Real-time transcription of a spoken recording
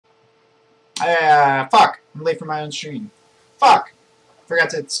Fuck! I'm late for my own stream. Fuck! Forgot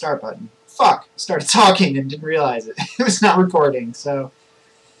to hit the start button. Fuck! Started talking and didn't realize it. It was not recording, so...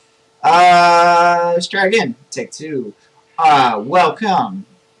 let's try again. Take 2. Welcome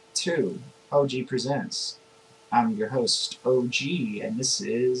to OG Presents. I'm your host, OG, and this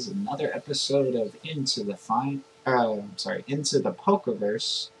is another episode of Into the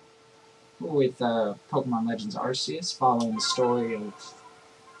Pokeverse with Pokemon Legends Arceus, following the story of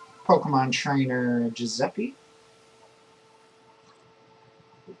Pokemon Trainer Guiseppe.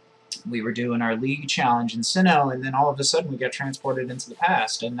 We were doing our League Challenge in Sinnoh, and then all of a sudden we got transported into the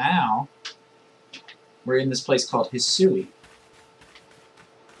past, and now we're in this place called Hisui.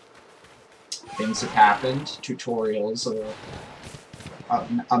 Things have happened, tutorials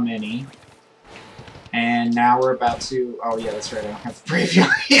a many, and now we're about to... Oh yeah, that's right, I don't have the preview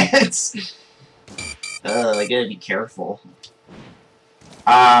yet. I gotta be careful.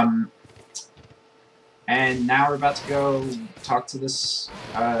 And now we're about to go talk to this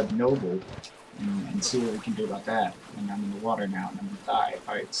noble and see what we can do about that. And I'm in the water now, and I'm gonna die if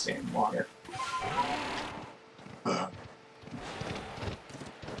I stay in water. I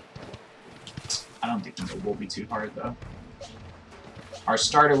don't think it will be too hard, though. Our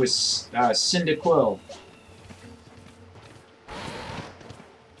starter was Sinnoh.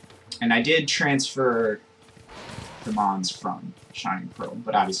 And I did transfer the Mons from Shining Pearl,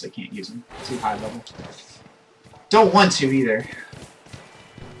 but obviously can't use them. Too high level. Don't want to, either.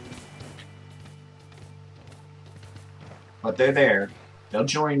 But they're there. They'll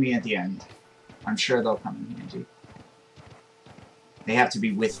join me at the end. I'm sure they'll come in handy. They have to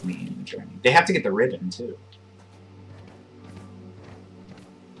be with me in the journey. They have to get the ribbon, too.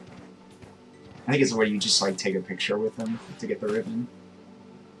 I think it's where you just, like, take a picture with them to get the ribbon.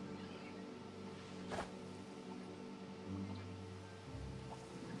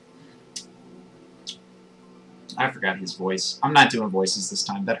 I forgot his voice. I'm not doing voices this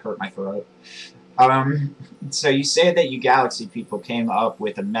time. That hurt my throat. So you say that you Galaxy people came up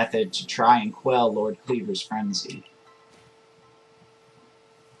with a method to try and quell Lord Cleaver's frenzy.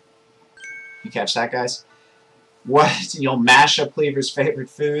 You catch that, guys? What? You'll mash up Cleaver's favorite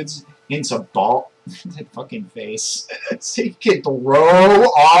foods into ball? That fucking face. So you can throw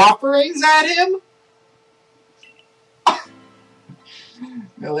offerings at him?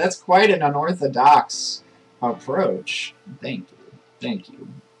 Well, that's quite an unorthodox approach. Thank you. Thank you.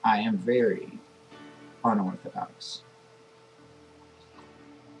 I am very unorthodox.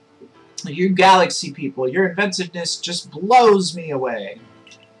 You Galaxy people, your inventiveness just blows me away.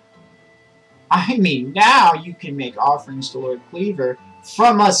 I mean, now you can make offerings to Lord Cleaver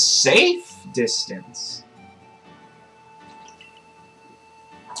from a safe distance.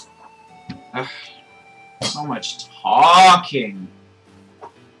 Ugh, so much talking.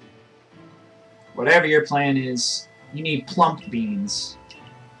 Whatever your plan is, you need plump beans.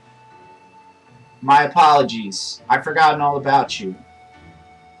 My apologies. I've forgotten all about you.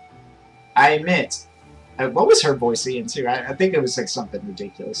 I admit. What was her voice again, too? I think it was like something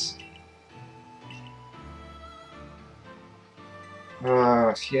ridiculous.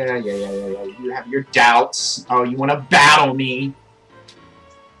 Yeah. You have your doubts. Oh, you want to battle me?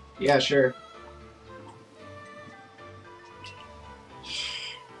 Yeah, sure.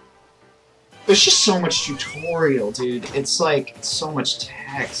 There's just so much tutorial, dude. It's like so much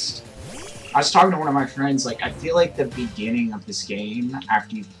text. I was talking to one of my friends, like, I feel like the beginning of this game,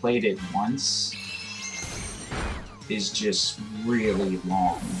 after you've played it once, is just really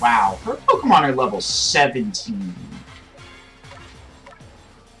long. Wow, her Pokemon are level 17.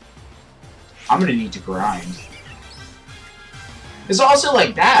 I'm gonna need to grind. It's also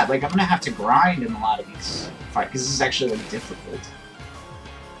like that, like, I'm gonna have to grind in a lot of these fights, because this is actually, like, difficult.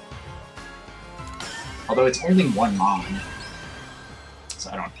 Although it's only one Mon. So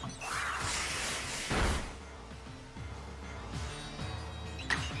I don't know.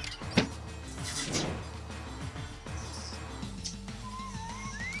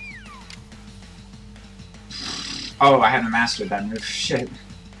 Oh, I haven't mastered that move. Shit.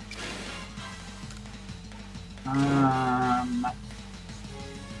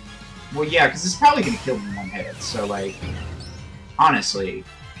 Well, yeah, because it's probably going to kill him in one hit. So, like, honestly,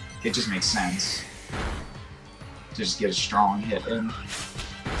 it just makes sense to just get a strong hit in.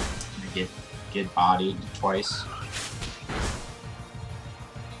 Get bodied twice.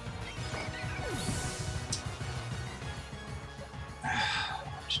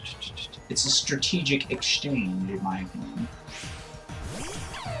 It's a strategic exchange, in my opinion.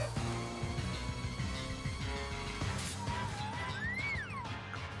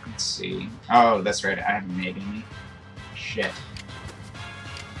 Let's see. Oh, that's right. I haven't made any. Shit.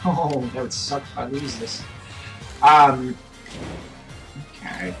 Oh, that would suck if I lose this. Okay.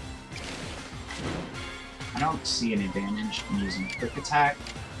 I don't see an advantage in using Quick Attack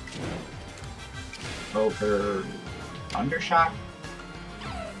over Undershock.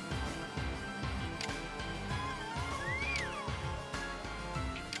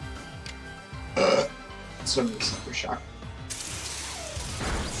 So I'm using Undershock.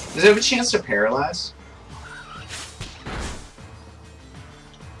 Does it have a chance to paralyze?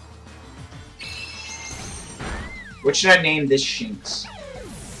 What should I name this Shinx?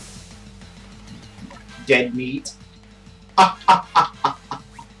 Dead meat.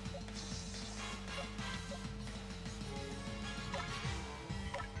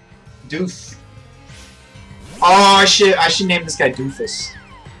 Doof. Oh, I should name this guy Doofus.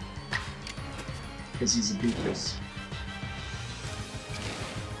 Because he's a doofus.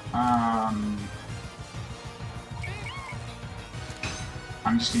 I'm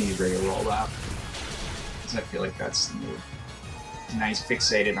just gonna use regular rollout. Because I feel like that's the move. Now he's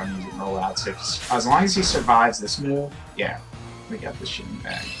fixated on using rollout, so as long as he survives this move, yeah, we got this shit in the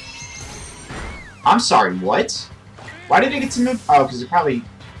bag. I'm sorry, what? Why did it get to move? Oh, because it probably...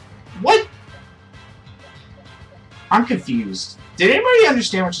 What? I'm confused. Did anybody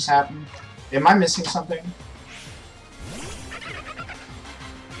understand what just happened? Am I missing something?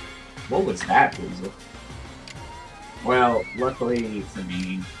 What was that, Guiseppe? Well, luckily for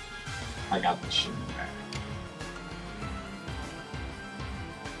me, I got this shit in the bag.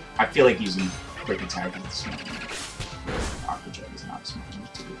 I feel like using Quick Attack is smart. Aqua Jet is not smart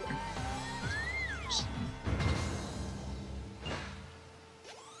enough to do there.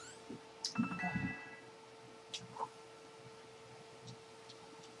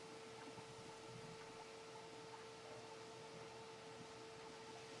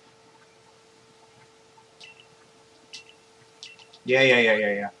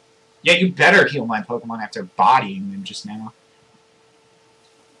 Yeah. Yeah, you better heal my Pokemon after bodying them just now.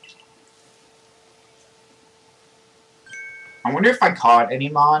 I wonder if I caught any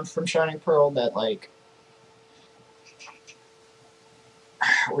Mon from Shining Pearl that, like,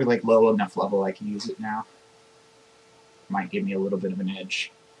 were, like, low enough level I can use it now. Might give me a little bit of an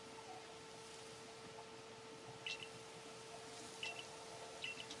edge.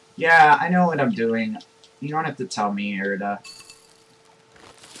 Yeah, I know what I'm doing. You don't have to tell me, Erda.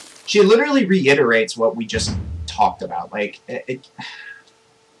 She literally reiterates what we just talked about. Like,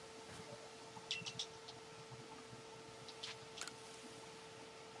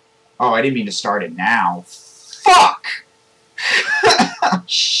 Oh, I didn't mean to start it now. Fuck!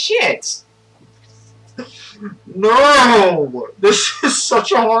 Shit! No! This is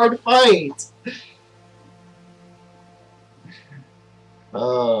such a hard fight!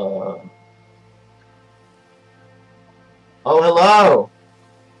 Oh, hello!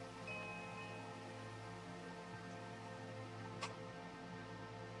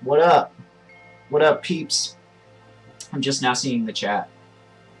 What up? What up, peeps? I'm just now seeing the chat.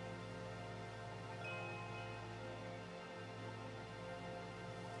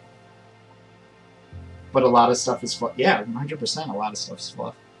 But a lot of stuff is fluff. Yeah, 100%. A lot of stuff is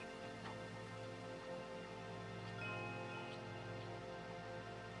fluff.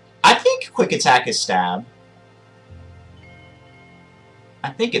 I think Quick Attack is stab. I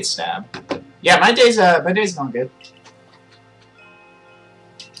think it's stab. Yeah, my day's going good.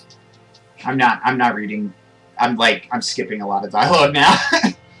 I'm not reading. I'm skipping a lot of dialogue now.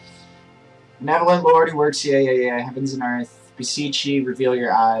 Benevolent Lord who works, yeah. Heavens and earth, beseech ye, reveal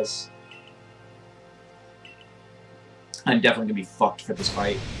your eyes. I'm definitely gonna be fucked for this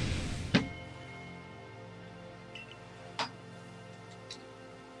fight. I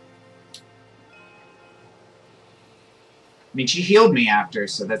mean, she healed me after,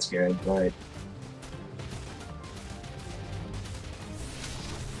 so that's good, but...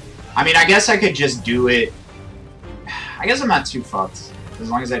 I mean, I guess I could just do it... I guess I'm not too fucked.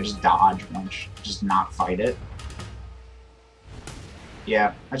 As long as I just dodge a bunch. Just not fight it.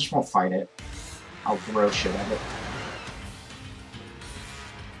 Yeah, I just won't fight it. I'll throw shit at it.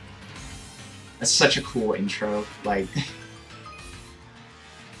 That's such a cool intro, like...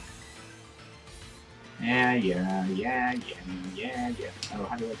 Yeah. Oh,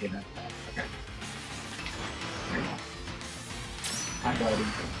 how do I get that? Okay. There you go. Hi, buddy.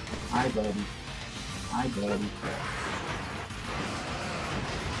 Hi, buddy. Hi, buddy.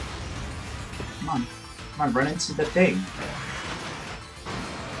 Come on, run into the thing.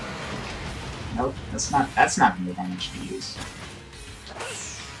 Nope, that's not the move I want you to use.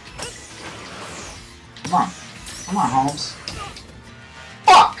 Come on, Holmes.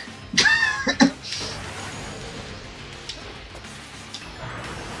 Fuck!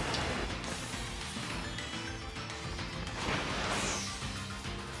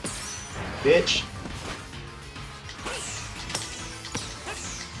 bitch.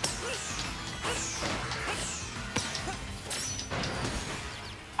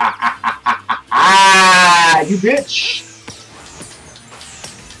 Ah, you bitch!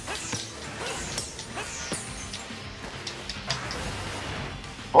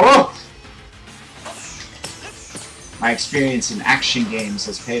 Oh! My experience in action games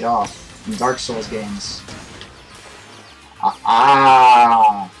has paid off. In Dark Souls games.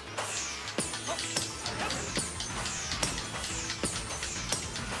 Ah!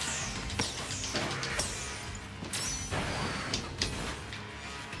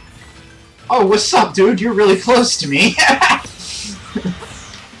 Oh, what's up, dude? You're really close to me.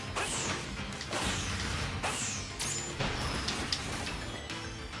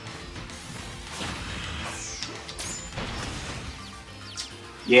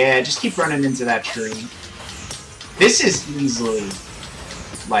 Yeah, just keep running into that tree. This is easily,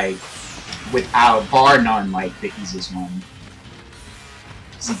 like, without bar none, like, the easiest one.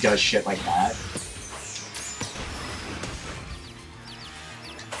 Because he does shit like that.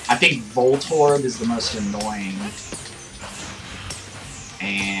 I think Voltorb is the most annoying.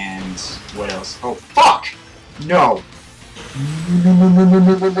 And what else? Oh, fuck! No!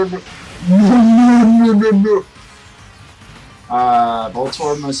 No.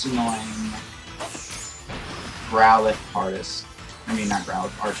 Voltorb most annoying. Growlithe hardest. I mean, not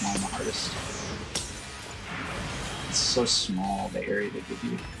Growlithe, Archmon the hardest. It's so small, the area they give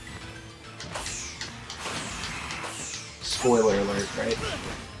you. Spoiler alert, right?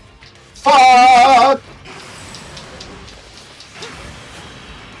 Fuck!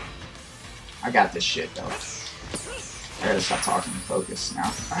 I got this shit, though. I gotta stop talking and focus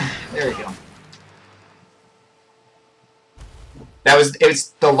now. There we go. It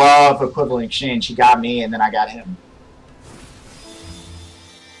was the law of equivalent exchange. He got me, and then I got him.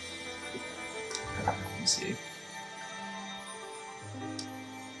 Let me see.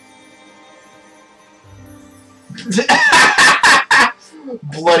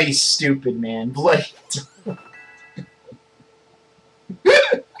 Bloody stupid, man. Bloody.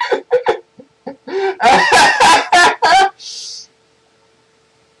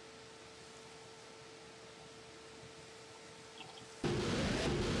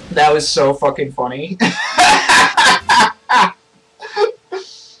 That was so fucking funny.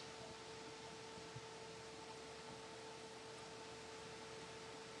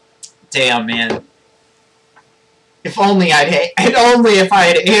 Damn, man. If only if I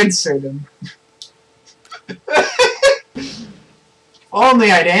had answered him. If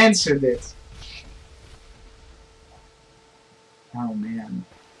only I'd answered it. Oh man.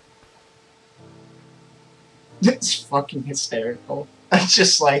 It's fucking hysterical. It's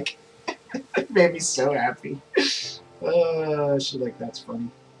just like it made me so happy. Shit like that's funny.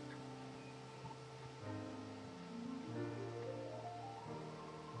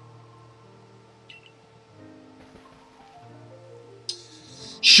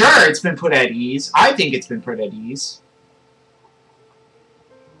 Sure, it's been put at ease. I think it's been put at ease.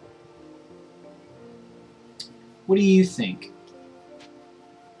 What do you think?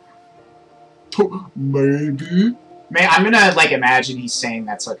 Maybe. Man, I'm gonna, like, imagine he's saying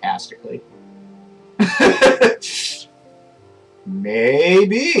that sarcastically.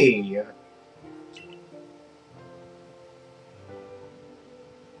 Maybe.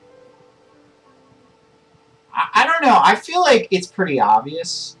 I don't know. I feel like it's pretty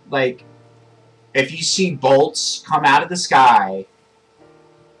obvious. Like, if you see bolts come out of the sky,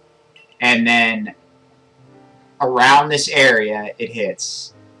 and then around this area it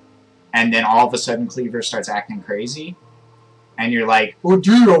hits, and then all of a sudden Cleaver starts acting crazy, and you're like, oh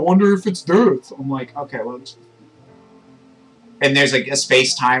dude, I wonder if it's Death. I'm like, okay, well, and there's like a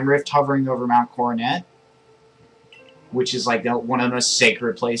space-time rift hovering over Mount Coronet, which is like one of the most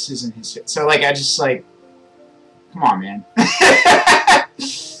sacred places in his... So like, I just like, come on, man.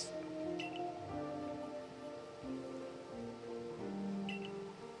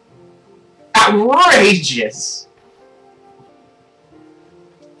 Outrageous!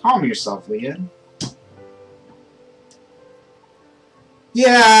 Calm yourself, Leon.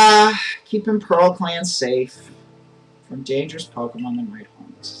 Yeah, keeping Pearl Clan safe from dangerous Pokemon and raid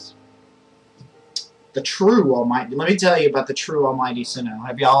homes. The true Almighty... Let me tell you about the true Almighty Sinnoh.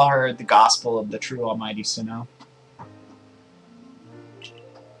 Have y'all heard the gospel of the true Almighty Sinnoh?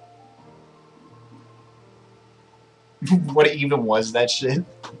 What even was that shit?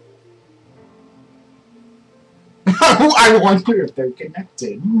 I wonder if they're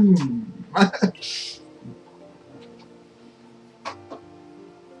connected.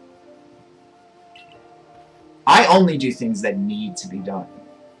 I only do things that need to be done.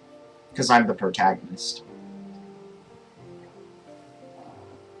 Because I'm the protagonist.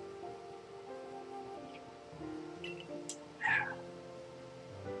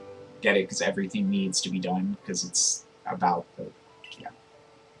 Get it? Because everything needs to be done, because it's about the... Yeah.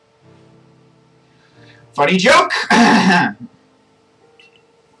 Funny joke! Yeah.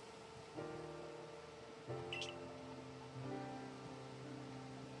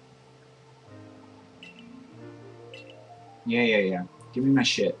 Give me my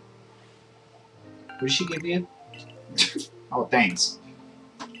shit. What did she give you? Oh, thanks.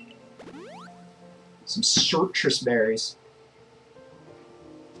 Some citrus berries.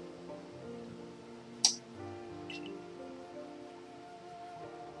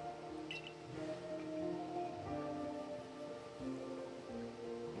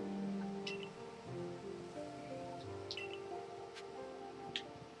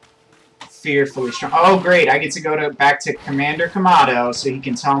 Fearfully strong. Oh, great. I get to go back to Commander Kamado so he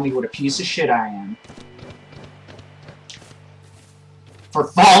can tell me what a piece of shit I am. For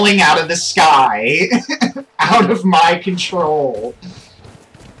falling out of the sky. Out of my control.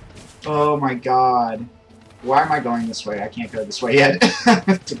 Oh my god. Why am I going this way? I can't go this way yet. I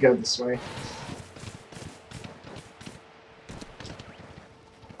have to go this way.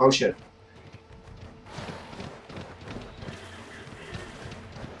 Oh shit.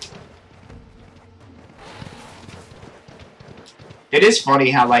 It is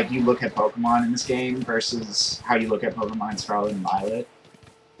funny how, like, you look at Pokemon in this game versus how you look at Pokemon in Scarlet and Violet.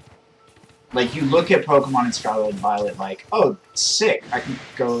 Like, you look at Pokemon in Scarlet and Violet like, oh, sick, I can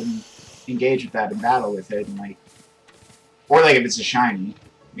go and engage with that and battle with it, and, like... Or, like, if it's a shiny,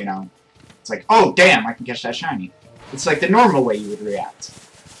 you know? It's like, oh, damn, I can catch that shiny. It's, like, the normal way you would react.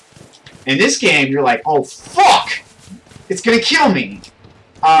 In this game, you're like, oh, fuck! It's gonna kill me!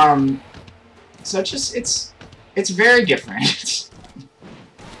 So it's just, it's very different.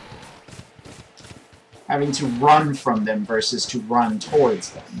 Having to run from them versus to run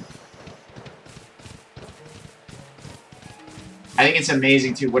towards them. I think it's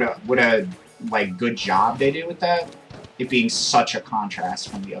amazing too what a like good job they do with that. It being such a contrast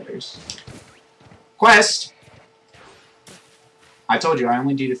from the others. Quest! I told you I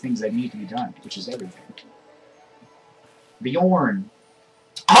only do the things that need to be done, which is everything. Bjorn.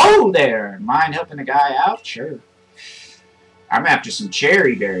 Oh there! Mind helping a guy out? Sure. I'm after some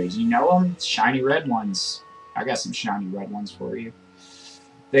cherry berries. You know them? Shiny red ones. I got some shiny red ones for you.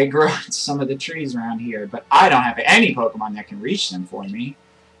 They grow on some of the trees around here, but I don't have any Pokemon that can reach them for me.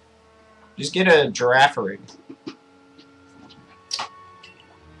 Just get a Girafarig.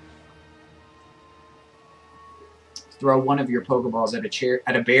 Throw one of your Pokeballs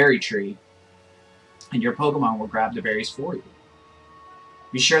at a berry tree, and your Pokemon will grab the berries for you.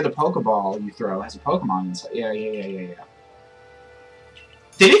 Be sure the Pokeball you throw has a Pokemon inside. Yeah.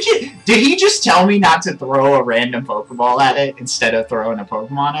 Did he just tell me not to throw a random Pokeball at it instead of throwing a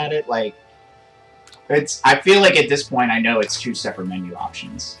Pokemon at it? Like, I feel like at this point I know it's two separate menu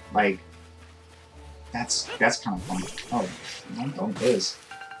options. Like, that's kind of fun. Oh, don't biz.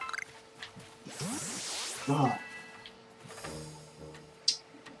 Ugh.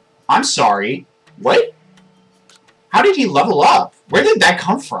 I'm sorry. What? How did he level up? Where did that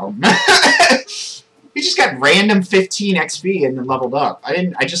come from? He just got random 15 XP and then leveled up.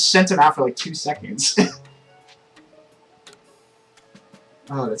 I just sent him out for like 2 seconds.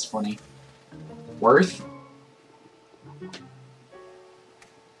 Oh, that's funny. Worth?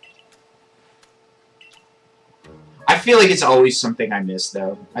 I feel like it's always something I miss,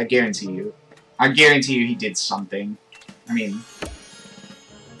 though. I guarantee you. I guarantee you he did something. I mean,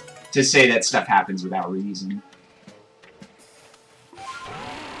 to say that stuff happens without reason.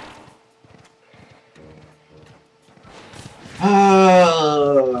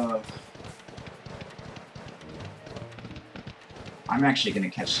 I'm actually gonna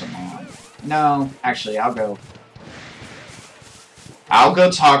catch some on. No, actually, I'll go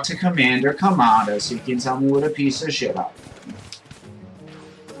talk to Commander Kamado so he can tell me what a piece of shit I am.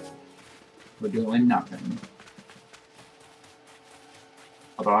 We're doing nothing.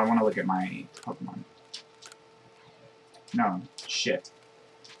 Although I want to look at my Pokemon. No, shit.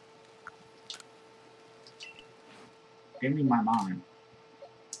 Give me my mind.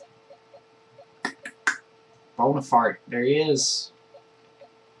 Bonafart, there he is.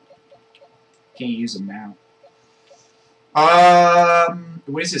 Can't use him now.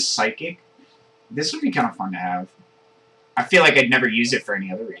 What is this, Psychic? This would be kind of fun to have. I feel like I'd never use it for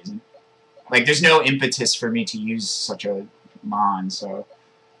any other reason. Like, there's no impetus for me to use such a Mon, so...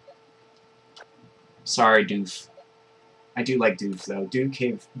 Sorry, Doof. I do like Doof, though.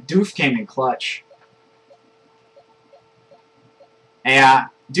 Doof came in clutch. Yeah,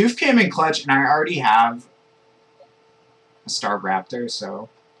 Doof came in clutch, and I already have a Staraptor, so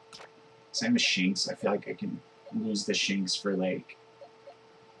same as Shinx. I feel like I can lose the Shinx for, like,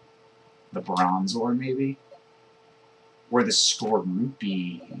 the Bronzor, maybe? Or the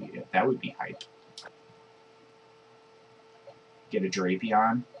Skorupi. That would be hype. Get a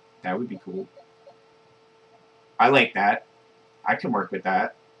Drapion. That would be cool. I like that. I can work with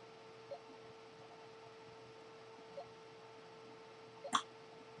that.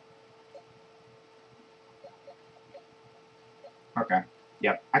 Okay.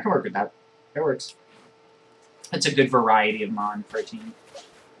 Yep, I can work with that. That works. It's a good variety of Mon for a team.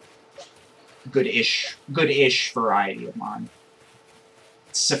 Good-ish variety of Mon.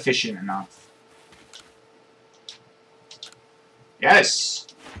 It's sufficient enough. Yes!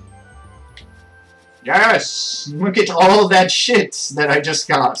 Yes! Look at all that shit that I just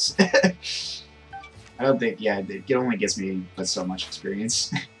got. I don't think, yeah, it only gets me but so much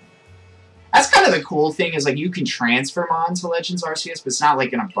experience. That's kind of the cool thing, is like you can transfer Mon to Legends Arceus, but it's not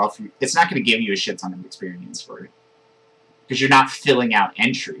like gonna buff you. It's not gonna give you a shit ton of experience for it. Because you're not filling out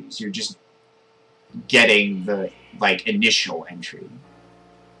entries, you're just getting the, like, initial entry.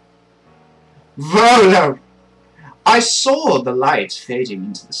 Volo! I saw the light fading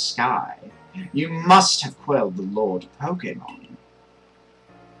into the sky. You must have quelled the Lord Pokémon.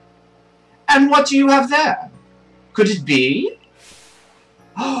 And what do you have there? Could it be?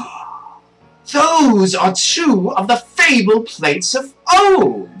 Those are two of the fabled plates of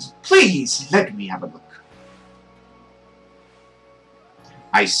old! Please, let me have a look.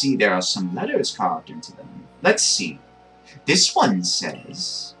 I see there are some letters carved into them. Let's see. This one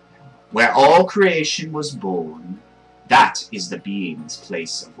says, where all creation was born, that is the being's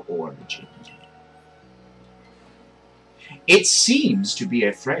place of origin. It seems to be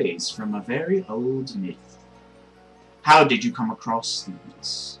a phrase from a very old myth. How did you come across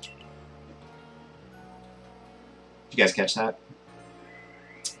these? Did you guys catch that?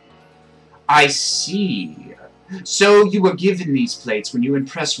 I see. So you were given these plates when you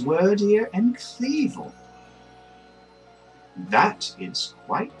impressed Wordier and Cleavel. That is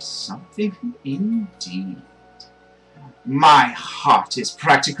quite something indeed. My heart is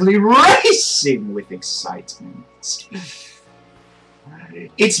practically racing with excitement.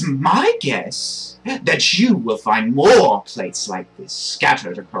 It's my guess that you will find more plates like this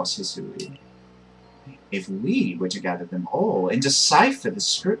scattered across history. If we were to gather them all and decipher the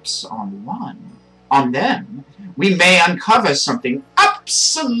scripts on them, we may uncover something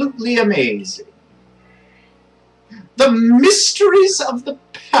absolutely amazing. The mysteries of the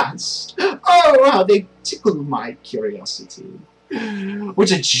past. Oh, how they tickle my curiosity.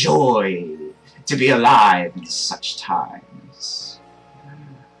 What a joy to be alive in such times.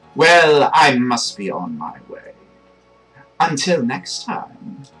 Well, I must be on my way. Until next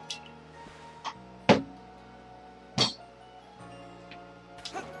time.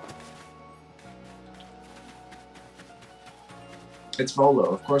 It's Volo.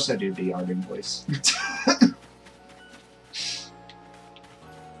 Of course I do the Arden voice.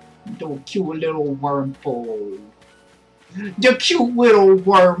 The cute little wormhole. The cute little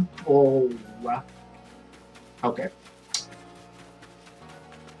wormhole. Okay.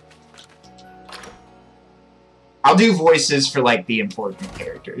 I'll do voices for, like, the important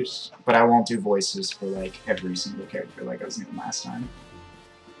characters, but I won't do voices for, like, every single character like I was doing last time.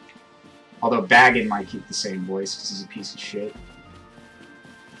 Although Baggin might keep the same voice because he's a piece of shit.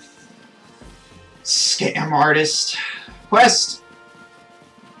 Scam artist. Quest!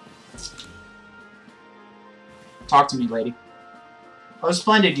 Talk to me, lady. Oh,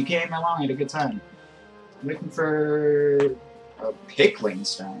 splendid. You came along. I had a good time. I'm looking for a pickling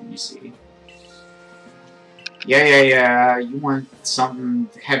stone, you see. Yeah. You want something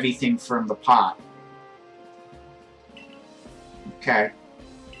heavy thing from the pot. Okay.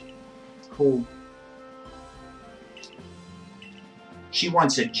 Cool. She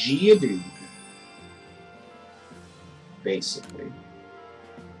wants a Geodude. Basically.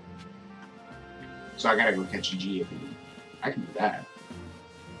 So I gotta go catch a Geodude. I can do that.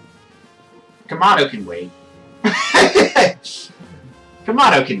 Kamado can wait.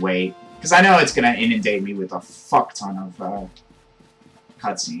 Kamado can wait. Because I know it's gonna inundate me with a fuck ton of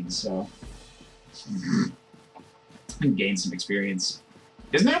cutscenes, so I can gain some experience.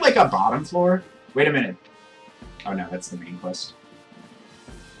 Isn't there like a bottom floor? Wait a minute. Oh no, that's the main quest.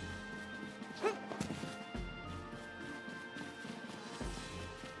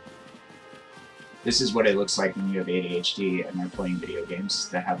 This is what it looks like when you have ADHD and are playing video games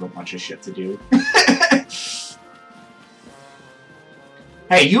that have a bunch of shit to do.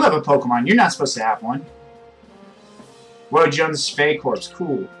 Hey, you have a Pokemon. You're not supposed to have one. Whoa, Jones Fae Corpse.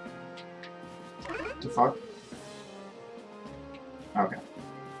 Cool. The fuck? Okay.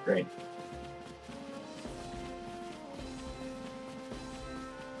 Great.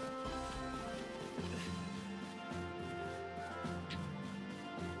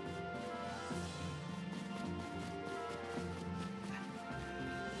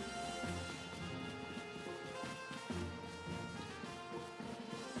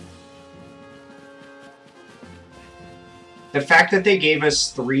 The fact that they gave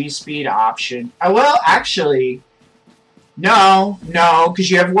us 3-speed option... well, actually... No, because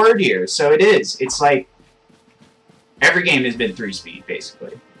you have word here, so it is. It's like... Every game has been 3-speed,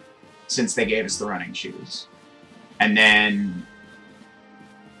 basically. Since they gave us the running shoes. And then...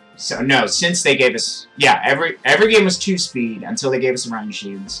 So, no, since they gave us... Yeah, every game was 2-speed until they gave us the running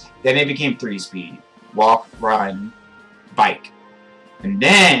shoes. Then it became 3-speed. Walk, run, bike. And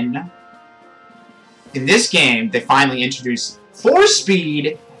then... In this game, they finally introduced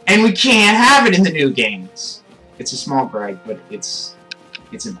 4-speed, and we can't have it in the new games. It's a small gripe, but it's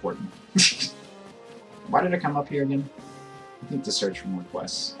important. Why did I come up here again? I think to search for more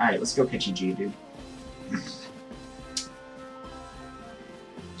quests. Alright, let's go catch a G, dude.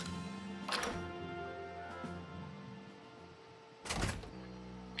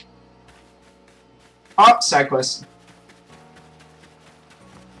 Oh, side quest.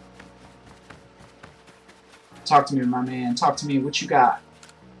 Talk to me, my man. Talk to me. What you got?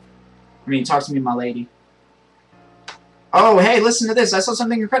 I mean, talk to me, my lady. Oh, hey, listen to this. I saw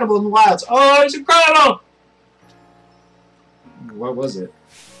something incredible in the wilds. Oh, it's incredible! What was it?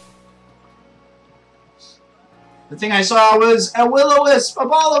 The thing I saw was a will-o-wisp, a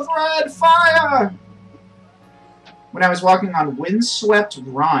ball of red fire! When I was walking on Windswept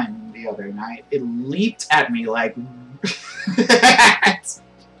Run the other night, it leaped at me like...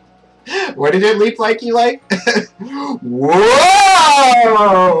 What did it leap like, you like? Whoa!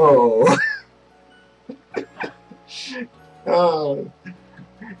 Oh.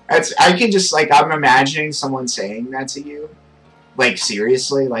 I can just, like, I'm imagining someone saying that to you. Like,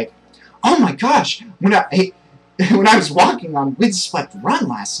 seriously? Like, oh my gosh! When I was walking on Windswept Run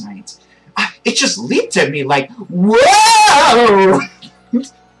last night, it just leaped at me like, whoa!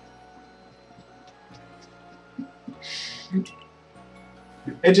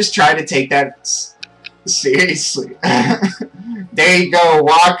 I just try to take that seriously. There you go,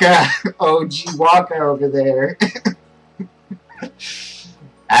 Waka. OG Waka over there.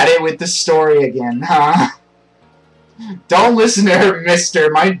 At it with the story again, huh? Don't listen to her,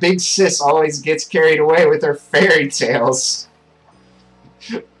 mister. My big sis always gets carried away with her fairy tales.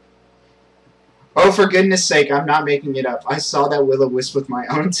 Oh, for goodness sake, I'm not making it up. I saw that will-o-wisp with my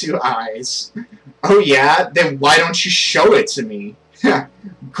own 2 eyes. Oh yeah? Then why don't you show it to me?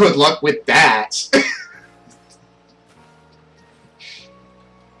 Good luck with that.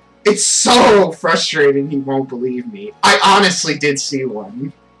 It's so frustrating he won't believe me. I honestly did see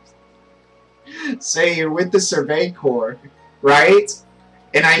one. Say you're with the Survey Corps, right?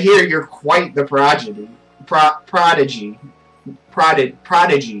 And I hear you're quite the prodigy. Prodigy.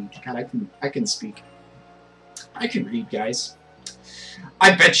 God, I can speak. I can read, guys.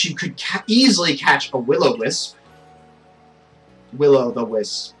 I bet you could easily catch a will-o-wisp.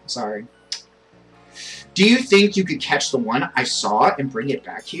 Will-o-the-wisp, sorry. Do you think you could catch the one I saw and bring it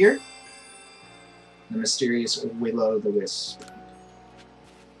back here? The mysterious will-o-the-wisp.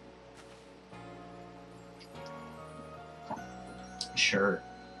 Sure.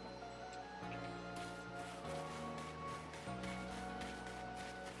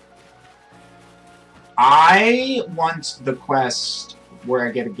 I want the quest where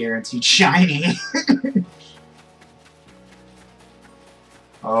I get a guaranteed shiny.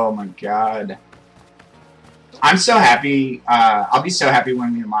 Oh my god. I'm so happy. I'll be so happy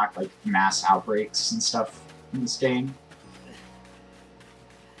when we unlock like mass outbreaks and stuff in this game.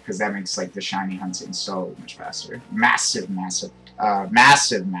 Because that makes like the shiny hunting so much faster. Massive mass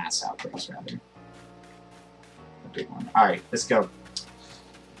outbreaks rather. A big one. Alright, let's go.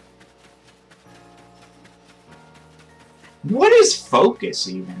 What is focus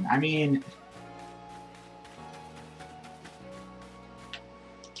even? I mean...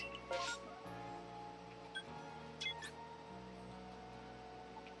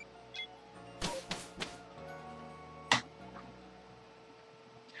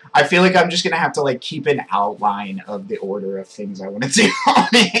 I feel like I'm just gonna have to like keep an outline of the order of things I want to do on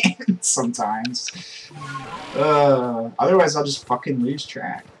it sometimes. Otherwise I'll just fucking lose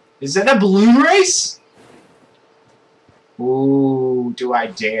track. Is that a balloon race? Ooh, do I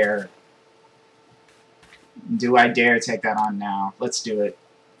dare? Do I dare take that on now? Let's do it.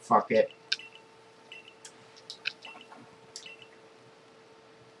 Fuck it.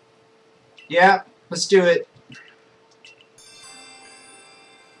 Yeah, let's do it.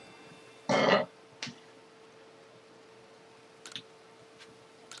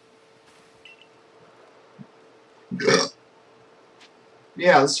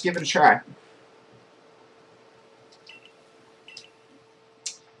 Yeah, let's give it a try.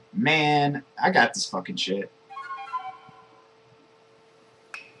 Man, I got this fucking shit.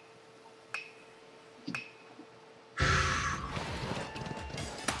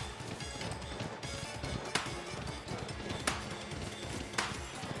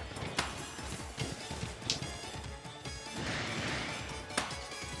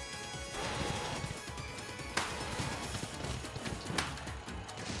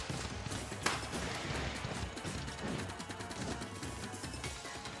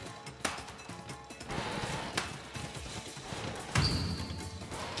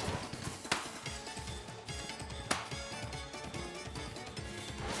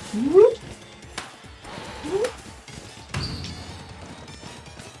 Whoop. Whoop.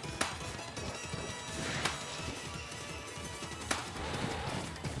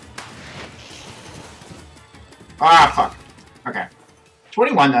 Ah, fuck. Okay.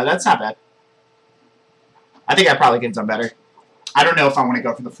 21, though. That's not bad. I think I probably could have done better. I don't know if I want to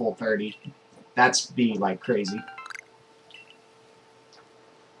go for the full 30. That's be, like, crazy.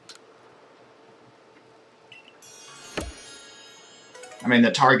 I mean,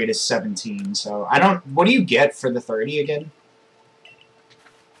 the target is 17, so I don't... What do you get for the 30 again?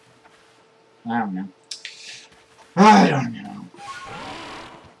 I don't know. I don't know.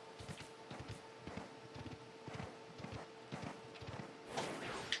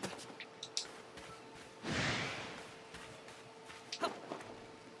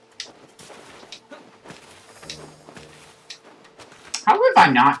 How have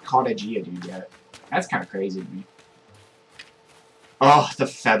I not caught a Geodude yet? That's kind of crazy to me. Oh, the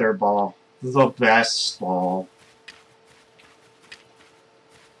feather ball. The best ball.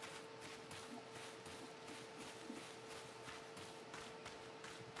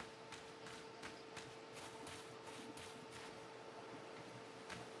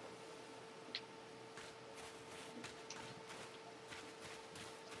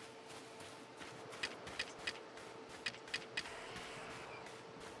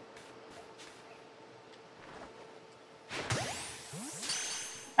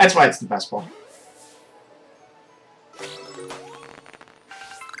 That's why it's the best ball.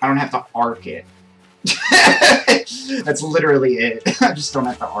 I don't have to arc it. That's literally it. I just don't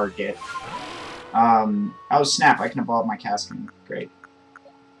have to arc it. Oh snap, I can evolve my Cascade. Great.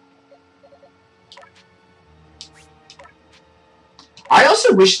 I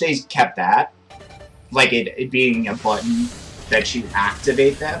also wish they kept that. Like it being a button that you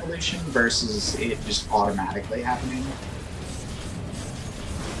activate the evolution versus it just automatically happening.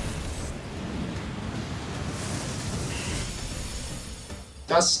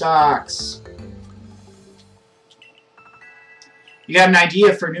 Dustox. You got an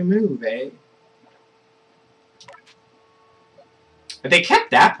idea for a new move, eh? But they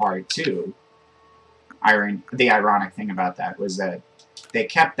kept that part, too. The ironic thing about that was that they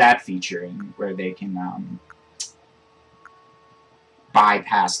kept that feature in where they can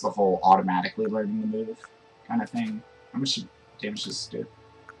bypass the whole automatically learning the move kind of thing. How much damage does this do?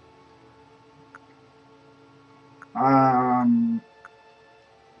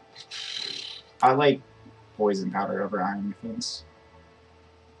 I like Poison Powder over Iron Defense.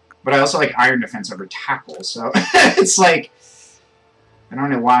 But I also like Iron Defense over Tackle, so it's like... I don't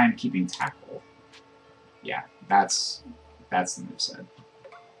know why I'm keeping Tackle. Yeah, that's the moveset.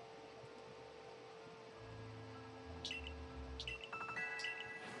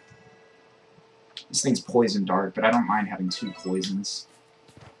 This thing's Poison Dart, but I don't mind having 2 poisons.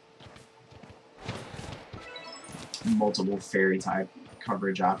 Multiple Fairy-type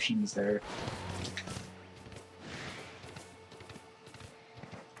coverage options there.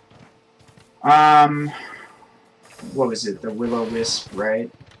 What was it? The Will-O-Wisp, right?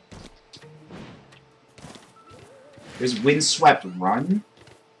 There's Windswept Run?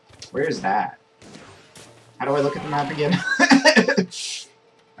 Where is that? How do I look at the map again?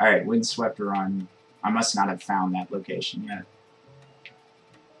 Alright, Windswept Run. I must not have found that location yet.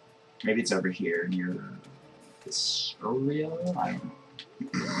 Maybe it's over here near this area? I don't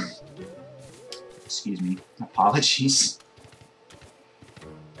know. Excuse me. Apologies.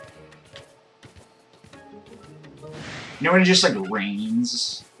 You know when it just, like,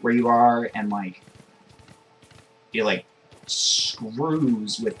 rains where you are, and, like, it, like,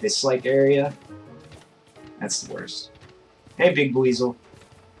 screws with this, like, area? That's the worst. Hey, Big Weasel.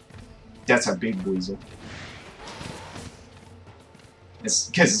 That's a big weasel. It's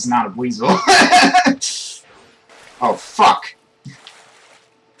because it's not a weasel. Oh, fuck.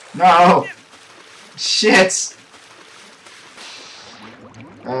 No. Shit.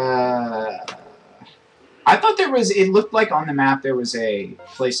 I thought there was, it looked like on the map there was a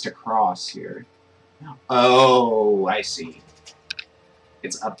place to cross here. Oh, I see.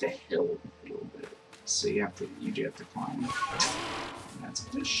 It's up the hill a little bit. So you do have to climb. That's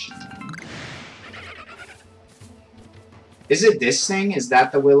a shame. Is it this thing? Is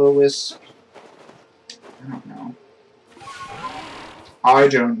that the Will-O-Wisp? I don't know. I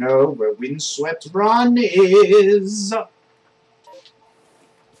don't know where Windswept Run is.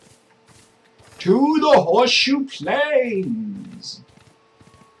 To the Horseshoe Plains.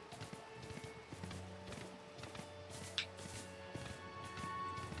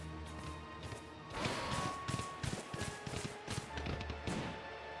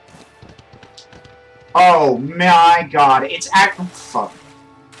 Oh my god, it's fuck.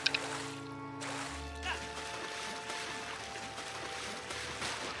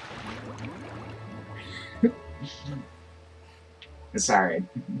 Sorry,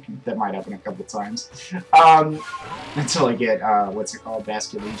 that might happen a couple times. Until I get, what's it called?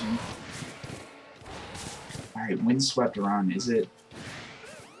 Basket Legion. Alright, Windswept Run. Is it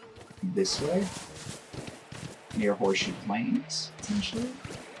this way? Near Horseshoe Plains, potentially?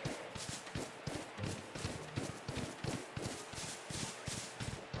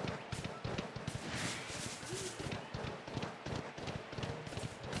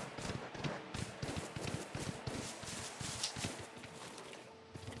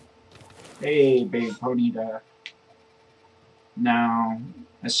 Hey, big Ponyta. No,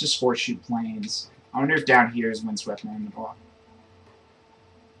 that's just Horseshoe Plains. I wonder if down here is Windswept Run.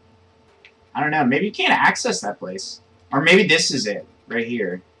 I don't know. Maybe you can't access that place. Or maybe this is it, right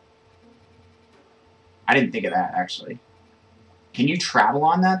here. I didn't think of that, actually. Can you travel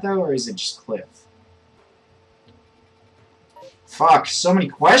on that, though, or is it just cliff? Fuck, so many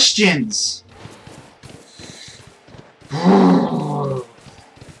questions!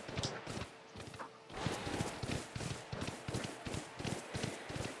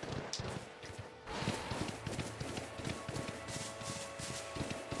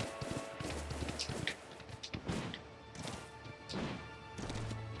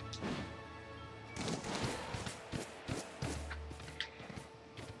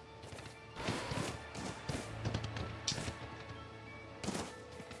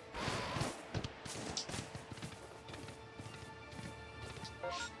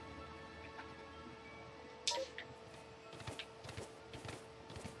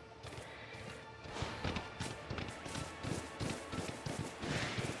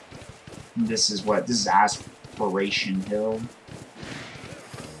 This is what? This is Aspiration Hill.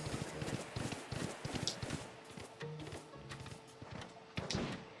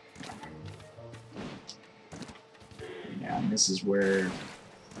 Yeah, and this is where...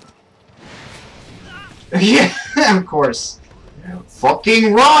 Yeah, of course.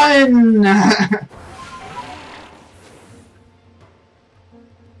 Fucking run!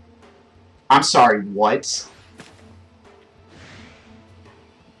 I'm sorry, what?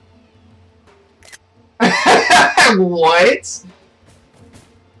 What?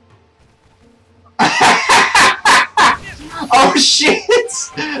 Oh shit!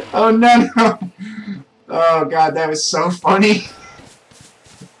 Oh no no! Oh god, that was so funny.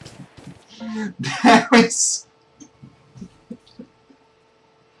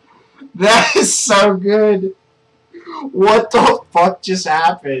 That is so good. What the fuck just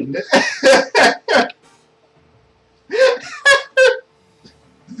happened?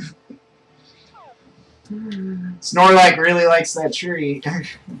 Snorlax really likes that tree.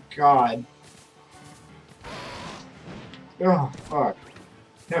 God. Oh, fuck.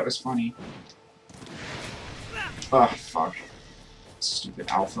 That was funny. Oh, fuck. Stupid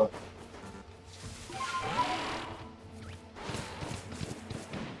alpha.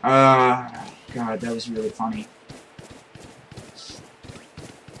 God, that was really funny.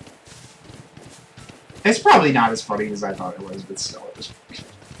 It's probably not as funny as I thought it was, but still, it's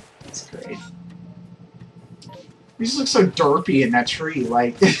great. He just looks so derpy in that tree,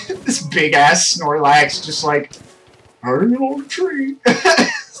 like, this big-ass Snorlax just, like, hurting on the tree.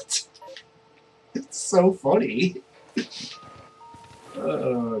 It's so funny.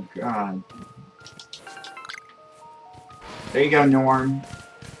 Oh, God. There you go, Norm.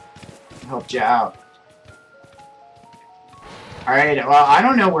 Helped you out. Alright, well, I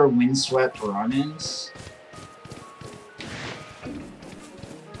don't know where Windswept Run is.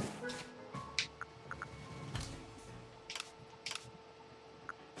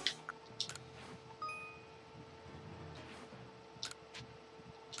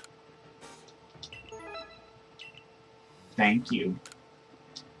 Thank you.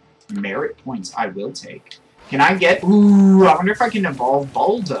 Merit points I will take. Can I get... Ooh, I wonder if I can evolve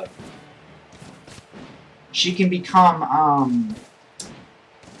Boulder. She can become,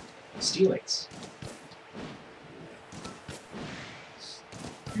 Steelix.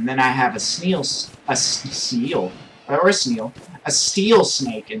 And then I have a Steel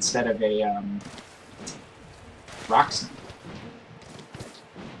Snake instead of a, Rock Snake.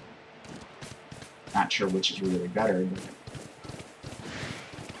 Not sure which is really better, but...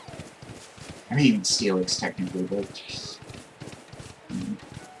 I mean, Steelix technically, but...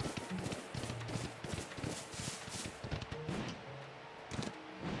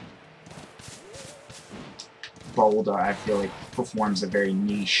 Boulder, I feel like, performs a very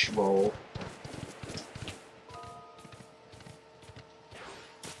niche role.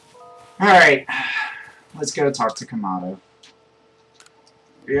 Alright, let's go talk to Kamado.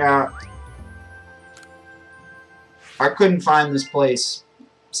 Yeah. I couldn't find this place,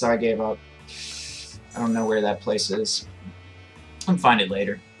 so I gave up. I don't know where that place is. I'll find it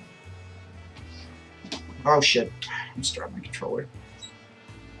later. Oh shit, I'm starting my controller.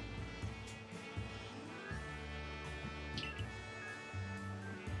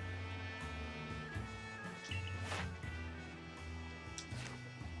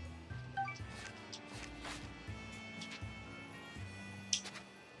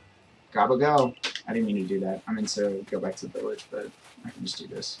 Gotta go. I didn't mean to do that. I meant to go back to the village, but I can just do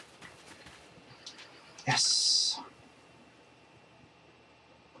this. Yes!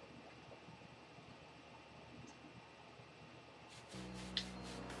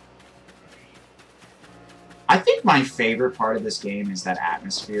 I think my favorite part of this game is that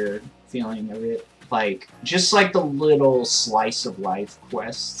atmosphere feeling of it. Like, just like the little slice of life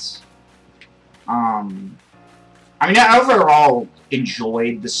quests. I mean, I overall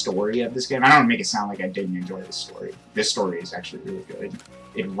enjoyed the story of this game. I don't want to make it sound like I didn't enjoy the story. This story is actually really good.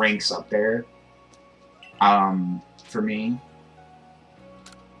 It ranks up there, for me.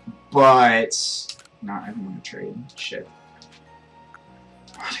 But, no, I don't want to trade. Shit.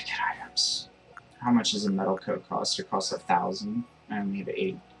 How to get items? How much does a metal coat cost? It costs 1,000. I only have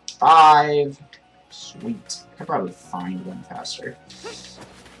 85. Sweet. I could probably find one faster.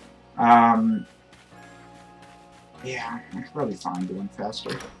 Yeah, I could probably find one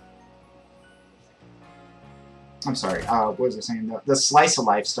faster. I'm sorry, what was I saying? The slice of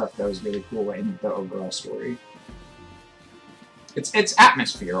life stuff, though, is really cool in the overall story. It's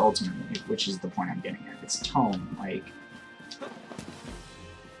atmosphere, ultimately, which is the point I'm getting at. It's tone, like...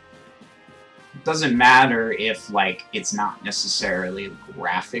 It doesn't matter if, like, it's not necessarily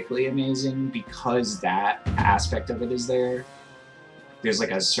graphically amazing, because that aspect of it is there. There's, like,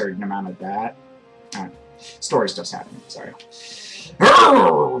 a certain amount of that. Story stuff's happening, sorry.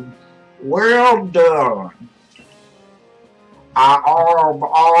 Well done. I have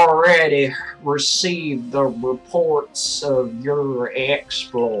already received the reports of your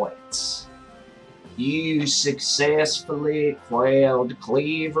exploits. You successfully quelled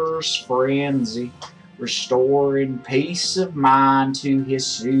Cleaver's frenzy, restoring peace of mind to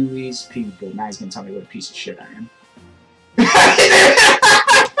Hisui's people. Now he's gonna tell me what a piece of shit I am.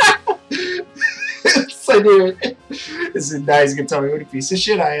 I knew it. Now he's gonna tell me what a piece of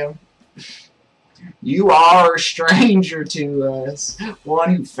shit I am. You are a stranger to us,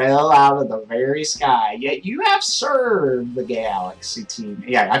 one who fell out of the very sky, yet you have served the Galaxy team.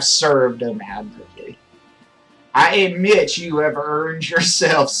 Yeah, I've served them admirably. I admit you have earned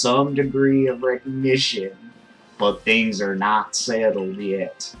yourself some degree of recognition, but things are not settled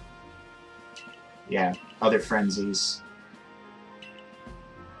yet. Yeah, other frenzies.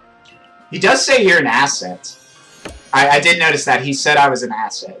 He does say you're an asset. I did notice that. He said I was an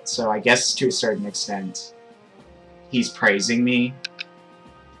asset, so I guess to a certain extent he's praising me.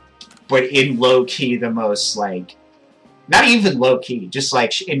 But in low-key the most, like... Not even low-key, just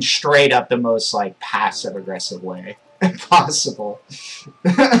like in straight up the most, like, passive-aggressive way possible.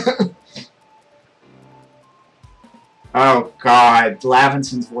 Oh god,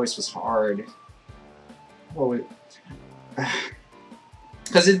 Laventon's voice was hard. Well,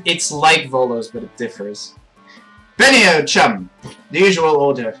 because it's like Volo's, but it differs. Benio, chum! The usual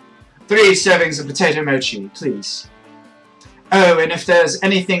order. 3 servings of potato mochi, please. Oh, and if there's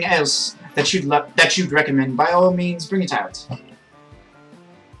anything else that you'd recommend, by all means, bring it out.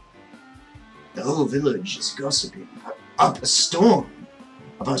 The whole village is gossiping up a storm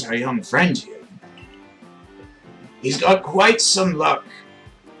about our young friend here. He's got quite some luck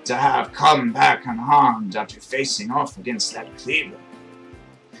to have come back unharmed after facing off against that Cleaver.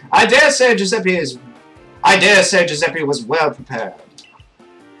 I dare say Giuseppe was well prepared.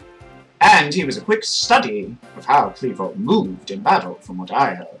 And he was a quick study of how Clevo moved in battle, from what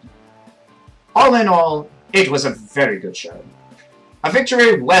I heard. All in all, it was a very good show. A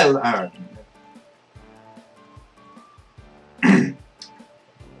victory well earned.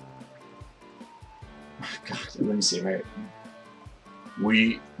 God, let me see, right?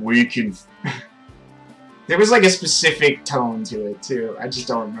 We can... There was like a specific tone to it, too. I just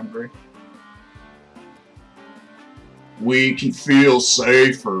don't remember. We can feel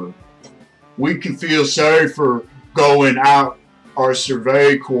safer. We can feel safer going out our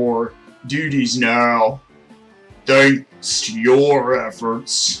Survey Corps duties now. Thanks to your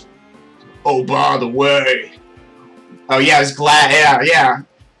efforts. Oh, by the way. Oh, yeah, I was glad. Yeah.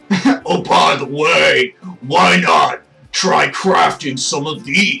 Oh, by the way, why not try crafting some of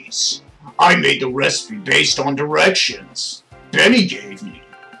these? I made the recipe based on directions Benny gave me.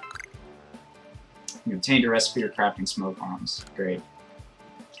 You obtained a recipe for crafting smoke bombs. Great.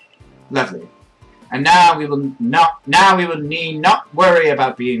 Lovely. And now we will need not worry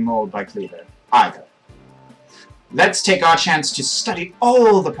about being mauled by Cleaver either. Let's take our chance to study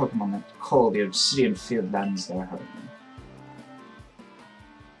all the Pokemon that call the Obsidian Fieldlands their home.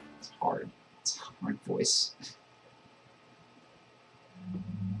 It's hard. It's a hard voice.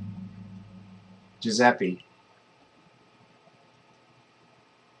 Guiseppe.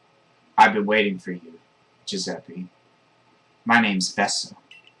 I've been waiting for you, Guiseppe. My name's Vessel.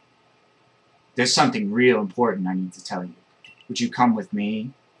 There's something real important I need to tell you. Would you come with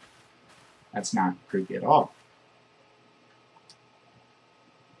me? That's not creepy at all.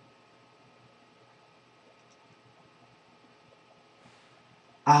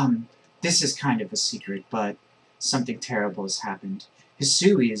 This is kind of a secret, but something terrible has happened.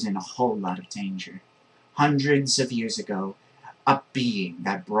 Hisui is in a whole lot of danger. Hundreds of years ago, a being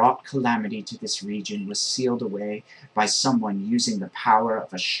that brought calamity to this region was sealed away by someone using the power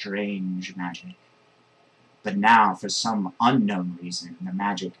of a strange magic. But now, for some unknown reason, the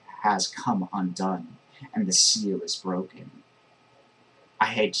magic has come undone, and the seal is broken. I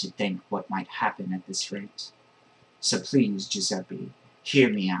hate to think what might happen at this rate. So please, Guiseppe, hear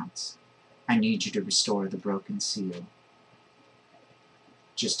me out. I need you to restore the broken seal.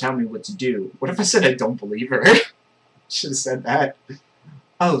 Just tell me what to do. What if I said I don't believe her? Should have said that.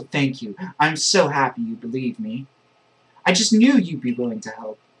 Oh, thank you. I'm so happy you believe me. I just knew you'd be willing to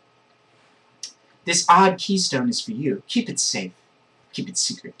help. This odd keystone is for you. Keep it safe. Keep it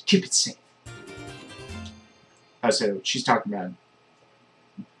secret. Keep it safe. Oh, so she's talking about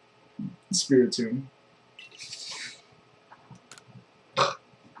Spiritomb.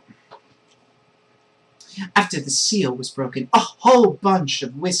 After the seal was broken, a whole bunch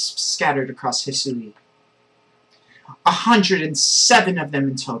of wisps scattered across Hisui. 107 of them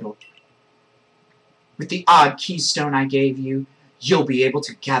in total. With the odd keystone I gave you, you'll be able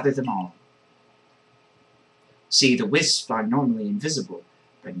to gather them all. See, the wisps are normally invisible,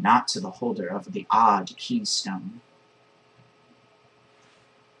 but not to the holder of the odd keystone.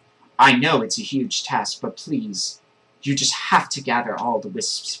 I know it's a huge task, but please, you just have to gather all the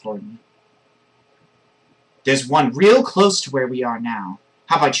wisps for me. There's one real close to where we are now.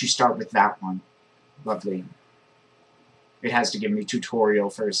 How about you start with that one? Lovely. It has to give me a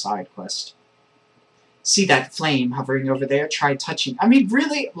tutorial for a side quest. See that flame hovering over there? Try touching. I mean,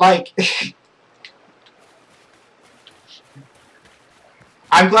 really, like...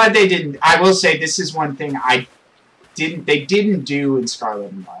 I'm glad they didn't... I will say this is one thing they didn't do in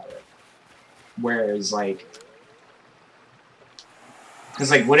Scarlet and Violet. Whereas, like... Because,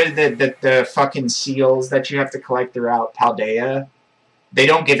 like, what are the fucking seals that you have to collect throughout Paldea? They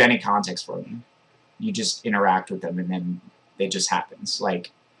don't give any context for them. You just interact with them, and then it just happens.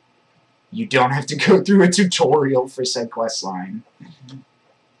 Like, you don't have to go through a tutorial for said questline.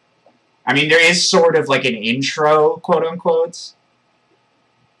 I mean, there is sort of, like, an intro, quote-unquote.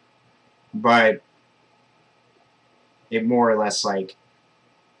 But it more or less, like...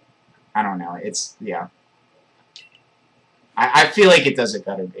 I don't know. It's... yeah. I feel like it does it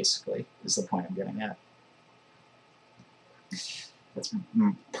better, basically, is the point I'm getting at. That's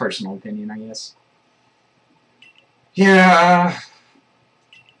my personal opinion, I guess. Yeah.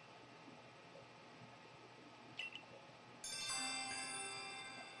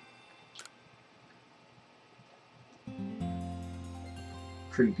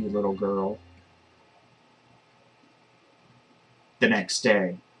 Creepy little girl. The next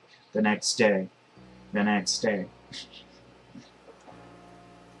day. The next day. The next day.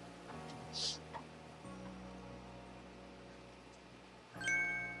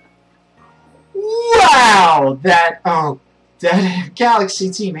 Wow! That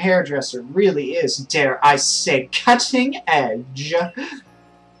Galaxy Team hairdresser really is, dare I say, cutting edge.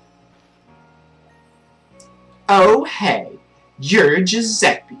 Oh, hey, you're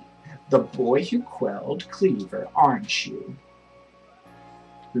Giuseppe, the boy who quelled Cleaver, aren't you?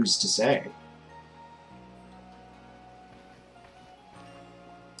 Who's to say?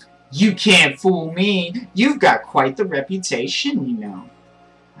 You can't fool me. You've got quite the reputation, you know.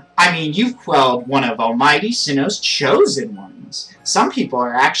 I mean, you've quelled one of Almighty Sinnoh's chosen ones. Some people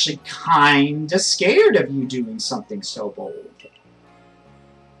are actually kinda scared of you doing something so bold.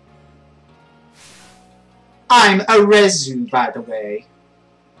 I'm Arezu, by the way.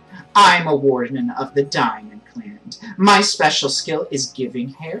 I'm a warden of the Diamond Clan. My special skill is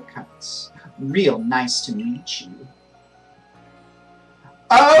giving haircuts. Real nice to meet you.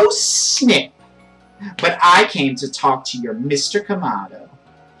 Oh, snip! But I came to talk to your Mr. Kamado.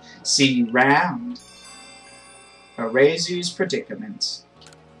 See you round. Arezu's predicament.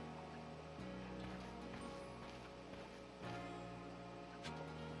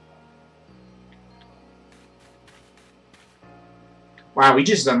 Wow, we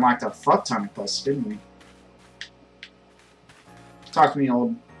just unlocked a fuck ton of quests, didn't we? Talk to me,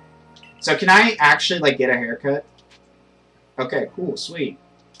 old. So can I actually, like, get a haircut? Okay, cool, sweet.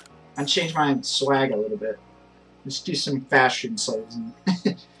 I'll change my swag a little bit. Let's do some fashion solving.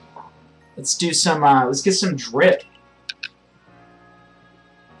 Let's do some, let's get some drip.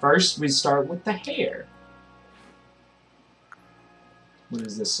 First, we start with the hair. What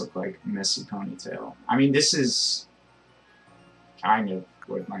does this look like? Messy ponytail. I mean, this is kind of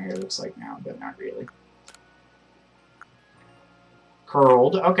what my hair looks like now, but not really.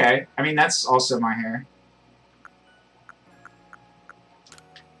 Curled, okay. I mean, that's also my hair.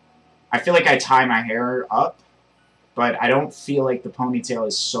 I feel like I tie my hair up, but I don't feel like the ponytail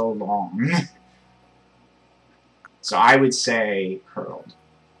is so long. So I would say curled.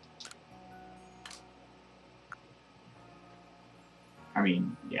 I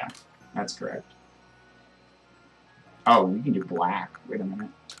mean, yeah, that's correct. Oh, we can do black. Wait a minute.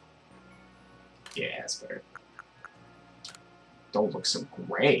 Yeah, that's better. Don't look so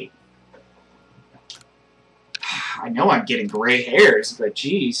gray. I know I'm getting gray hairs, but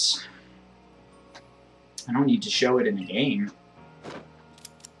geez. I don't need to show it in the game.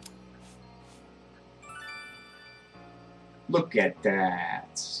 Look at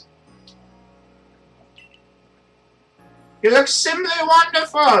that. You look simply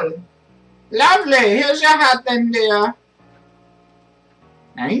wonderful. Lovely. Here's your hat then, dear.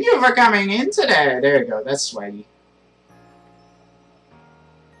 Thank you for coming in today. There you go. That's swaggy.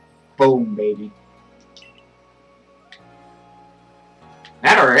 Boom, baby.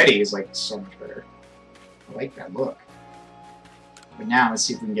 That already is, like, so much better. I like that look. But now, let's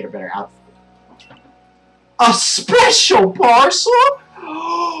see if we can get a better outfit. A special parcel?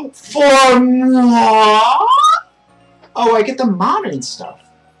 For moi? Oh, I get the modern stuff.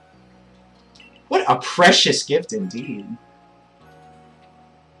 What a precious gift indeed.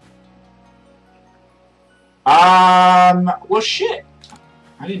 Well, shit.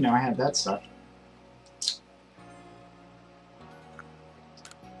 I didn't know I had that stuff.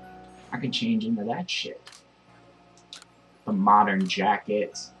 I can change into that shit. The modern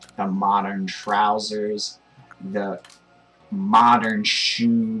jacket, the modern trousers, the modern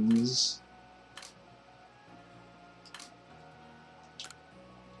shoes.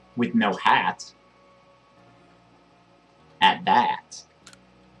 With no hat. At that.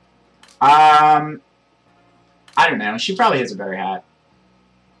 I don't know. She probably has a better hat.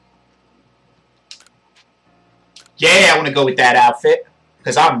 Yeah, I want to go with that outfit.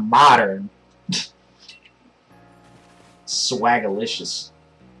 Because I'm modern. Swagalicious.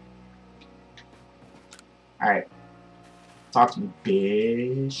 Alright. Talk to me,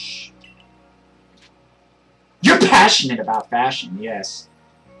 bitch. You're passionate about fashion, yes.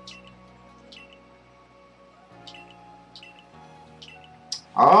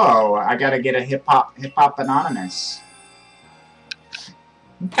 Oh, I gotta get a hip-hop anonymous.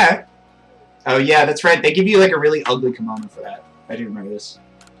 Okay. Oh yeah, that's right. They give you like a really ugly kimono for that. I do remember this.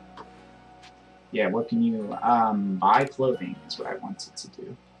 Yeah, what can you, buy clothing is what I wanted to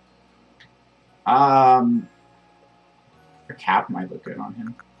do. A cap might look good on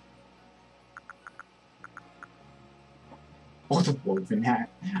him. Oh, the woven hat.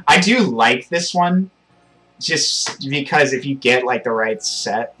 I do like this one. Just because if you get, like, the right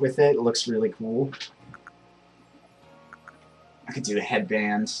set with it, it looks really cool. I could do a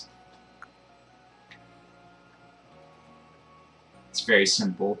headband. It's very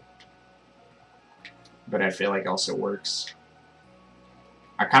simple. But I feel like also works.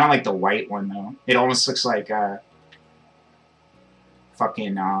 I kind of like the white one, though. It almost looks like,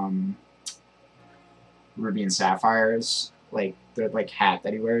 fucking, Ruby and Sapphire's, like, the, like, hat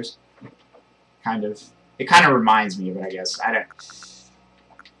that he wears. Kind of. It kind of reminds me of it, I guess.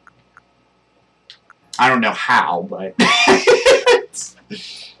 I don't know how, but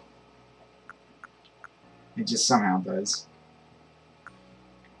it just somehow does.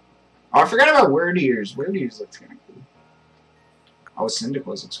 Oh, I forgot about Word Ears. Word Ears looks kind of cool. Oh,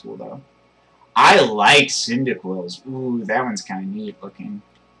 Cyndaquils looks cool, though. I like Cyndaquils. Ooh, that one's kind of neat looking.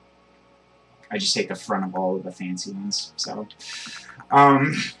 I just take the front of all of the fancy ones, so.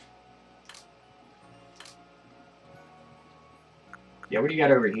 Yeah, what do you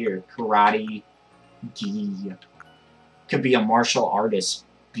got over here? Karate Gi. Could be a martial artist,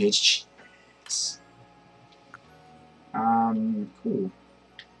 bitch. Cool.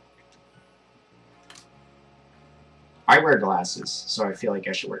 I wear glasses, so I feel like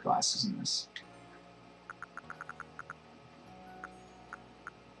I should wear glasses in this.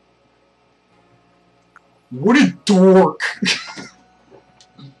 What a dork!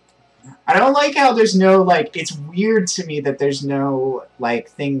 I don't like how there's no, like, it's weird to me that there's no, like,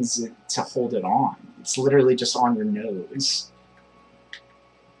 things to hold it on. It's literally just on your nose.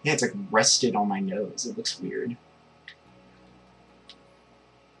 Yeah, it's, like, rested on my nose. It looks weird.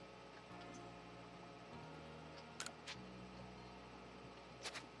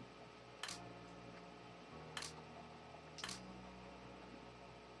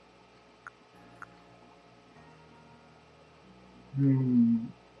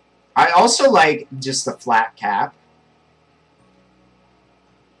 I also like just the flat cap.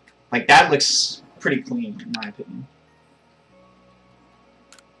 Like, that looks pretty clean, in my opinion.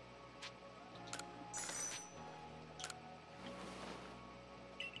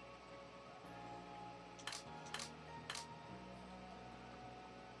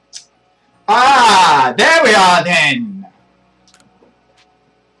 Ah, there we are then!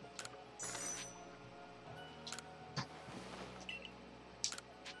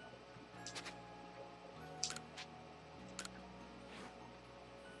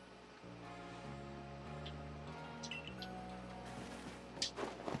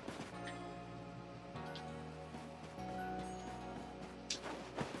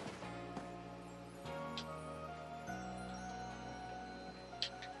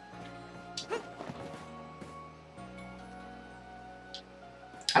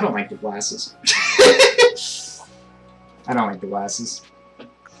 I don't like the glasses. I don't like the glasses.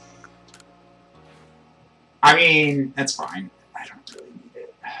 I mean, that's fine. I don't really need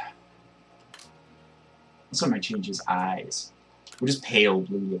it. Also, I might change his eyes. What does pale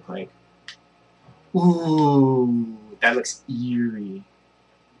blue look like? Ooh, that looks eerie.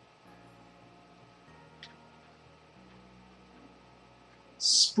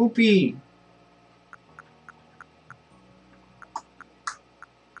 Spoopy.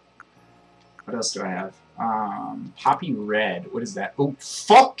 What else do I have? Poppy red. What is that? Oh,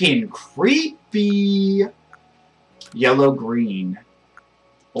 fucking creepy. Yellow green.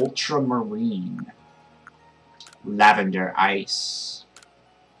 Ultramarine. Lavender ice.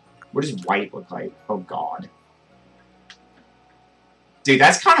 What does white look like? Oh god. Dude,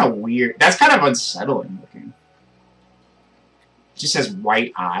 that's kind of weird. That's kind of unsettling looking. It just has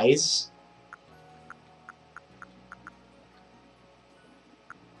white eyes.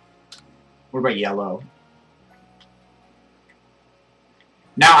 What about yellow?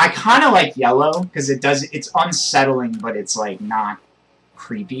 Now, I kind of like yellow, because it's unsettling, but it's, like, not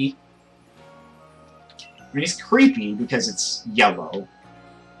creepy. I mean, it's creepy because it's yellow.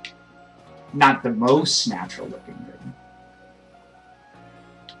 Not the most natural looking thing.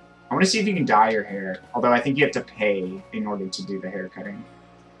 I want to see if you can dye your hair, although I think you have to pay in order to do the hair cutting.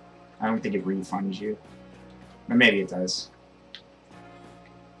 I don't think it refunds you. But maybe it does.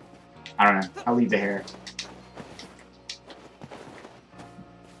 I don't know. I'll leave the hair.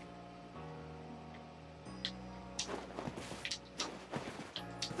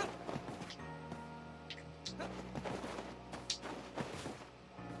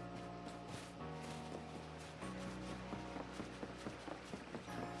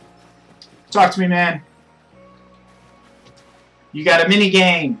 Talk to me, man. You got a mini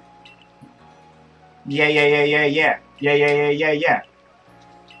game. Yeah, yeah, yeah, yeah, yeah. Yeah, yeah, yeah, yeah, yeah.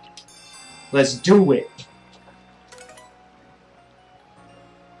 Let's do it.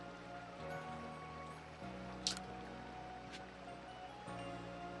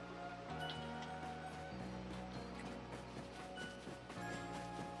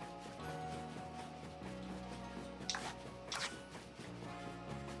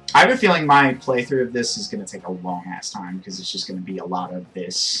 I have a feeling my playthrough of this is going to take a long-ass time, because it's just going to be a lot of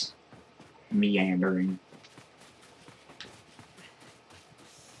this meandering.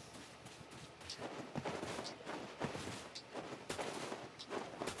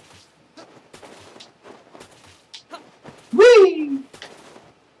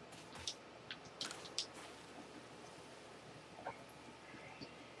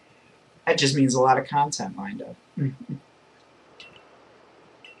 That just means a lot of content lined up.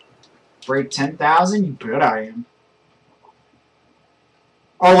 Break 10,000? You bet I am.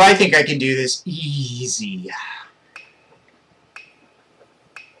 Oh, I think I can do this easy.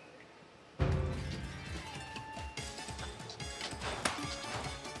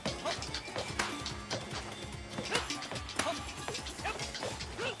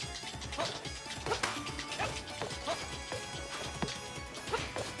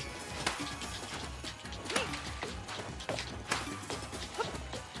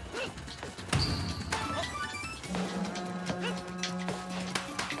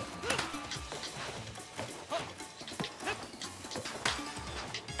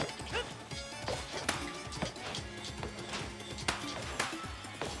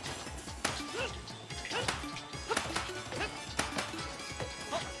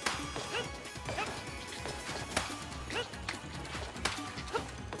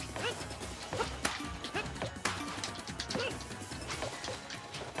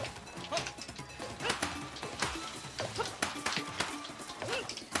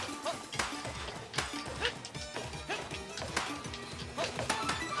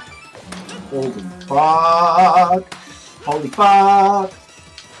 Holy fuck! Holy fuck!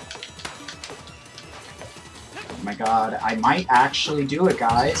 Oh my god, I might actually do it,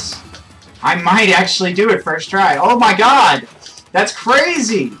 guys. I might actually do it first try. Oh my god! That's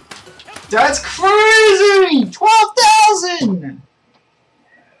crazy! That's crazy! 12,000!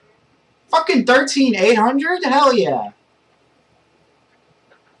 Fucking 13,800? Hell yeah!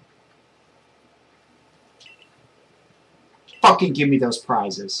 Fucking give me those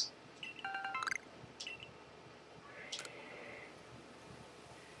prizes.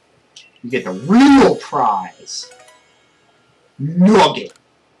 You get the real prize. Nugget.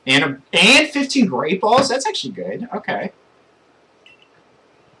 And 15 great balls? That's actually good. Okay.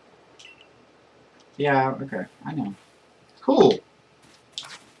 Yeah, okay. I know. Cool.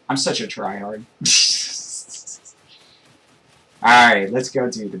 I'm such a tryhard. Alright, let's go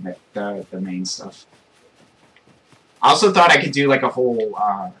do the main stuff. I also thought I could do like a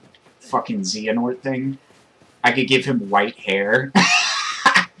whole fucking Xehanort thing. I could give him white hair.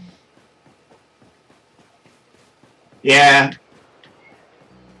 Yeah.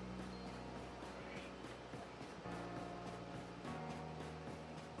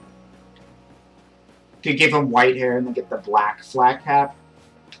 Could give him white hair and then get the black flat cap.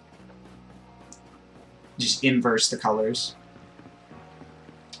 Just inverse the colors.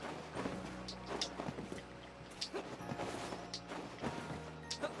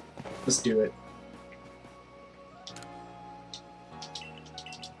 Let's do it.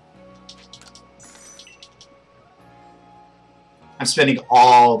 I'm spending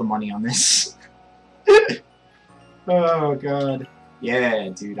all the money on this. Oh, God. Yeah,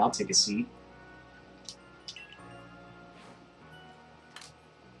 dude, I'll take a seat.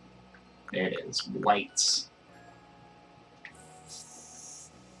 There it is. Whites.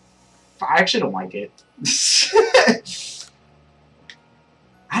 I actually don't like it.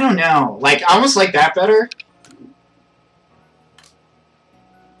 I don't know. Like, I almost like that better.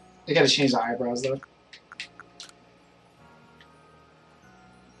 I gotta change the eyebrows, though.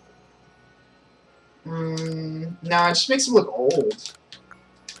 No, it just makes him look old.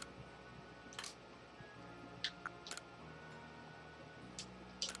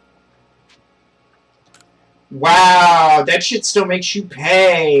 Wow, that shit still makes you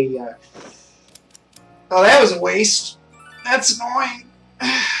pay. Oh, that was a waste. That's annoying.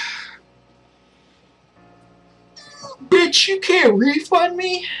 Bitch, you can't refund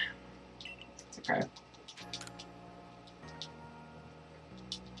me? Okay.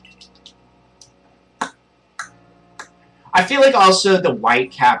 I feel like also the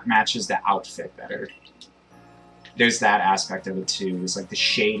white cap matches the outfit better. There's that aspect of it too. It's like the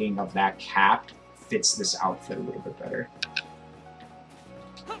shading of that cap fits this outfit a little bit better.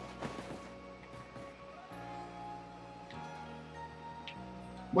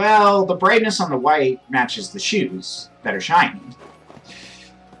 Well, the brightness on the white matches the shoes that are shiny.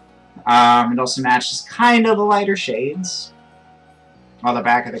 It also matches kind of the lighter shades, while the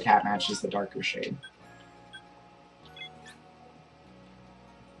back of the cap matches the darker shade.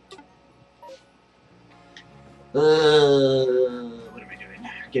 What am I doing?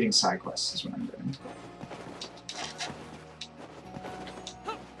 Getting side quests is what I'm doing.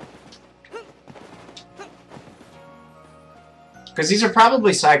 Because these are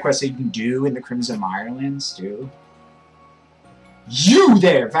probably side quests that you can do in the Crimson Mirelands, too. You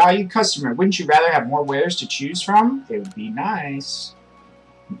there, valued customer. Wouldn't you rather have more wares to choose from? It would be nice.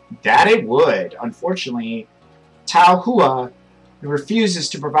 That it would. Unfortunately, Tao Hua He refuses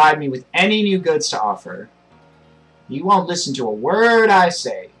to provide me with any new goods to offer. He won't listen to a word I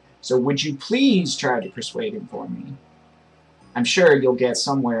say, so would you please try to persuade him for me? I'm sure you'll get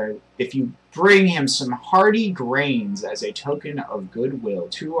somewhere if you bring him some hearty grains as a token of goodwill.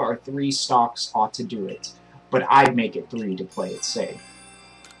 2 or 3 stalks ought to do it, but I'd make it 3 to play it safe.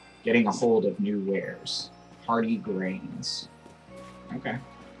 Getting a hold of new wares. Hearty grains. Okay.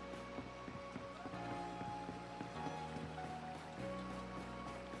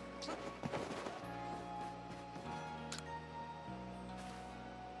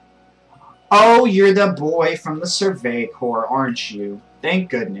 Oh, you're the boy from the Survey Corps, aren't you? Thank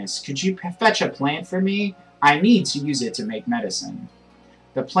goodness. Could you fetch a plant for me? I need to use it to make medicine.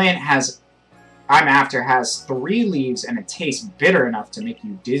 The plant I'm after has 3 leaves and it tastes bitter enough to make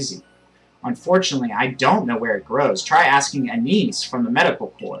you dizzy. Unfortunately, I don't know where it grows. Try asking Anise from the Medical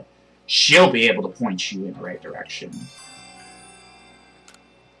Corps. She'll be able to point you in the right direction.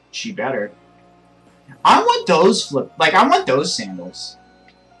 She better. I want those I want those sandals.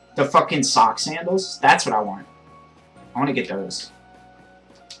 The fucking sock sandals? That's what I want. I want to get those.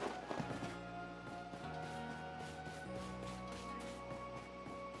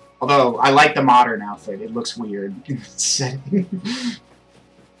 Although, I like the modern outfit. It looks weird in the setting.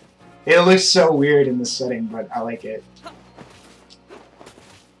 It looks so weird in the setting, but I like it.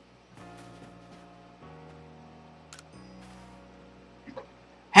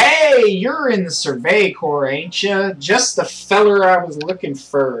 Hey, you're in the Survey Corps, ain't ya? Just the feller I was looking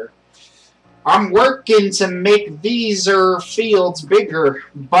for. I'm working to make these fields bigger,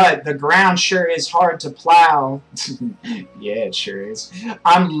 but the ground sure is hard to plow. Yeah, it sure is.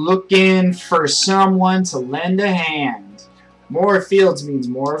 I'm looking for someone to lend a hand. More fields means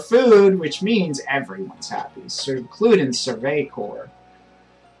more food, which means everyone's happy, so including Survey Corps.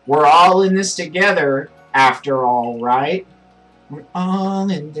 We're all in this together, after all, right? We're all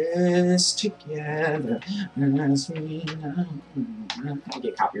in this together. As we know. I'll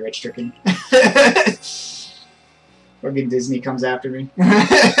get copyright stricken. Fucking Disney comes after me.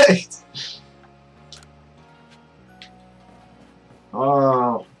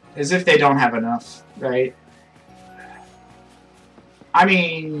 Oh, as if they don't have enough, right? I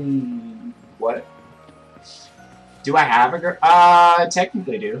mean, what? Do I have a girl?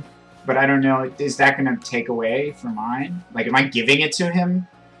 Technically do. But I don't know, is that going to take away from mine? Like, am I giving it to him?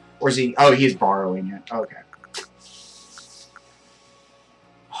 Or is he... Oh, he's borrowing it. Okay.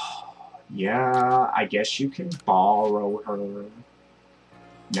 Yeah, I guess you can borrow her.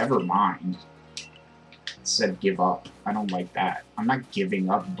 Never mind. It said give up. I don't like that. I'm not giving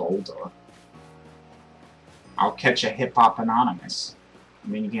up Boulder. I'll catch a Hip-Hop Anonymous. I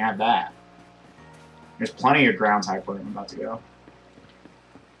mean, you can have that. There's plenty of ground type where I'm about to go.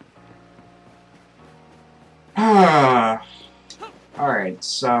 Alright,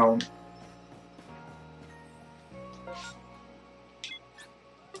 so...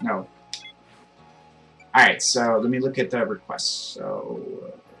 No. Alright, so let me look at the requests.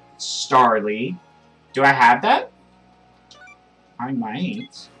 So... Starly. Do I have that? I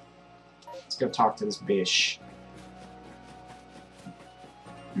might. Let's go talk to this bish.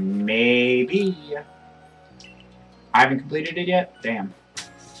 Maybe. I haven't completed it yet? Damn.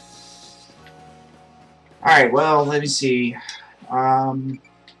 Alright, well, let me see. I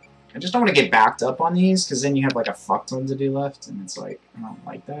just don't want to get backed up on these, because then you have like a fuck ton to do left, and it's like, I don't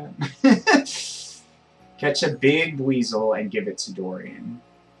like that. Catch a big weasel and give it to Dorian.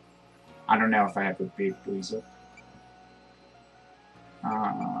 I don't know if I have a big weasel.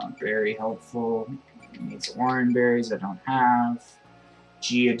 Very helpful. It needs orange berries I don't have.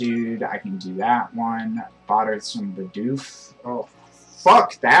 Geodude, I can do that one. Bothersome Bidoof. Oh,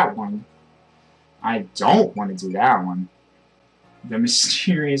 fuck that one. I don't want to do that one. The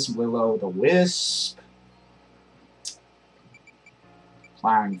Mysterious Will-O-the-Wisp.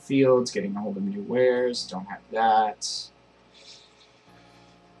 Plowing fields, getting a hold of new wares. Don't have that.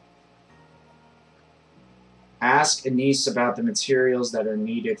 Ask Anise about the materials that are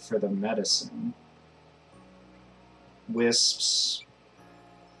needed for the medicine. Wisps.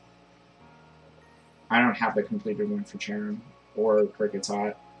 I don't have the completed one for Charon or Cricket's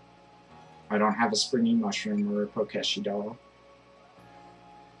Hot. I don't have a Springy Mushroom or a Pokeshi Doll.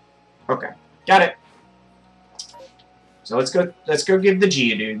 Okay, got it. So let's go give the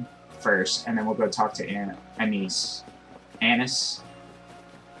Geodude first, and then we'll go talk to Anise. Anise?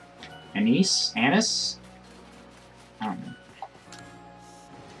 Anise? Anise? I don't know.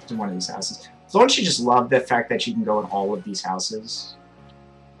 To one of these houses. So don't you just love the fact that you can go in all of these houses?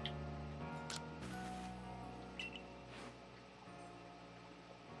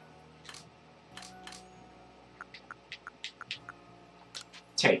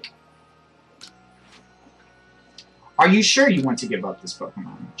 Take. Are you sure you want to give up this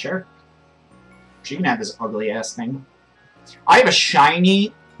Pokemon? Sure. She can have this ugly-ass thing. I have a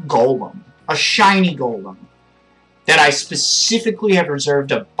shiny Golem. A shiny Golem. That I specifically have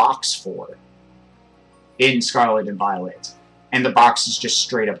reserved a box for. In Scarlet and Violet. And the box is just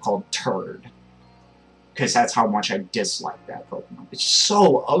straight up called Turd. Because that's how much I dislike that Pokemon. It's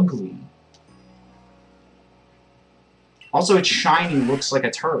so ugly. Also, its shiny looks like a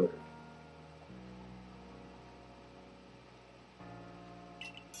turd.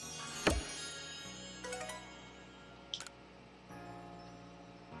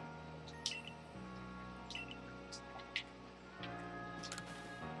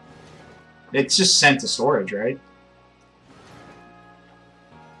 It's just sent to storage, right?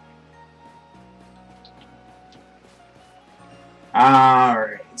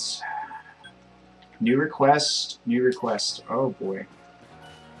 Alright. New request, new request. Oh boy.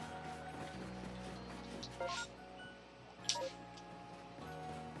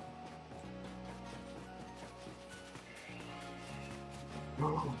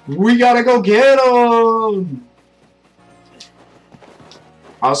 We gotta go get him!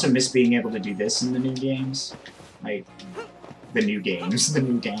 I also miss being able to do this in the new games. Like, the new games, the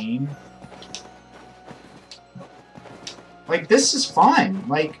new game. Like, this is fun.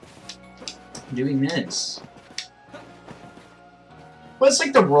 Like, doing this. Well, it's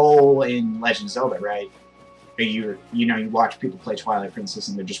like the role in Legend of Zelda, right? You know, you watch people play Twilight Princess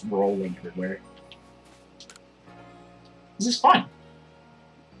and they're just rolling everywhere. This is fun.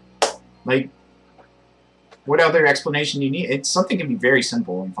 Like, what other explanation do you need? It's something can be very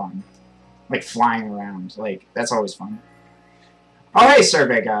simple and fun. Like flying around. Like, that's always fun. Oh, hey,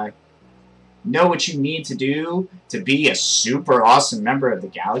 survey guy. Know what you need to do to be a super awesome member of the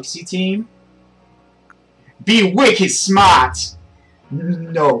Galaxy team? Be wicked smart!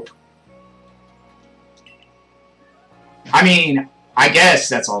 Nope. I mean, I guess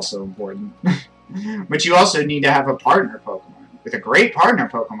that's also important. But you also need to have a partner Pokemon. With a great partner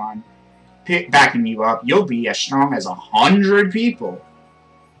Pokemon backing you up, you'll be as strong as 100 people.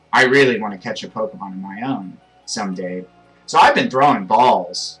 I really want to catch a Pokemon of my own someday. So I've been throwing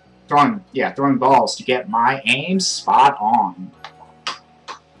balls. Throwing balls to get my aim spot on.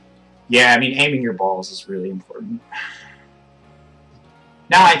 Yeah, I mean, aiming your balls is really important.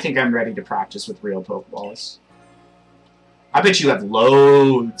 Now I think I'm ready to practice with real Pokeballs. I bet you have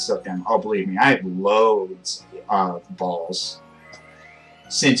loads of them. Oh, believe me, I have loads of balls.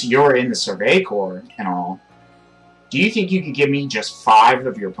 Since you're in the Survey Corps and all, do you think you could give me just 5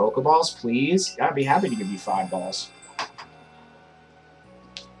 of your Pokeballs, please? I'd be happy to give you 5 balls.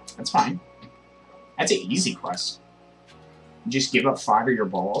 That's fine. That's an easy quest. You just give up 5 of your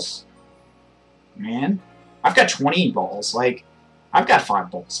balls. Man, I've got 20 balls. Like, I've got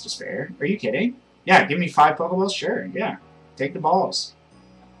 5 balls to spare. Are you kidding? Yeah, give me 5 Pokeballs? Sure, yeah. Take the balls.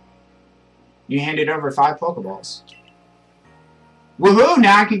 You handed over 5 Pokeballs. Woohoo!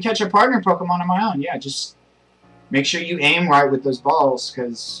 Now I can catch a partner Pokemon on my own. Yeah, just make sure you aim right with those balls,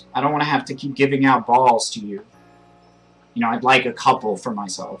 because I don't want to have to keep giving out balls to you. You know, I'd like a couple for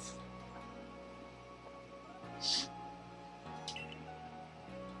myself.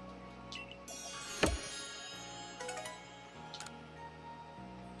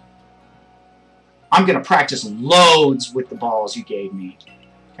 I'm gonna practice loads with the balls you gave me.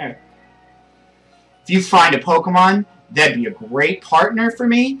 Okay. If you find a Pokemon that'd be a great partner for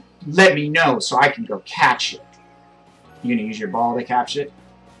me, let me know so I can go catch it. You gonna use your ball to catch it?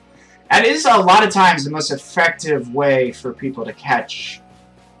 That is a lot of times the most effective way for people to catch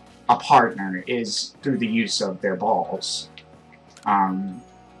a partner is through the use of their balls.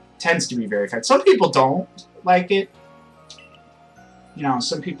 Tends to be very effective. Some people don't like it. You know,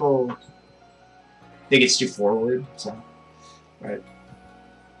 some people think it's too forward, so but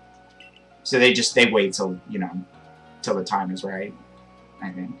so they wait till, you know, till the time is right, I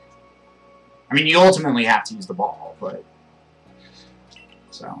think. I mean, you ultimately have to use the ball, but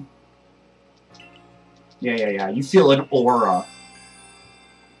so yeah. You feel an aura.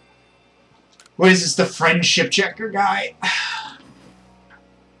 What is this, the friendship checker guy?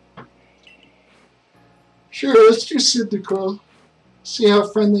 Sure, let's do Cyndaquil. See how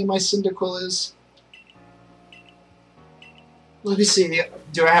friendly my Cyndaquil is. Let me see.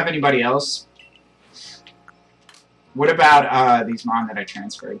 Do I have anybody else? What about these Mon that I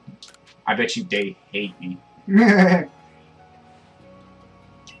transferred? I bet you they hate me.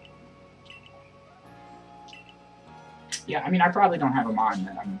 Yeah, I mean, I probably don't have a Mon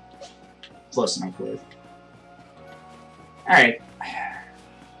that I'm close enough with. Alright.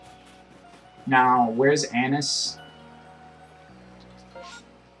 Now, where's Annis?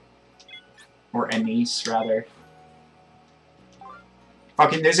 Or Anise, rather.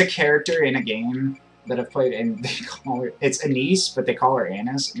 Fucking, there's a character in a game that I've played, and they call her... It's Anise, but they call her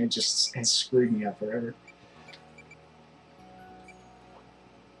Anise, and it just has screwed me up forever.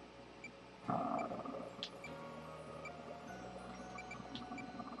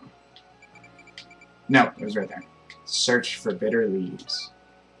 No, it was right there. Search for bitter leaves.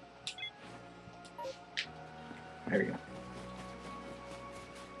 There we go.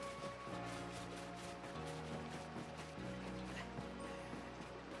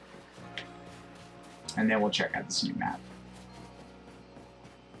 And then we'll check out this new map.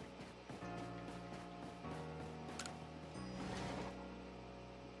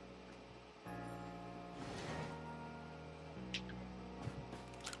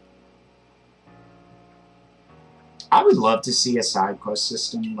 I would love to see a side quest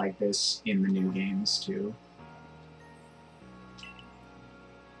system like this in the new games, too.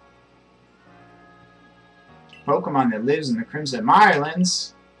 Pokemon that lives in the Crimson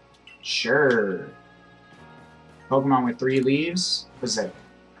Mirelands? Sure. Pokemon with 3 leaves? What's that?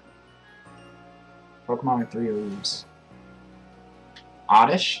 Pokemon with 3 leaves.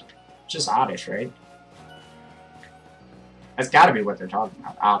 Oddish? Just Oddish, right? That's gotta be what they're talking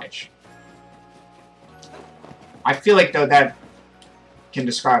about. Oddish. I feel like, though, that can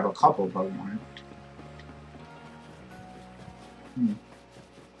describe a couple Pokemon.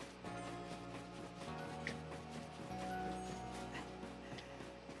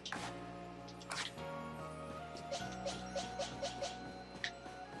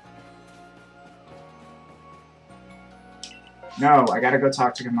 No, I gotta go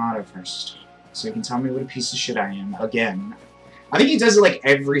talk to Kamado first. So he can tell me what a piece of shit I am. Again. I think he does it like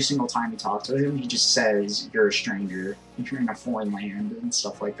every single time you talk to him. He just says, you're a stranger. You're in a foreign land and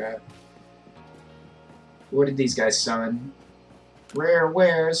stuff like that. What did these guys summon? Rare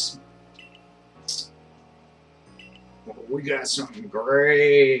wares. Well, we got something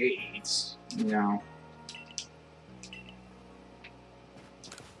great. You know.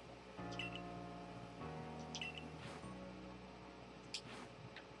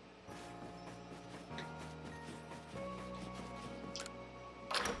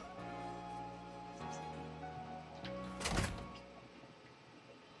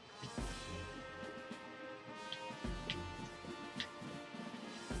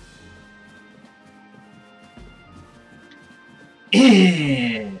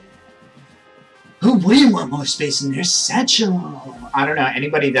 Who wouldn't want more space in their satchel? I don't know,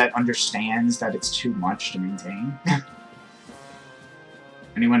 anybody that understands that it's too much to maintain.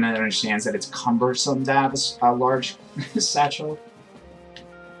 Anyone that understands that it's cumbersome to have a large satchel.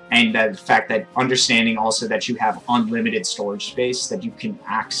 And the fact that understanding also that you have unlimited storage space that you can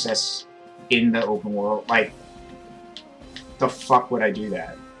access in the open world. Like, the fuck would I do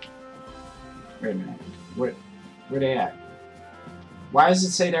that? Wait a minute. Where they at? Why does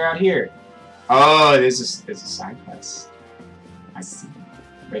it say they're out here? Oh, there's a side quest. I see.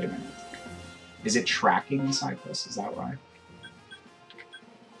 Wait a minute. Is it tracking the side quest? Is that why?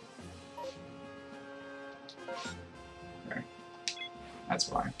 Okay. That's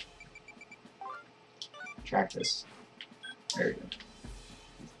why. Track this. There we go.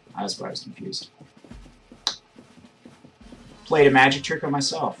 That's why I was confused. Played a magic trick on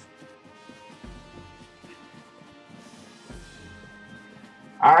myself.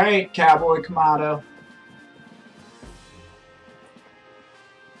 Alright, Cowboy Kamado.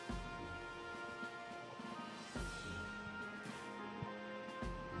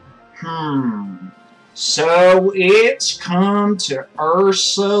 So it's come to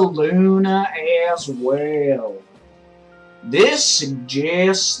Ursaluna as well. This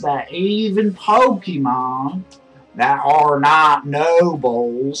suggests that even Pokemon that are not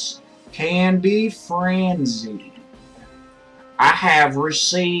nobles can be frenzied. I have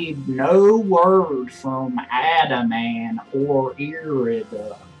received no word from Adaman or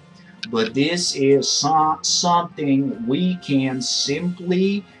Irida, but this is something we can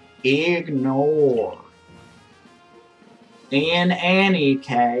simply ignore. In any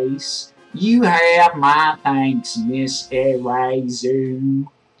case, you have my thanks, Miss Erazu.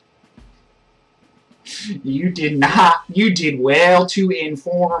 You did well to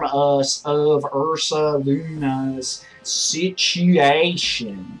inform us of Ursaluna's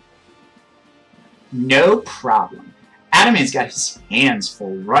situation. No problem. Adaman's got his hands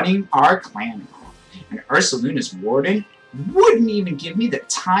full running our clan off, and Ursaluna's warden wouldn't even give me the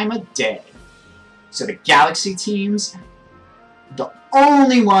time of day. So the Galaxy team's the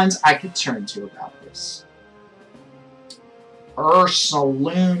only ones I could turn to about this.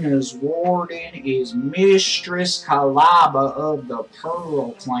 Ursaluna's warden is Mistress Kalaba of the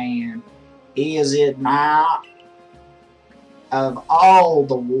Pearl clan. Is it not? Of all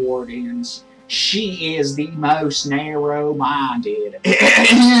the wardens, she is the most narrow-minded.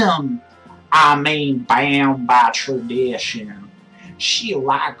 I mean, bound by tradition. She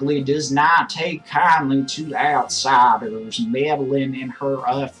likely does not take kindly to outsiders meddling in her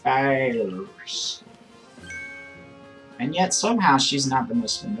affairs. And yet somehow she's not the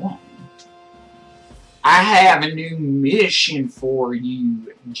most annoying. I have a new mission for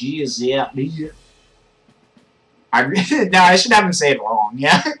you, Guiseppe. No, I should have him say it wrong,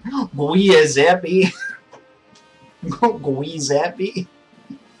 yeah? Guiseppe. Guiseppe.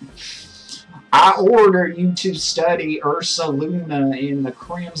 I order you to study Ursaluna in the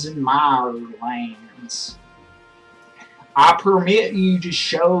Crimson Mire lands. I permit you to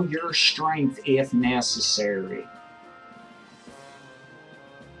show your strength if necessary.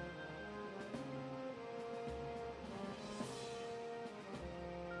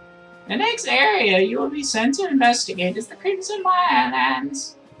 The next area you will be sent to investigate is the Crimson Mire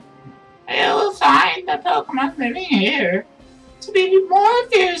lands. You will find the Pokemon living here to be more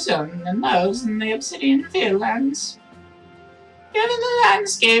fearsome than those in the Obsidian Fieldlands. Given the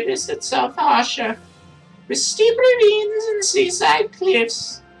landscape is itself harsher, with steep ravines and seaside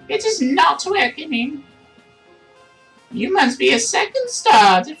cliffs, it is not welcoming. You must be a second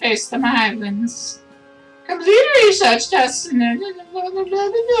star to face the Islands. Complete research tests and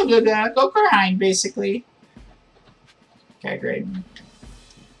go grind, basically. Okay, great.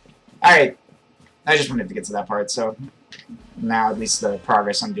 Alright. I just wanted to get to that part, so now at least the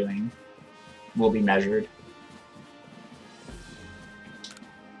progress I'm doing will be measured.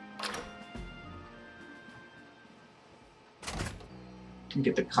 And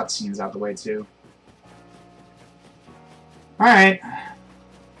get the cutscenes out the way, too. Alright.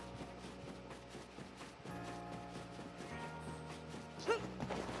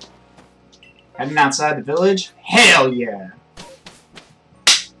 Heading outside the village? Hell yeah!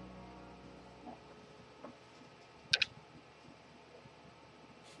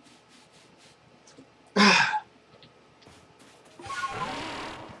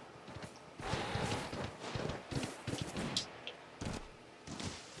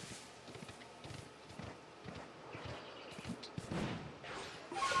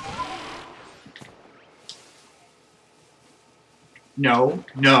 No,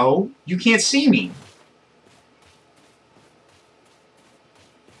 no, you can't see me.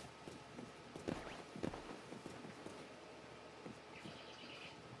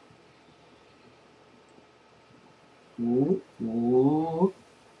 Ooh, ooh,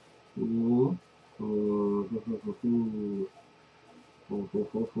 ooh, ooh, ooh,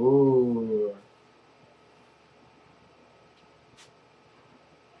 ooh, ooh.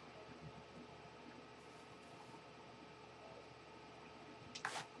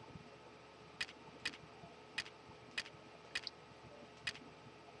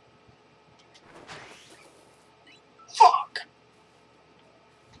 Fuck!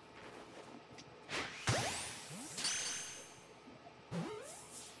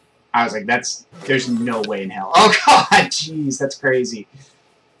 I was like, there's no way in hell. Oh god, jeez, that's crazy.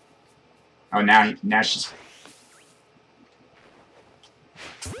 Oh, now she's...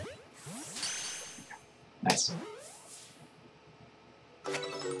 Nice.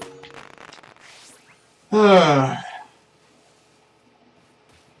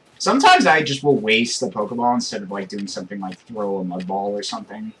 Sometimes I just will waste the Pokeball instead of like doing something like throw a Mud Ball or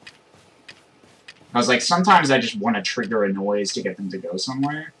something. I was like, sometimes I just want to trigger a noise to get them to go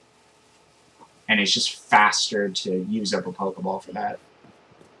somewhere. And it's just faster to use up a Pokeball for that.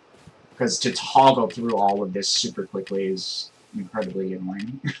 Because to toggle through all of this super quickly is incredibly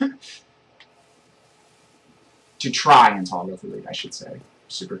annoying. To try and toggle through it, I should say,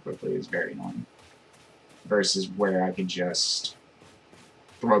 super quickly is very annoying. Versus where I could just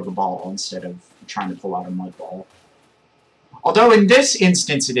throw the ball instead of trying to pull out a Mud Ball. Although in this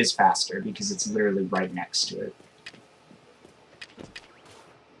instance it is faster, because it's literally right next to it.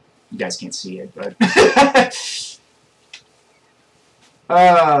 You guys can't see it, but...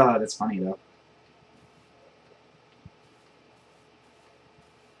 that's funny, though.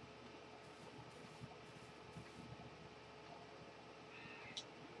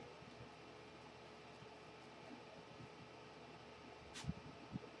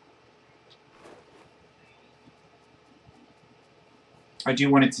 I do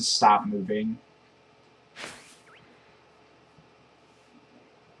want it to stop moving.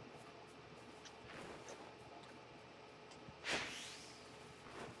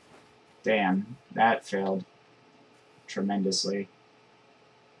 Damn, that failed tremendously.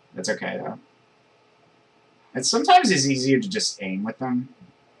 That's okay, though. Sometimes it's easier to just aim with them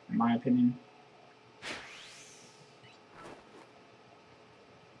in my opinion.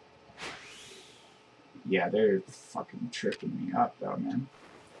 Yeah, they're fucking tripping me up, though, man.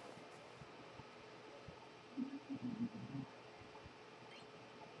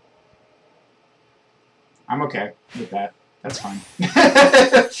 I'm okay with that. That's fine.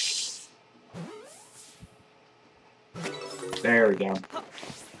 There we go.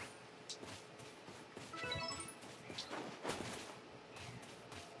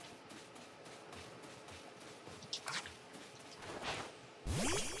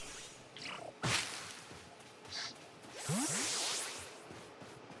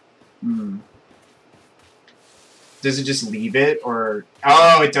 Does it just leave it, or...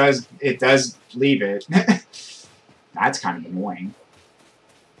 Oh, it does. It does leave it. That's kind of annoying.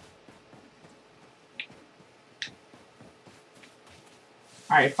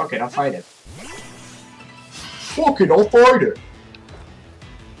 Alright, fuck it, I'll fight it. Fuck it, I'll fight it.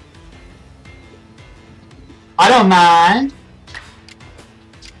 I don't mind.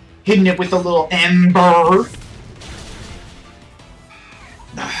 Hitting it with a little ember.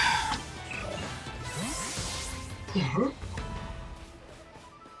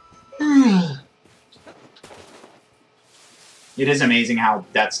 It is amazing how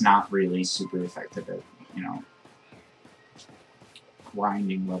that's not really super effective at, you know,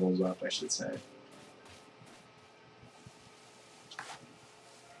 grinding levels up, I should say.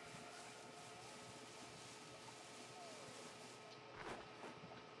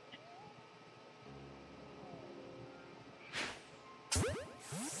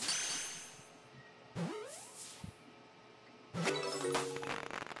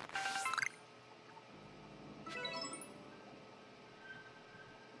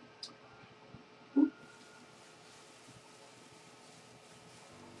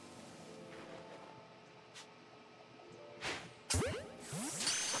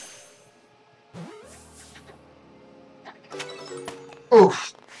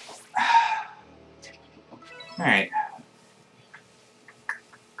 Oof. Alright.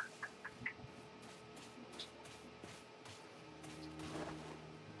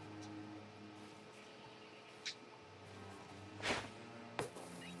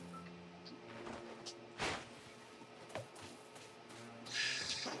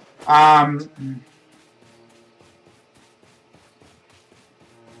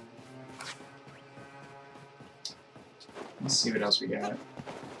 Let's see what else we got.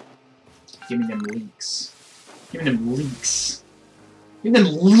 Give me them leaks. Give me them leaks. Give me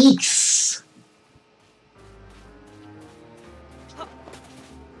them leaks!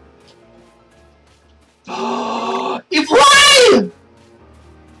 It won!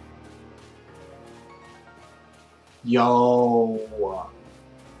 Yo.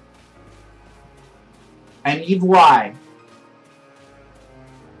 I need why.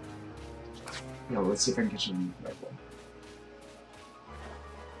 Yo, let's see if I can catch him right away.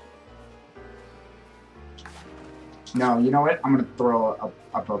 No, you know what? I'm gonna throw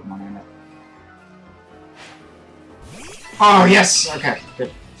a Pokemon in it. Oh, yes! Okay,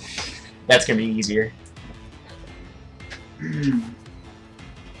 good. That's gonna be easier.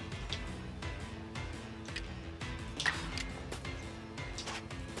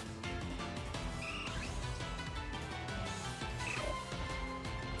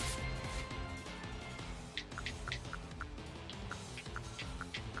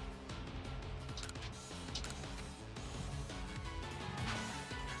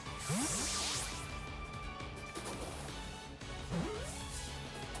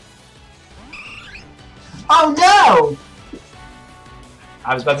 Oh no!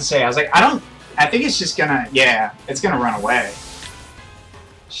 I was about to say, I was like, I think it's just gonna, yeah, it's gonna run away.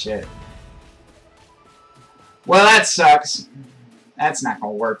 Shit. Well, that sucks. That's not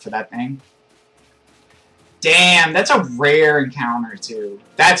gonna work for that thing. Damn, that's a rare encounter, too.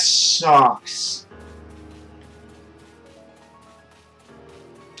 That sucks.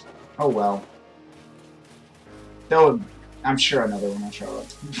 Oh well. Though, I'm sure another one will show up.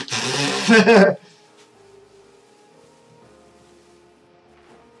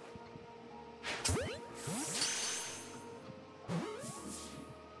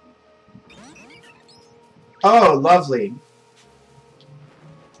 Oh, lovely.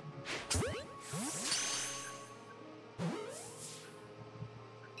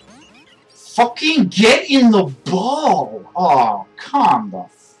 Fucking get in the ball! Oh, come the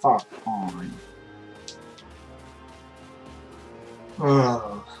fuck on.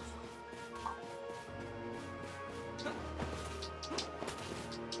 Ugh.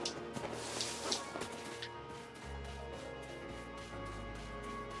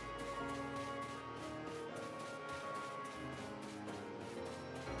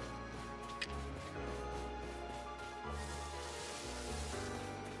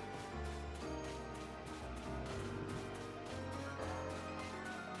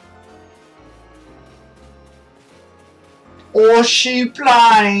 Or she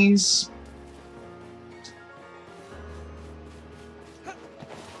flies.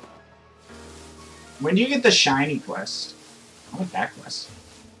 When do you get the shiny quest? I want that quest.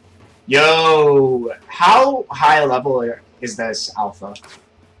 Yo, how high level is this alpha?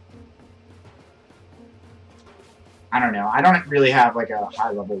 I don't know. I don't really have like a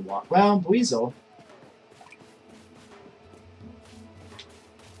high level walk. Well, Weasel.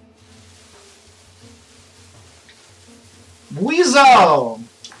 Weasel!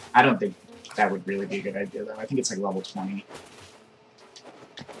 I don't think that would really be a good idea, though. I think it's like level 20.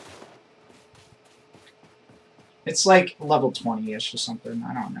 It's like level 20-ish or something.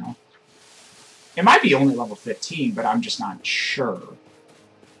 I don't know. It might be only level 15, but I'm just not sure.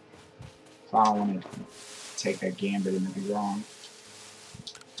 So I don't want to take that gambit and be wrong.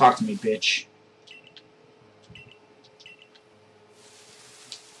 Talk to me, bitch.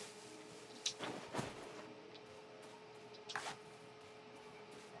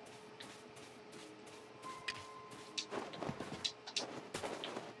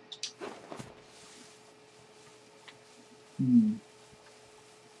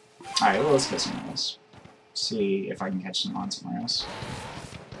 Alright, well, let's get somewhere else. See if I can catch them on somewhere else.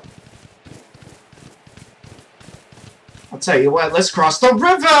 I'll tell you what, let's cross the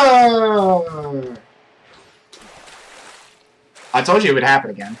river! I told you it would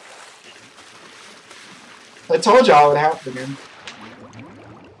happen again. I told y'all it would happen again.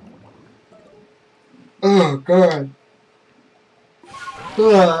 Oh, God.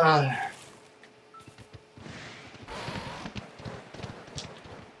 Ugh.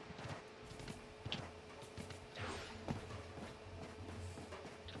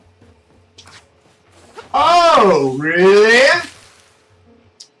 Oh, really?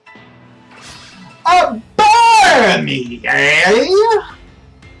 A Barmy, eh?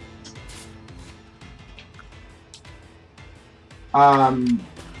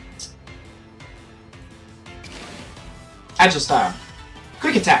 Agile style.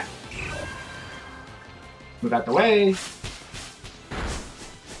 Quick attack. Move out the way.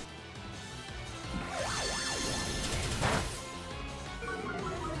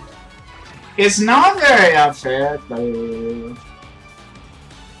 It's not very unfair, though.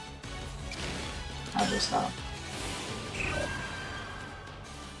 Agile style.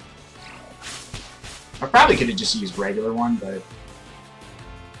 I probably could have just used regular one, but...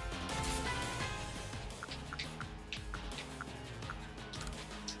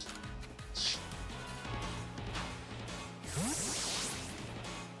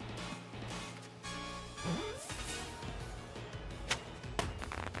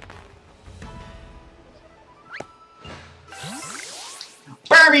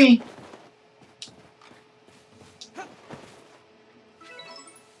 Barmy!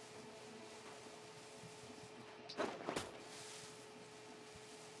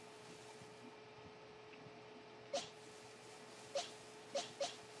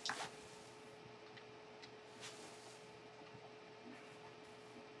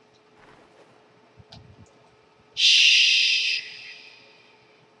 Shh.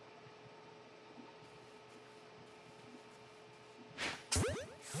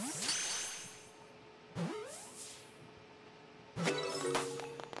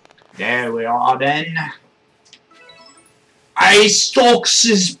 There we are then. I stalks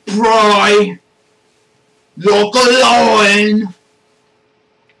his prey like a lion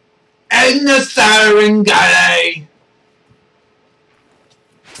in the Serengeti.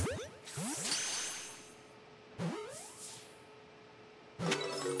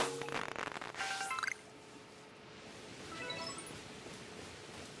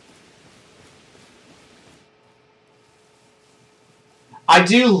 I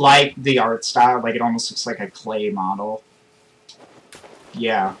do like the art style, like it almost looks like a clay model.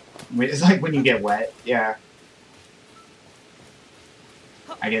 Yeah, it's like when you get wet, yeah.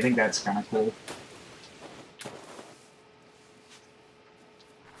 I think that's kind of cool.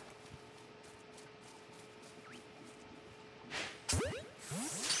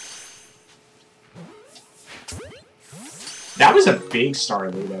 That was a big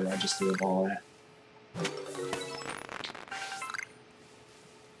Starly that I just threw a ball at.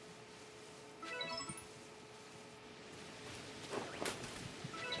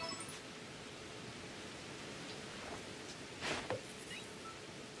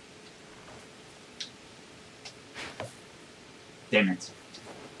 Damn it.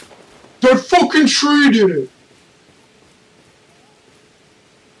 That fucking tree did it!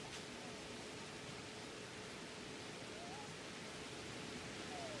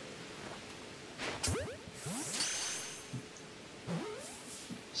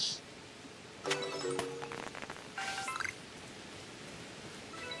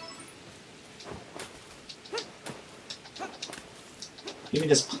 Give me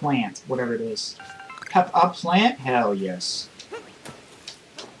this plant, whatever it is. Pep up plant? Hell yes.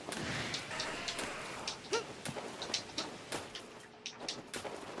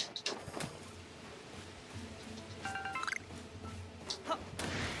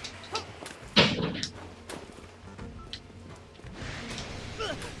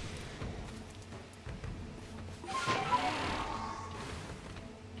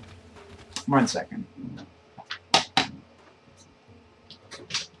 One second.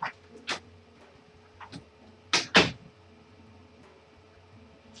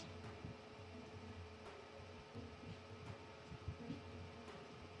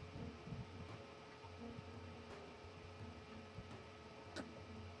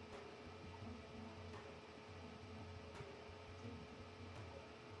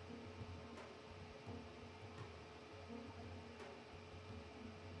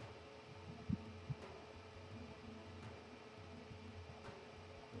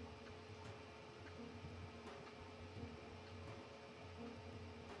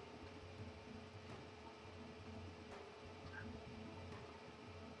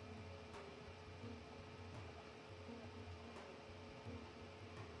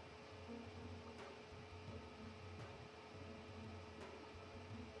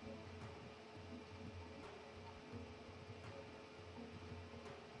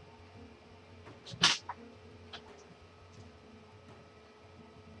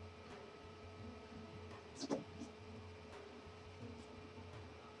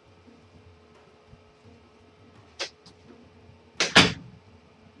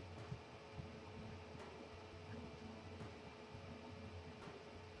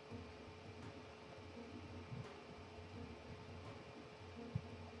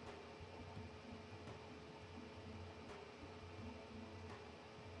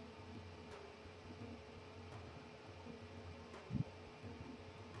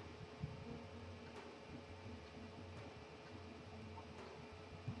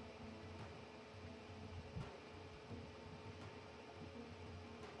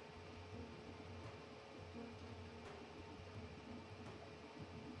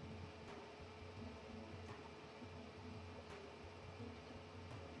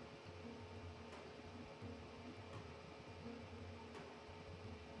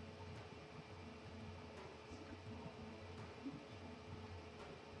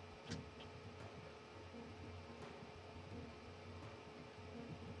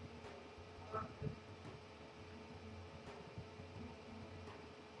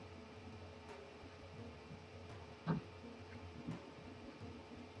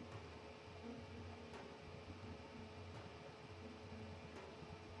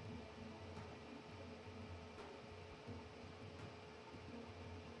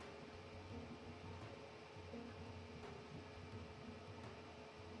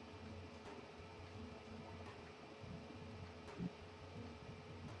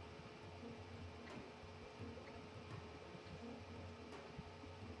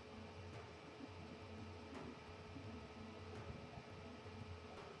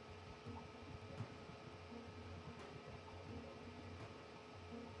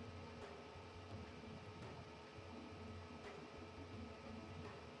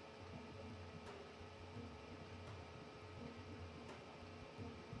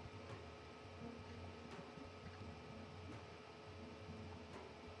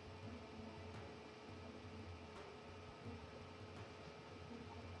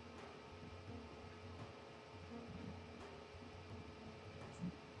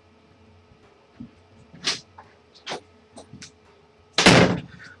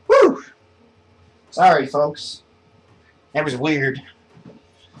 Sorry, folks. That was weird.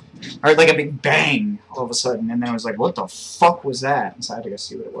 I heard like a big bang all of a sudden, and then I was like, what the fuck was that? So I had to go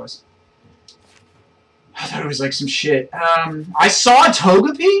see what it was. I thought it was like some shit. I saw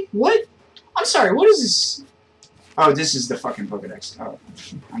Togepi? What? I'm sorry, what is this? Oh, this is the fucking Pokedex. Oh,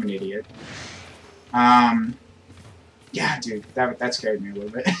 I'm an idiot. Yeah, dude, that scared me a little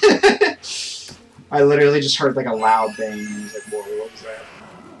bit. I literally just heard like a loud bang, and I was like, whoa, what was that?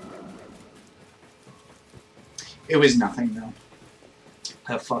 It was nothing, though.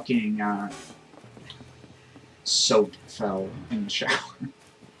 A fucking, soap fell in the shower.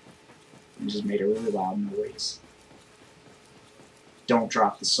 And just made a really loud noise. Don't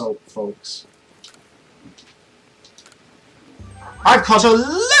drop the soap, folks. I've caught a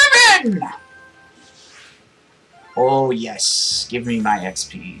lemon! Oh, yes. Give me my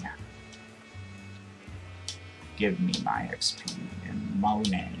XP. Give me my XP and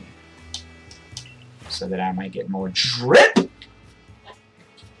money. So that I might get more drip.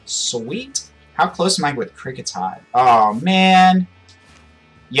 Sweet. How close am I with Cricket's Hive? Oh, man.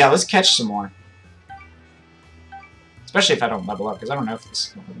 Yeah, let's catch some more. Especially if I don't level up, because I don't know if this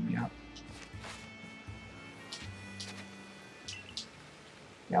is going to level me up.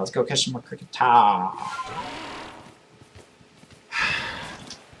 Yeah, let's go catch some more Cricketa.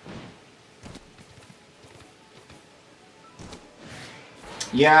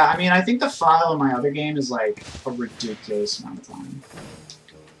 Yeah, I mean, I think the file in my other game is like a ridiculous amount of time.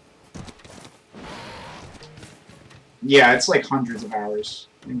 Yeah, it's like hundreds of hours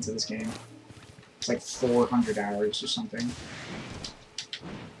into this game. It's like 400 hours or something.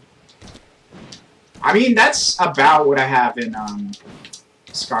 I mean, that's about what I have in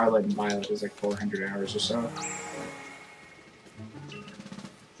Scarlet and Violet, is like 400 hours or so.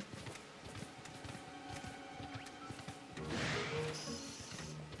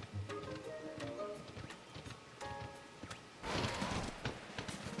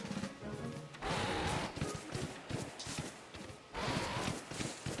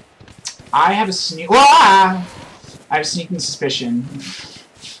 I have a I have a sneaking suspicion.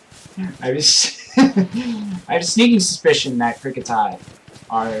 I have a sneaking suspicion that Cricketa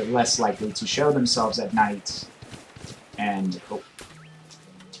are less likely to show themselves at night. And oh.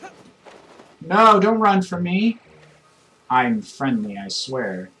 No, don't run from me. I'm friendly, I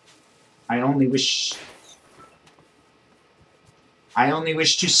swear. I only wish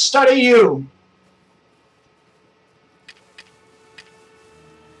to study you.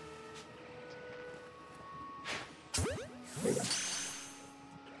 There you go.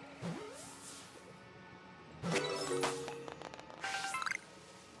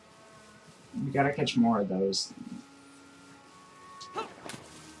 We gotta catch more of those.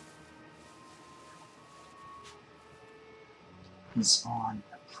 He's on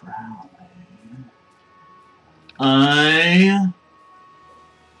the prowl.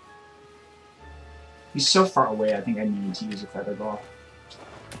 He's so far away, I think I need to use a feather ball.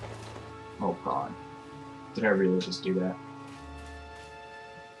 Oh god. Did I really just do that?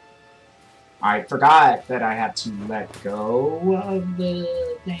 I forgot that I have to let go of the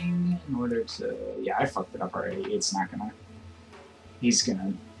thing in order to... Yeah, I fucked it up already. It's not gonna... He's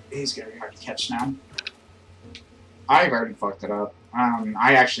gonna be hard to catch now. I've already fucked it up.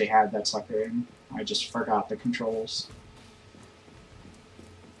 I actually had that sucker in. I just forgot the controls.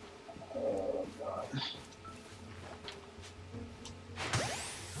 Oh, God.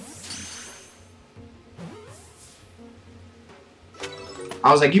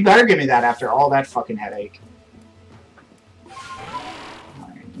 I was like, you better give me that after all that fucking headache.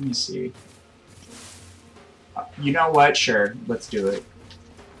 Alright, let me see. You know what? Sure, let's do it.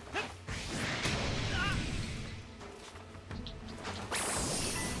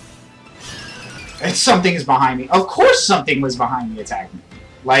 And something is behind me. Of course something was behind me attacking me.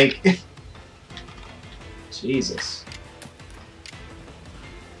 Like... Jesus.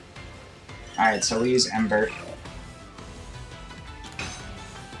 Alright, so we use Ember.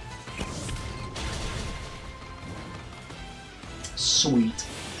 Sweet.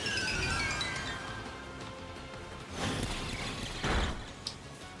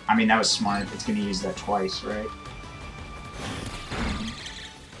 I mean, that was smart. It's gonna use that twice, right?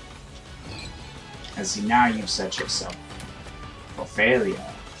 And see, now you've set yourself for failure.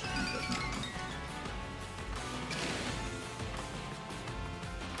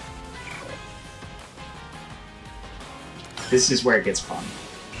 This is where it gets fun.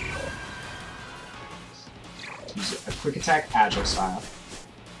 Use a quick attack, agile style.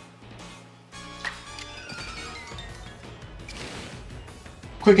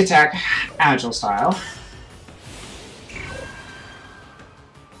 Quick attack, agile style.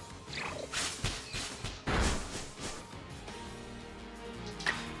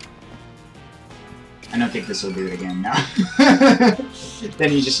 I don't think this will do it again now.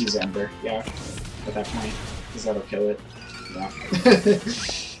 Then you just use Ember, yeah, at that point, because that'll kill it. Yeah.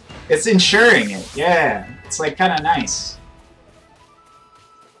 It's ensuring it, yeah. It's like kind of nice.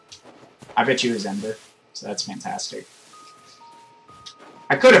 I bet you it was Ember, so that's fantastic.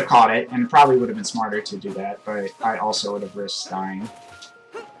 I could have caught it, and it probably would have been smarter to do that, but I also would have risked dying.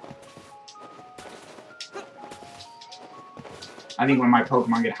 I think when my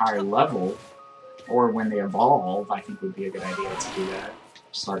Pokemon get higher level, or when they evolve, I think would be a good idea to do that.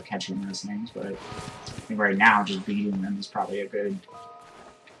 Start catching those things, but I think right now just beating them is probably a good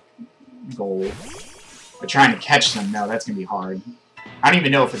goal. But trying to catch them, no, that's gonna be hard. I don't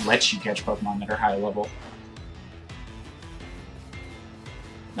even know if it lets you catch Pokemon that are high level.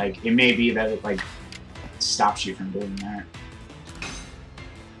 Like, it may be that it, like, stops you from doing that.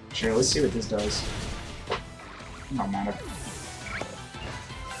 Sure, let's see what this does. No matter.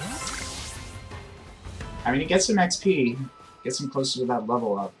 I mean, it gets some XP. Gets him closer to that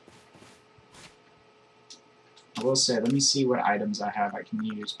level up. I will say, let me see what items I have I can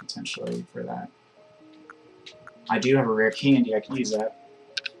use potentially for that. I do have a rare candy, I can use that.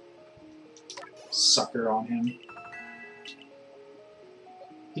 Sucker on him.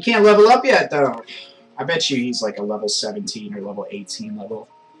 He can't level up yet, though. I bet you he's like a level 17 or level 18 level.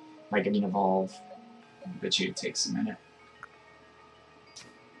 Like, I mean, evolve. I bet you it takes a minute.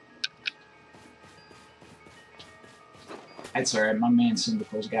 That's alright, my man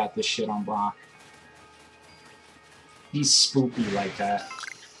Syndical's got this shit on block. He's spoopy like that.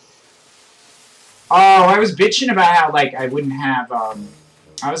 Oh, I was bitching about how, like, I wouldn't have,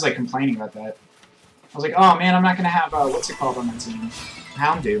 I was, like, complaining about that. I was like, oh, man, I'm not gonna have, what's it called on my team?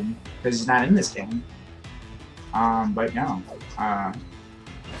 Houndoom, because he's not in this game. But no. I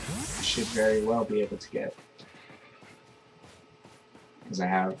should very well be able to get. Because I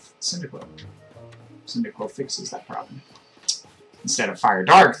have Cyndaquil. Cyndaquil fixes that problem. Instead of Fire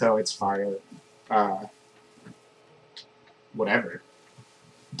Dark, though, it's Fire, whatever.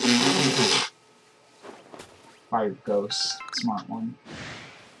 Fire Ghost. Smart one.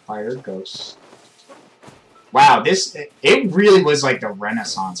 Fire Ghost. Wow, it really was like the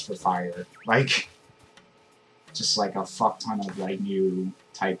renaissance for Fire. Like, just like a fuck ton of like new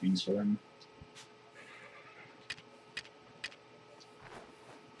typings for them.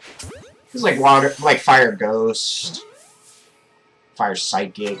 It's like water, like Fire Ghost, Fire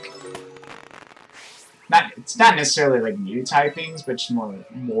Psychic. It's not necessarily like new typings, but just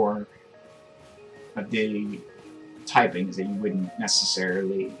more of the typings that you wouldn't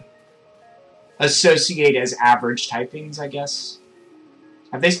necessarily associate as average typings, I guess.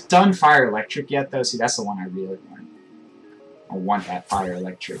 Have they done Fire Electric yet, though? See, that's the one I really want. I want that Fire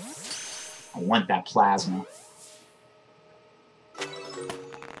Electric. I want that Plasma.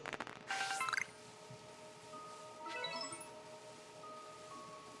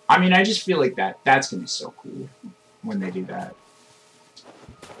 I mean, I just feel like that's gonna be so cool when they do that.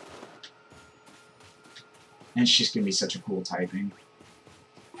 And it's just gonna be such a cool typing.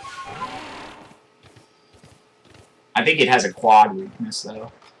 I think it has a quad weakness, though.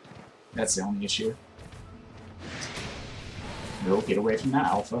 That's the only issue. No, get away from that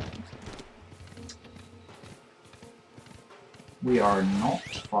alpha. We are not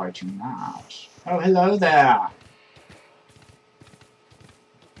fighting that. Oh, hello there!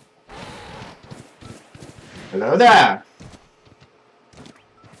 Hello there!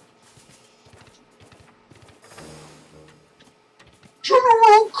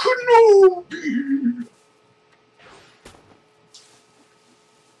 General Kenobi!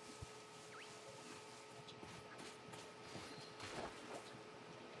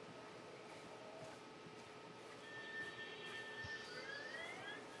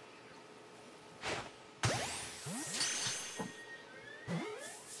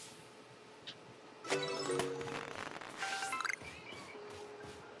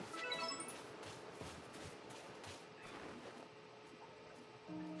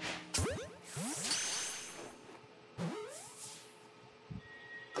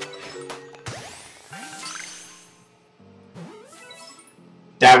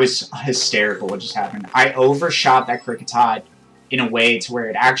 That was hysterical what just happened. I overshot that Cricketod in a way to where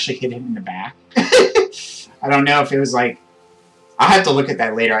it actually hit him in the back. I don't know if it was like... I'll have to look at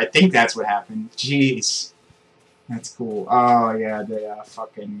that later. I think that's what happened. Jeez. That's cool. Oh, yeah, the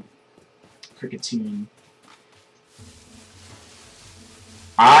fucking Cricketine.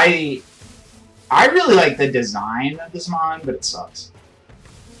 I really like the design of this mon, but it sucks.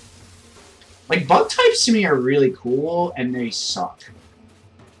 Like, bug types to me are really cool, and they suck.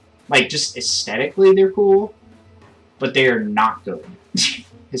 Like, just aesthetically, they're cool, but they are not good,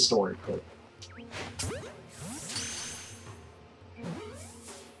 historically.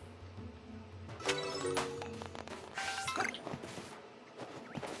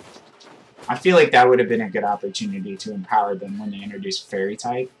 I feel like that would have been a good opportunity to empower them when they introduced Fairy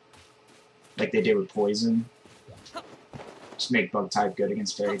type, like they did with Poison. Just make Bug type good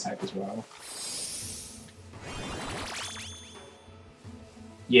against Fairy type as well.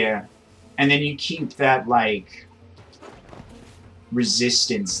 Yeah, and then you keep that, like,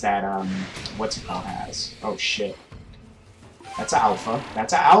 resistance that, what's it called has. Oh, shit. That's an alpha.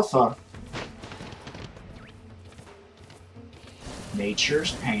 That's an alpha.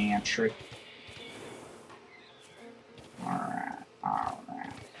 Nature's Pantry. Alright,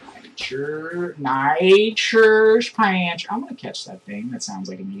 alright. Nature's Pantry. I'm gonna catch that thing. That sounds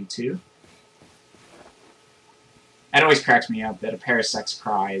like a Mewtwo. That always cracks me up, that a Parasec's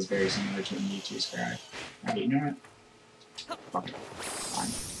cry is very similar to a Mewtwo's cry. Okay, you know what? Fuck it.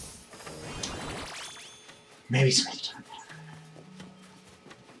 Fine. Maybe some other time.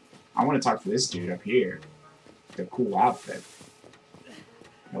 I want to talk to this dude up here. The cool outfit.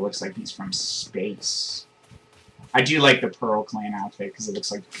 It looks like he's from space. I do like the Pearl Clan outfit because it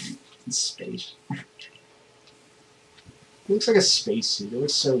looks like space. It looks like a spacesuit. It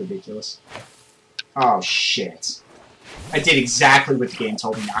looks so ridiculous. Oh, shit. I did exactly what the game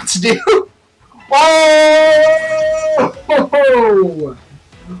told me not to do. Whoa!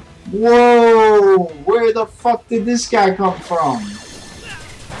 Whoa! Where the fuck did this guy come from?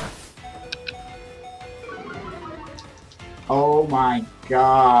 Oh my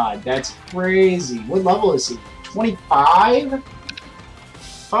god, that's crazy. What level is he? 25?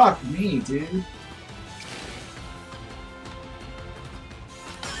 Fuck me, dude.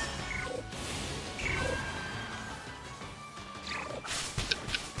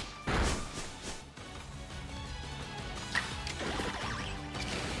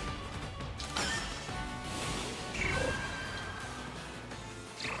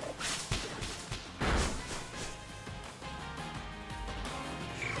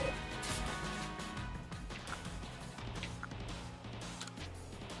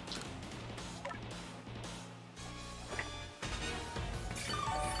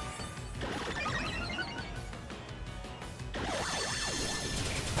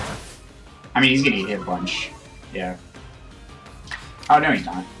 I mean, he's gonna get hit a bunch. Yeah. Oh, no, he's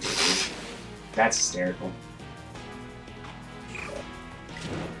not. That's hysterical.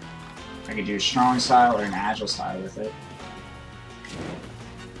 I could do a strong style or an agile style with it.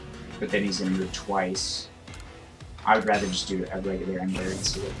 But then he's gonna move twice. I would rather just do a regular ember and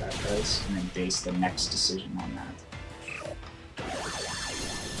see what that does, and then base the next decision on that.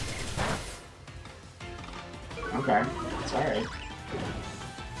 Okay, it's alright.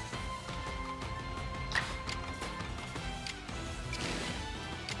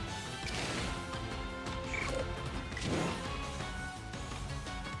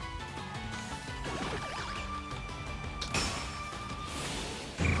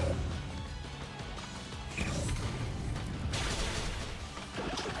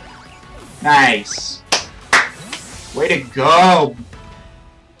 Nice! Way to go!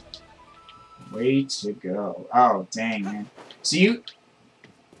 Way to go. Oh, dang, man. So you...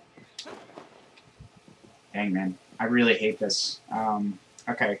 Dang, man. I really hate this.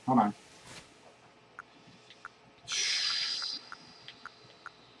 Okay, hold on.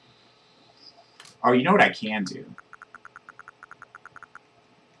 Oh, you know what I can do?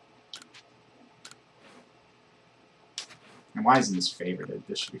 And why isn't this favorited?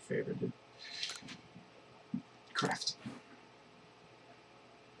 This should be favorited. Craft.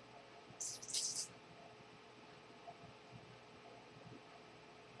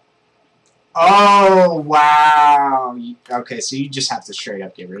 Oh, wow. Okay, so you just have to straight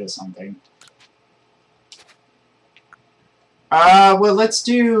up get rid of something. Well, let's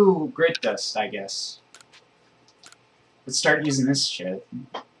do Grit Dust, I guess. Let's start using this shit.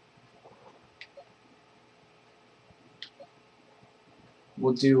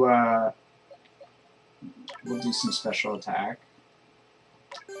 We'll do some special attack.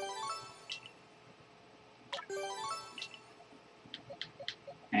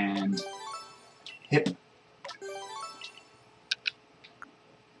 And hip.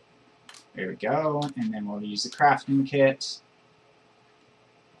 There we go. And then we'll use the crafting kit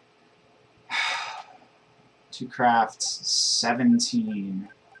to craft 17.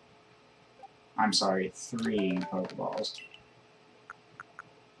 I'm sorry, 3 Pokeballs.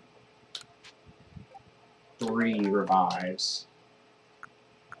 3 revives.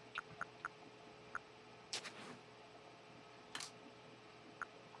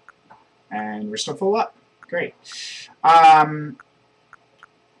 And we're still full up. Great. I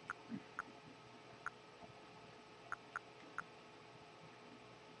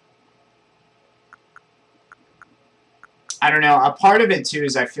don't know. A part of it too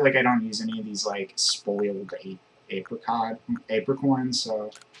is I feel like I don't use any of these like spoiled apricorns,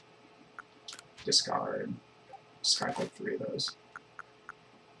 so discard. Discard like 3 of those.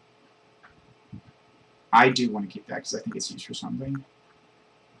 I do want to keep that because I think it's used for something.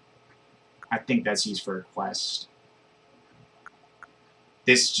 I think that's used for a quest.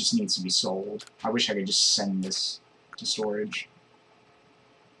 This just needs to be sold. I wish I could just send this to storage.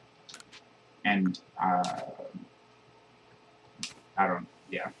 And, I don't,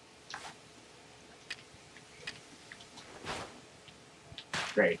 yeah.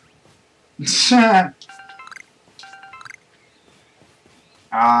 Great.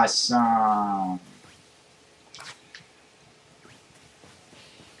 Awesome.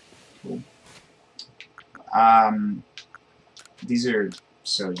 Cool. These are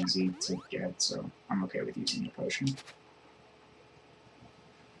so easy to get, so I'm okay with using the potion.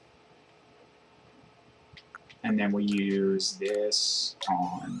 And then we'll use this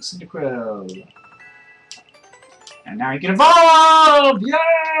on Cyndaquil. And now you can evolve!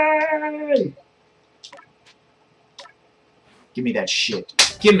 Yay! Give me that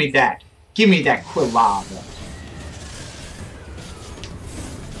shit. Give me that. Give me that Quilava.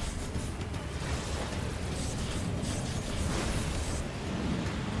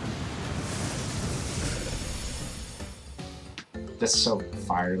 That's so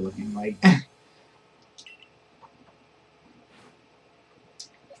fire looking like.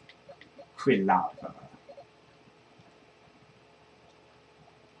 Quilava.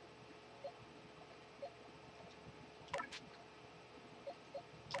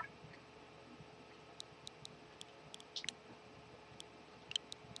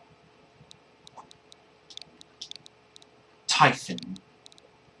 Typhon.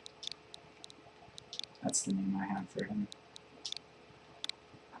 That's the name I have for him.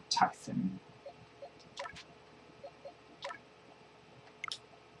 Typhon.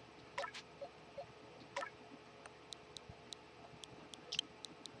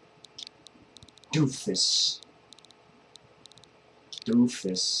 Doofus.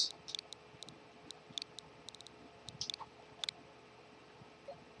 Doofus.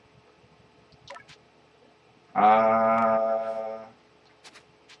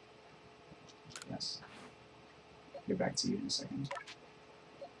 Yes. Get back to you in a second.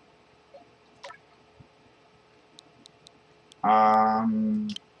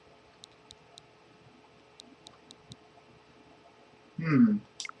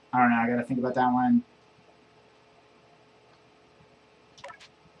 I don't know, I gotta think about that one.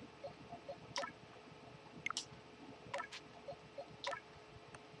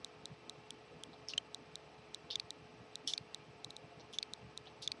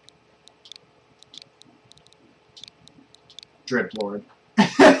 Drip Lord.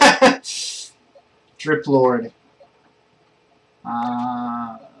 Drip Lord.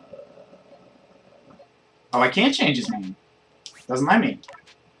 Oh, I can't change his name. Doesn't let me.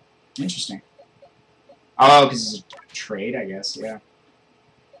 Interesting. Oh, because it's a trade, I guess, yeah.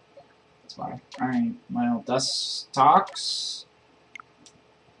 That's why. Alright, well, Dust talks.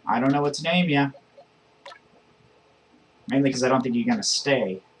 I don't know what to name you. Mainly because I don't think you're gonna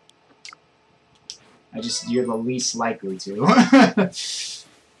stay. You're the least likely to.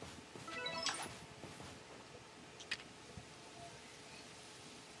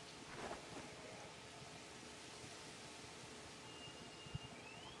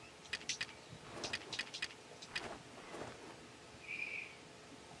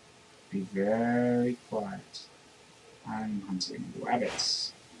 Be very quiet. I'm hunting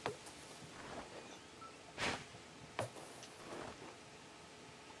rabbits.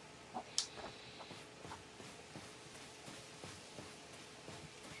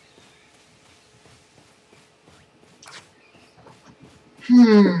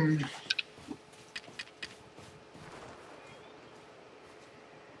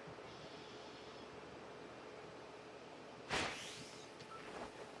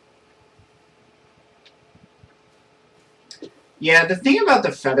 Yeah, the thing about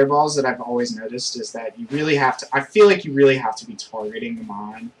the feather balls that I've always noticed is that you really have to... I feel like you really have to be targeting them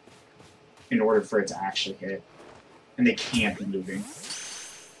on in order for it to actually hit. And they can't be moving.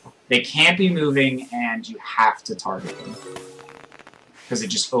 They can't be moving, and you have to target them. Because it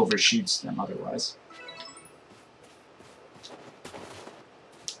just overshoots them otherwise.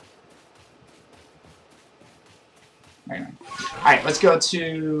 Anyway. Alright, let's go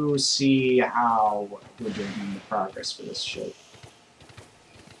to see how we're doing in the progress for this shit.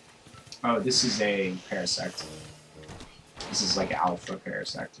 Oh, this is a Parasect. This is like Alpha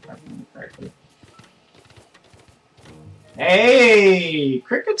Parasect, if I remember correctly. Hey!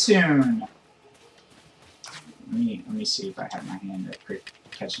 Cricketune! Let me see if I have my hand at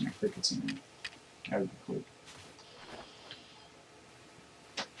catching a Cricketune. That would be cool.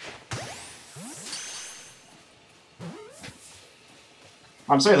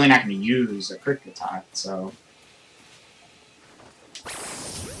 I'm certainly not going to use a Kricketot, so...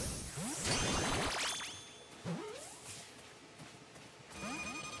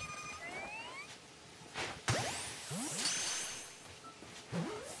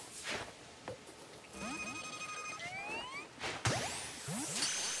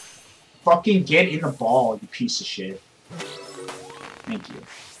 Fucking get in the ball, you piece of shit. Thank you.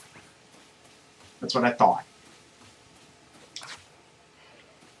 That's what I thought.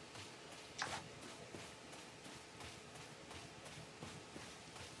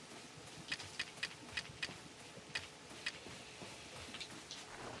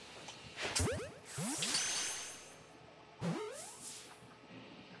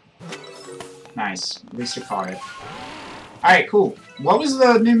 Nice. At least I caught it. Alright, cool. What was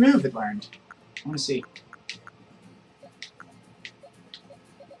the new move it learned? I want to see.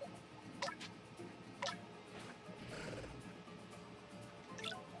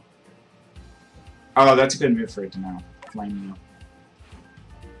 Oh, that's a good move for it to know. Flame Wheel.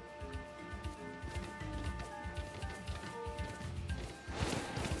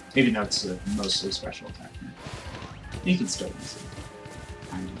 Even though it's a mostly special attack. You can still use it.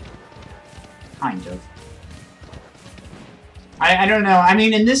 Kind of. I don't know. I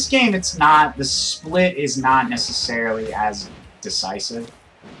mean, in this game, it's not... The split is not necessarily as decisive.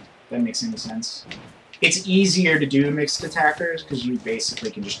 If that makes any sense. It's easier to do mixed attackers, because you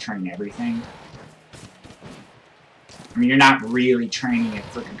basically can just train everything. I mean, you're not really training it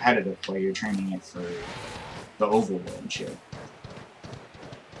for competitive play, you're training it for the overworld shit.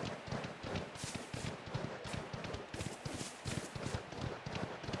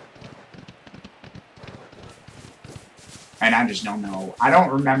 And I just don't know. I don't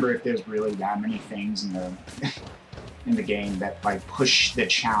remember if there's really that many things in the in the game that like push the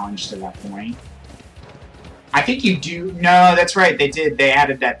challenge to that point. I think you do. No, that's right. They did. They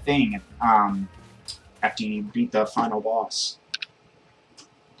added that thing after you beat the final boss.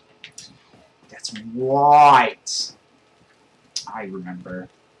 That's right. I remember.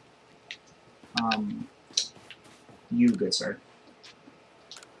 You good sir.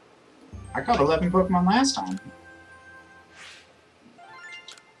 I caught 11 Pokemon last time.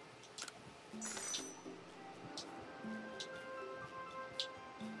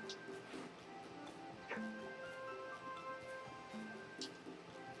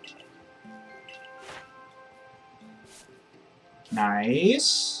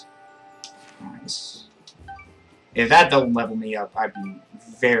 Nice. Nice. If that don't level me up, I'd be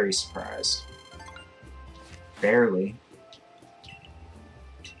very surprised. Barely.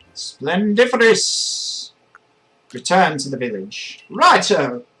 Splendiferous! Return to the village.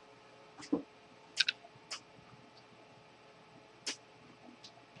 Righto!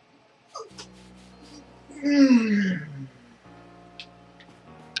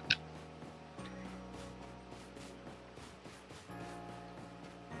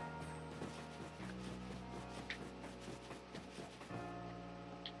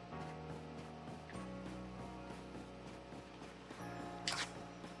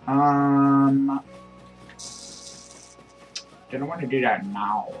 Don't want to do that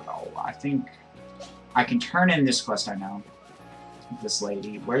now, though. I think I can turn in this quest I know. This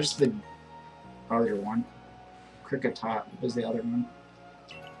lady. Where's the other one? Cricketot was the other one.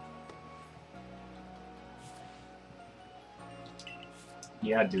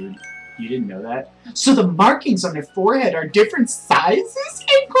 Yeah, dude. You didn't know that? So the markings on her forehead are different sizes?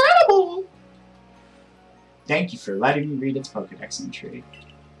 Incredible! Thank you for letting me read its Pokédex entry.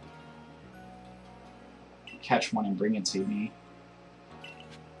 Catch one and bring it to me.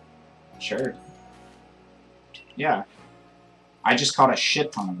 Sure. Yeah. I just caught a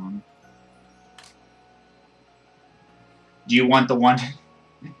shit ton of them. Do you want the one...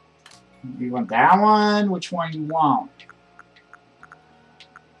 You want that one? Which one you want?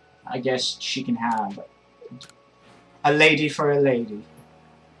 I guess she can have a lady for a lady.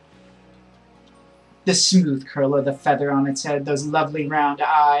 The smooth curl of the feather on its head, those lovely round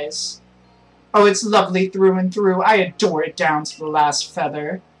eyes. Oh, it's lovely through and through. I adore it down to the last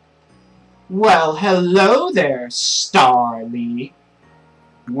feather. Well, hello there, Starly.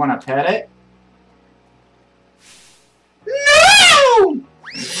 Wanna pet it? No!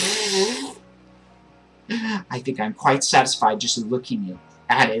 I think I'm quite satisfied just looking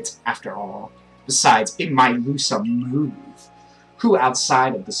at it, after all. Besides, it might lose a move. Who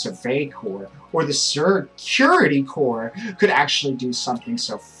outside of the Survey Corps or the Security Corps could actually do something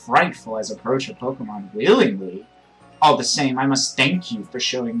so frightful as approach a Pokemon willingly? All the same, I must thank you for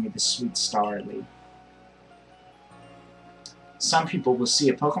showing me the sweet Starly. Some people will see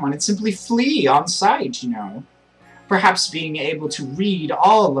a Pokemon and simply flee on sight, you know. Perhaps being able to read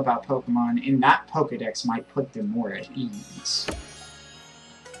all about Pokemon in that Pokédex might put them more at ease.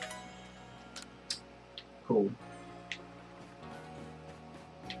 Cool.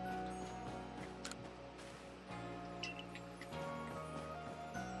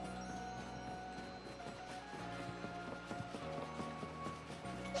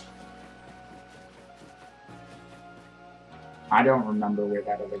 I don't remember where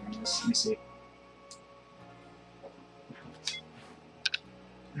that other one is. Let me see.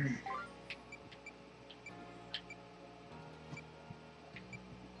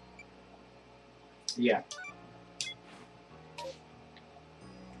 Yeah.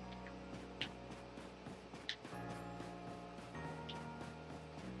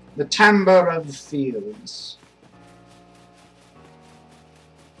 The timbre of the fields.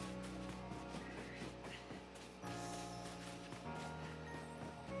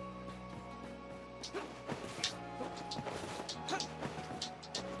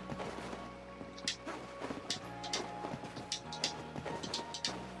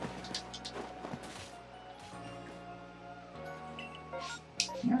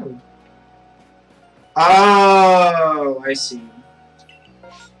 No. Oh, I see.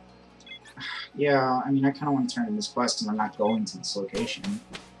 Yeah, I mean, I kind of want to turn in this quest, and I'm not going to this location.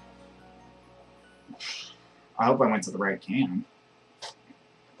 I hope I went to the right camp.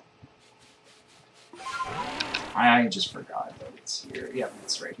 I just forgot that it's here. Yep,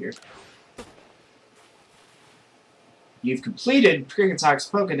 it's right here. You've completed Cricketok's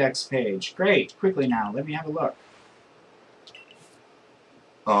Pokedex page. Great. Quickly now, let me have a look.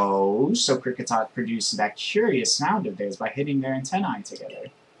 Oh, so Cricketok produced that curious sound of theirs by hitting their antennae together.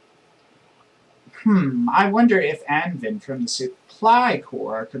 I wonder if Anvin from the Supply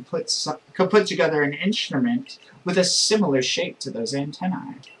Corps could put together an instrument with a similar shape to those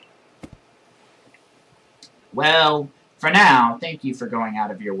antennae. Well, for now, thank you for going out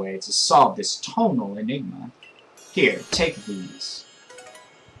of your way to solve this tonal enigma. Here, take these.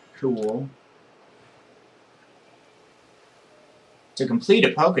 Cool. To complete a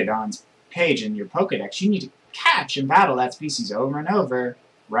Pokédon's page in your Pokédex, you need to catch and battle that species over and over,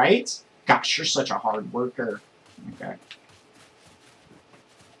 right? Gosh, you're such a hard worker. Okay.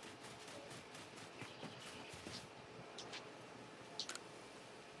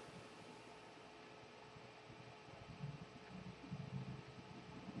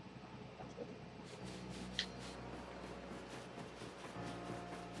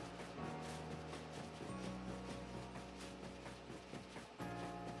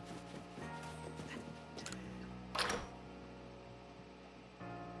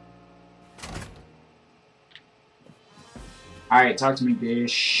 Alright, talk to me,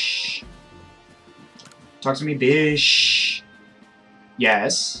 bish. Talk to me, bish.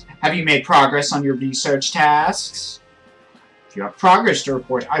 Yes. Have you made progress on your research tasks? If you have progress to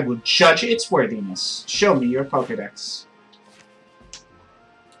report, I will judge its worthiness. Show me your Pokédex.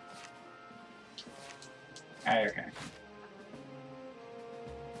 Okay.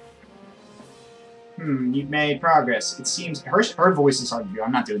 You've made progress. It seems... Her voice is hard to do.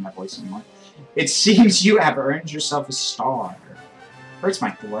 I'm not doing that voice anymore. It seems you have earned yourself a star. Hurts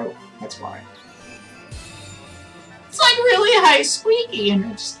my throat. That's why. It's like really high squeaky, and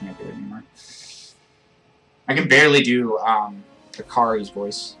I just can't do it anymore. I can barely do Akari's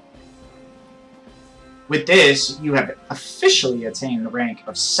voice. With this, you have officially attained the rank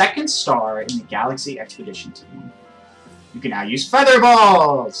of 2nd star in the Galaxy Expedition Team. You can now use Feather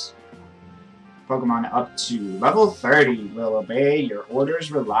Balls! Pokemon up to level 30 will obey your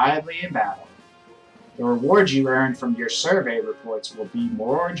orders reliably in battle. The rewards you earn from your survey reports will be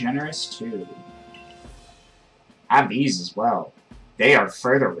more generous too. Have these as well. They are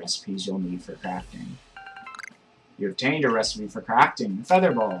further recipes you'll need for crafting. You obtained a recipe for crafting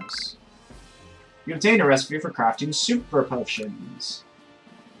Feather Balls. You obtained a recipe for crafting Super Potions.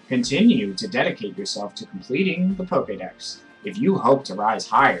 Continue to dedicate yourself to completing the Pokédex if you hope to rise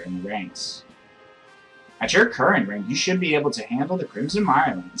higher in the ranks. At your current rank, you should be able to handle the Crimson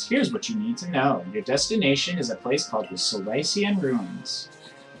Mirelands. Here's what you need to know. Your destination is a place called the Silesian Ruins.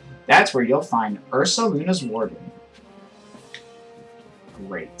 That's where you'll find Ursaluna's Warden.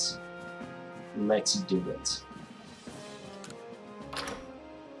 Great. Let's do it.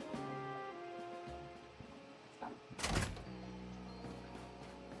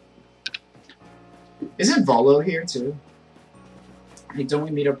 Isn't Volo here, too? Hey, don't we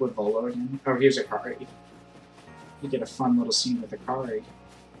meet up with Volo again? Oh, here's Akari. You get a fun little scene with Akari.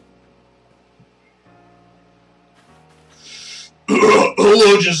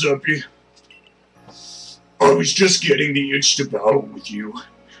 Hello, Giuseppe. I was just getting the itch to battle with you,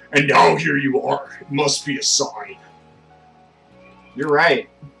 and now here you are. It must be a sign. You're right.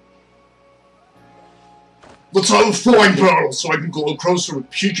 Let's have a flying battle so I can go closer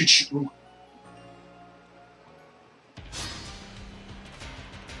with Pikachu.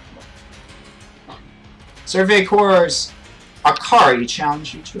 Survey Corps' Akari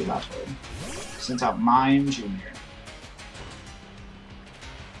challenged you to a battle. Sent out Mime Jr.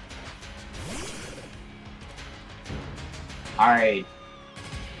 Alright.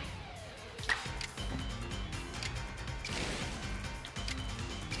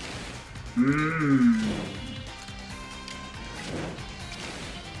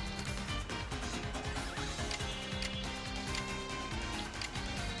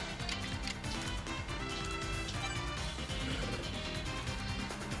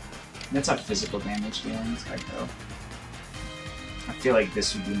 That's a physical damage dealing type though. I feel like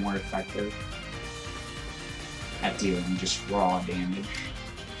this would be more effective at dealing just raw damage.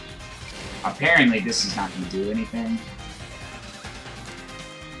 Apparently this is not going to do anything.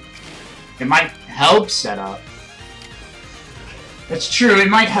 It might help set up. That's true, it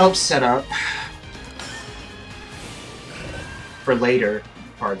might help set up for later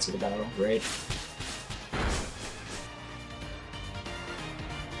parts of the battle, right?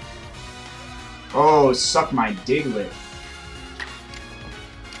 Oh, suck my Diglett.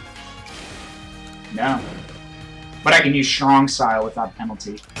 No. But I can use Strong Style without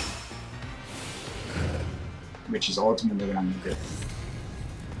penalty. Which is ultimately what I'm going to do.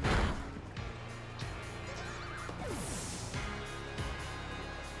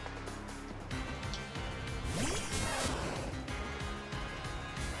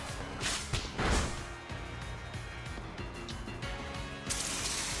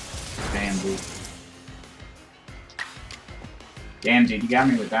 Damn, dude. Damn, dude, you got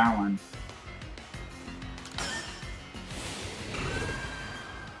me with that one.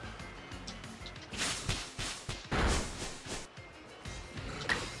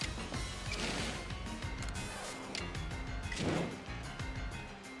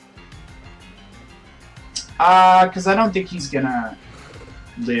 Because I don't think he's gonna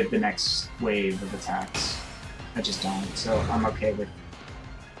live the next wave of attacks. I just don't, so I'm okay with...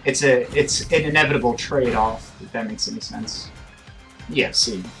 It's an inevitable trade-off, if that makes any sense. Yeah,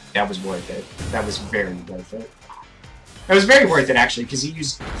 see, that was worth it. That was very worth it. That was very worth it, actually, because he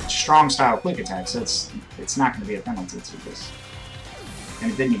used strong-style quick attacks, so it's not going to be a penalty to this.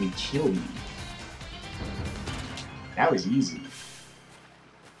 And it didn't even kill me. That was easy.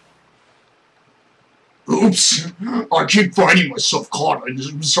 Oops! I keep finding myself caught in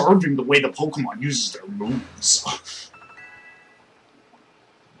observing the way the Pokemon uses their moves.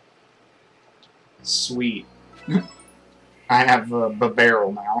 Sweet. I have a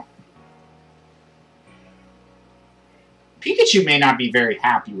barrel now. Pikachu may not be very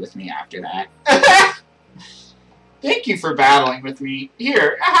happy with me after that. Thank you for battling with me.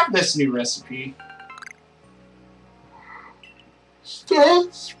 Here, I have this new recipe.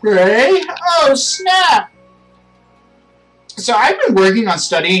 Spray? Oh, snap! So I've been working on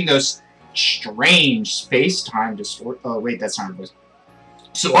studying those strange space-time distortions. Oh, wait, that's not it.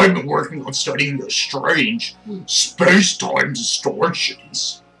 So I've been working on studying those strange space-time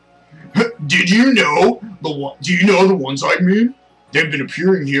distortions. Did you know do you know the ones I mean? They've been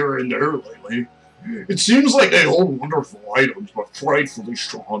appearing here and there lately. It seems like they hold wonderful items, but frightfully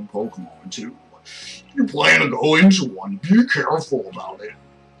strong Pokemon, too. You plan to go into one, be careful about it.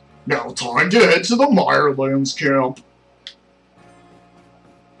 Now time to head to the Mirelands camp.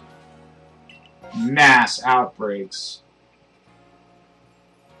 Mass outbreaks.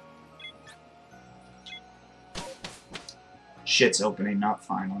 Shit's opening up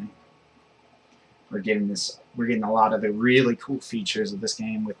finally. We're getting a lot of the really cool features of this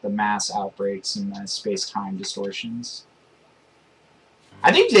game with the mass outbreaks and the space-time distortions.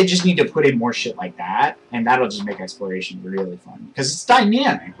 I think they just need to put in more shit like that, and that'll just make exploration really fun. Because it's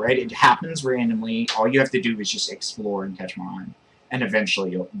dynamic, right? It happens randomly. All you have to do is just explore and catch on. And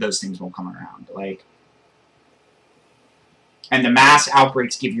eventually those things will come around. Like, and the mass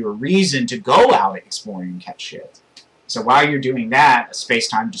outbreaks give you a reason to go out exploring and catch shit. So while you're doing that, a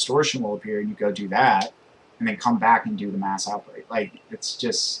space-time distortion will appear, and you go do that, and then come back and do the mass outbreak. Like, it's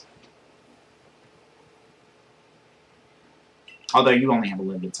just... Although you only have a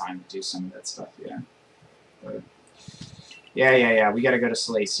limited time to do some of that stuff, yeah. But yeah. We gotta go to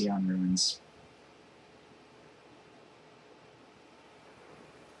Solaceon Ruins.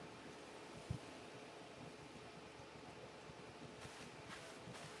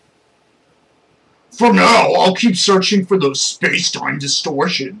 For now, I'll keep searching for those space-time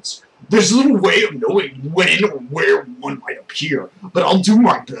distortions. There's little way of knowing when or where one might appear, but I'll do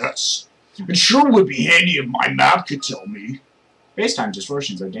my best. It sure would be handy if my map could tell me. Space-time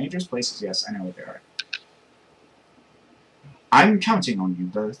distortions are dangerous places. Yes, I know what they are. I'm counting on you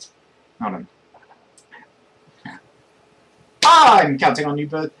both. Hold on. I'm counting on you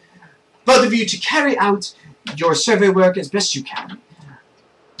both. Both of you to carry out your survey work as best you can.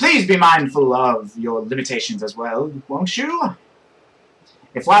 Please be mindful of your limitations as well, won't you?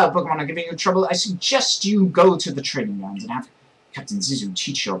 If wild Pokemon are giving you trouble, I suggest you go to the training grounds and have Captain Zizu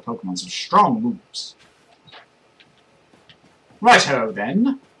teach your Pokemon some strong moves. Righto,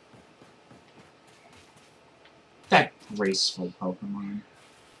 then. That graceful Pokemon.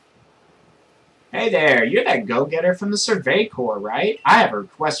 Hey there, you're that go-getter from the Survey Corps, right? I have a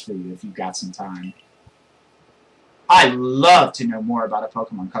request for you if you've got some time. I'd love to know more about a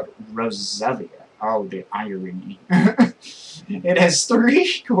Pokemon called Roselia. Oh, the irony. It has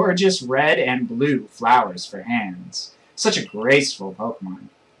 3 gorgeous red and blue flowers for hands. Such a graceful Pokemon.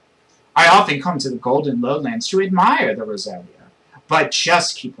 I often come to the Golden Lowlands to admire the Roselia, but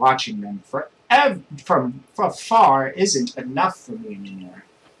just keep watching them from afar isn't enough for me anymore.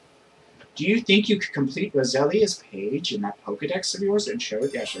 Do you think you could complete Roselia's page in that Pokedex of yours and show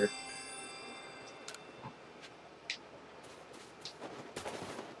it? Yeah, sure.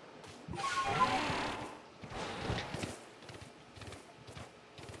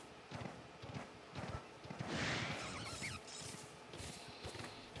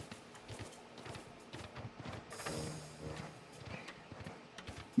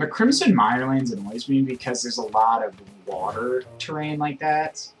 The Crimson Mirelands annoys me because there's a lot of water terrain like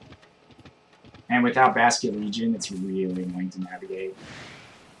that. And without Basculegion, it's really annoying to navigate.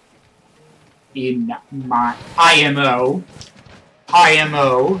 In my IMO.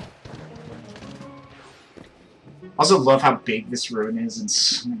 Also love how big this ruin is, and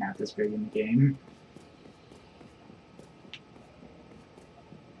it's not this big in the game.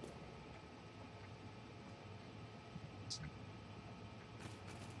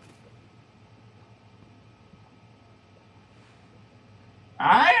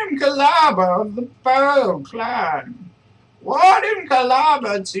 I am Kalaba of the Pearl clan. What in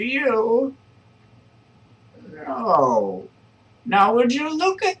Kalaba to you? No. Now would you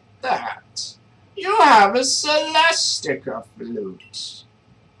look at that? You have a Celestica flute.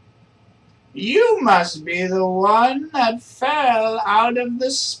 You must be the one that fell out of the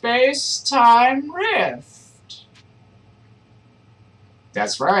space-time rift.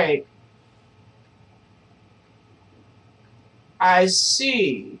 That's right. I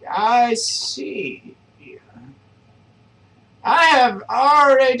see. I have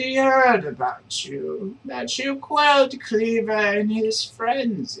already heard about you, that you quelled Cleaver in his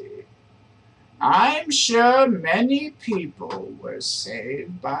frenzy. I'm sure many people were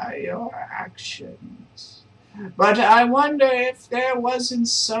saved by your actions. But I wonder if there wasn't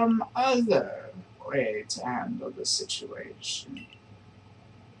some other way to handle the situation.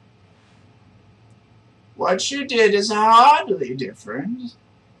 What you did is hardly different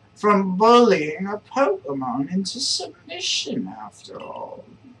from bullying a Pokemon into submission, after all.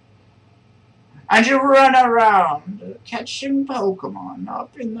 And you run around catching Pokemon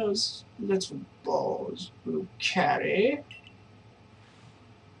up in those little balls you carry.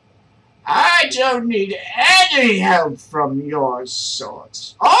 I don't need any help from your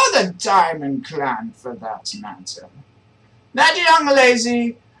sort, or the Diamond Clan for that matter. That young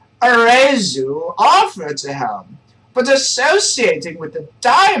lazy Arceus offered to help, but associating with the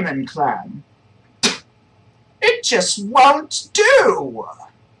Diamond Clan, it just won't do.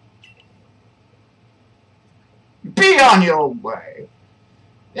 Be on your way.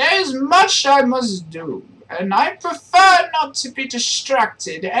 There is much I must do, and I prefer not to be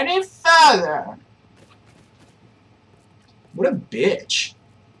distracted any further. What a bitch.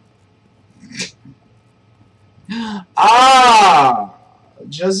 Ah!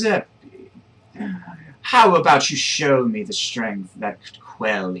 Guiseppe, how about you show me the strength that could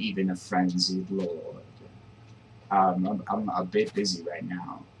quell even a frenzied lord? I'm a bit busy right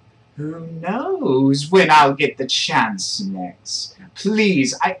now. Who knows when I'll get the chance next?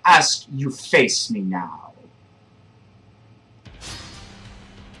 Please, I ask you, face me now.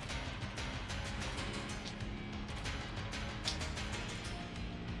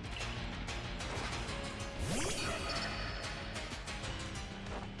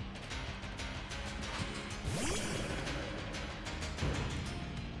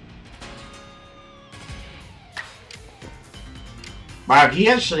 Wow, he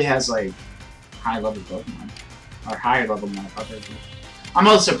actually has, like, high-level Pokemon. Or higher-level motherfuckers. I'm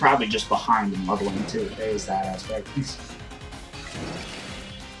also probably just behind in leveling, too. There is that aspect.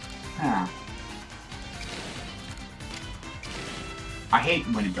 Huh. I hate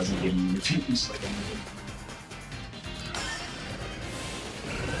when it doesn't give me reviews like anything.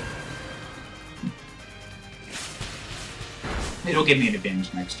 It'll give me an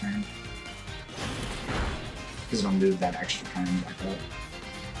advantage next turn. Because it'll move that extra turn back up.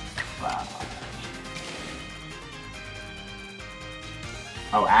 Wow.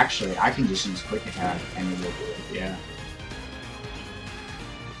 Oh, actually, I can just use Quick Attack and it will do it, yeah.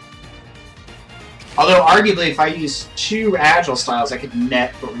 Although, arguably, if I use 2 Agile styles, I could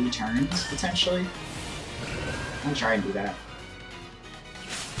net 3 turns, potentially. I'm gonna try and do that.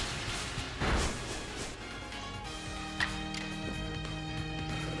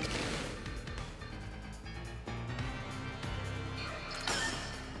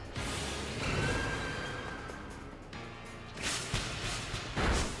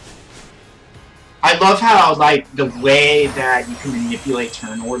 I love how, like, the way that you can manipulate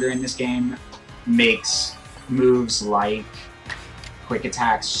turn order in this game makes moves like quick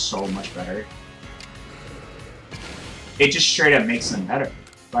attacks so much better. It just straight up makes them better.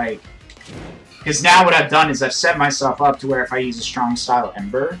 Like, because now what I've done is I've set myself up to where if I use a strong style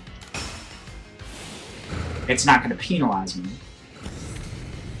Ember, it's not going to penalize me.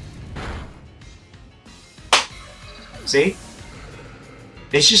 See?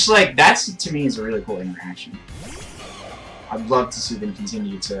 It's just like, that's, to me, is a really cool interaction. I'd love to see them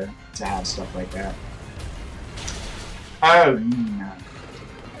continue to have stuff like that. Oh, no.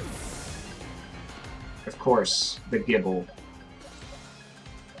 Of course, the Gibble.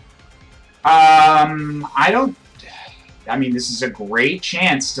 I mean, this is a great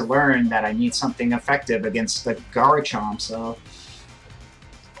chance to learn that I need something effective against the Garchomp, so...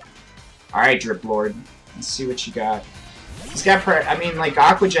 Alright, Drip Lord. Let's see what you got. He's got, I mean, like,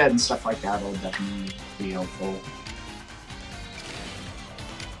 Aqua Jet and stuff like that will definitely be helpful.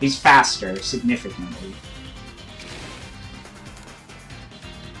 He's faster, significantly.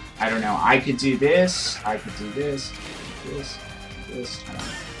 I don't know, I could do this, I could do this, this, this. I don't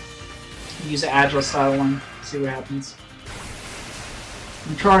know. Use the Agile style one, see what happens.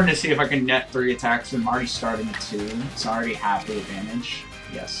 I'm trying to see if I can net 3 attacks, and I'm already starting at 2, so I already have the advantage.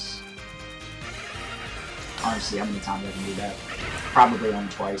 Yes. Honestly, how many times I can do that? Probably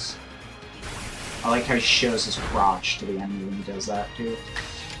only twice. I like how he shows his crotch to the enemy when he does that, too.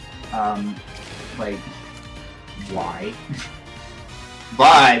 Like, why?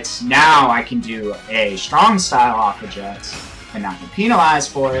 But now I can do a strong style Aqua Jet and not get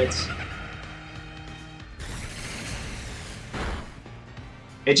penalized for it.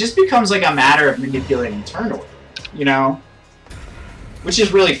 It just becomes like a matter of manipulating turn order, you know? Which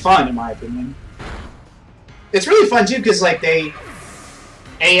is really fun, in my opinion. It's really fun, too, because, like,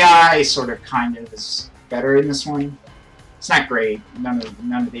 AI sort of kind of is better in this one. It's not great. None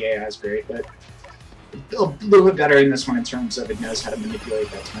of the AI is great, but a little bit better in this one in terms of it knows how to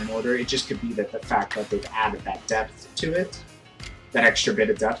manipulate that turn order. It just could be that the fact that they've added that depth to it, that extra bit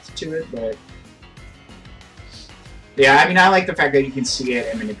of depth to it, but... Yeah, I mean, I like the fact that you can see it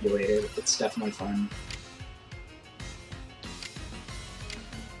and manipulate it. It's definitely fun.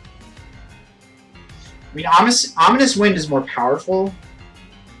 I mean, Ominous Wind is more powerful,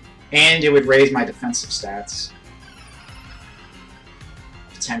 and it would raise my defensive stats.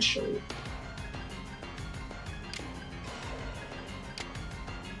 Potentially.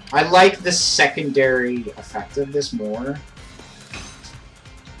 I like the secondary effect of this more,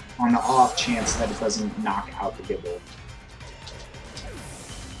 on the off chance that it doesn't knock out the Gibble.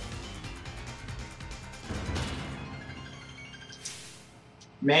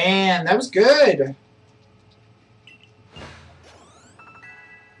 Man, that was good!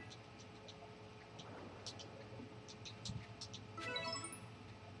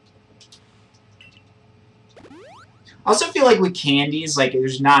 I also feel like with candies, like,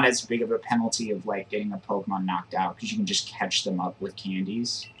 there's not as big of a penalty of, like, getting a Pokemon knocked out, because you can just catch them up with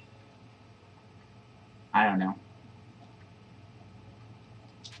candies. I don't know.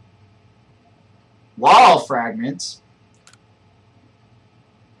 Wall fragments.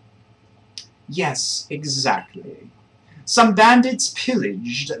 Yes, exactly. Some bandits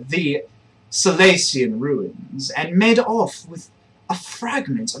pillaged the Salesian ruins and made off with a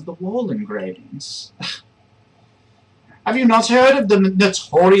fragment of the wall engravings. Have you not heard of the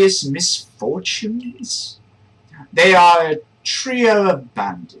notorious Misfortunes? They are a trio of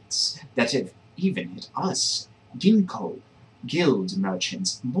bandits that have even hit us, Ginkgo, guild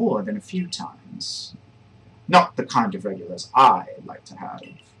merchants, more than a few times. Not the kind of regulars I like to have,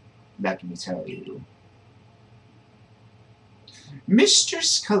 let me tell you.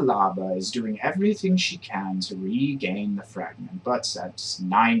 Mistress Calaba is doing everything she can to regain the fragment, but at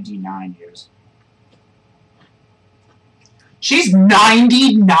 99 years. She's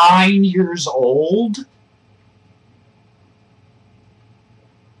 99 years old?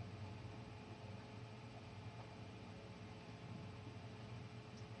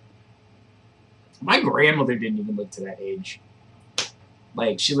 My grandmother didn't even live to that age.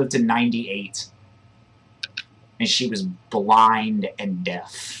 Like, she lived to 98. And she was blind and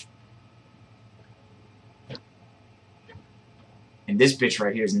deaf. And this bitch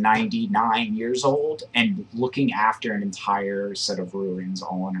right here is 99 years old and looking after an entire set of ruins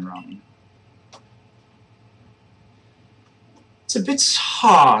all on her own. It's a bit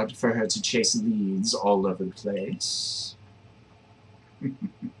hard for her to chase leads all over the place.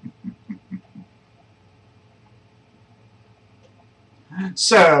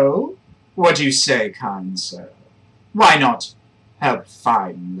 So, what do you say, kind sir? Why not Help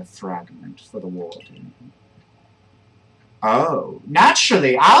find the fragment for the warden. Oh,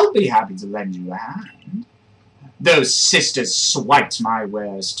 naturally, I'll be happy to lend you a hand. Those sisters swiped my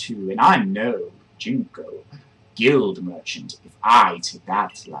wares too, and I'm no Jinko guild merchant if I take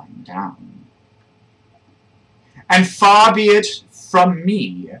that lying down. And far be it from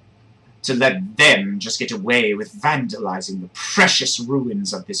me to let them just get away with vandalizing the precious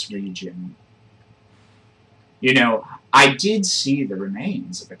ruins of this region. You know, I did see the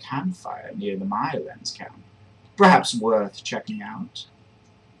remains of a campfire near the Mylands camp. Perhaps worth checking out.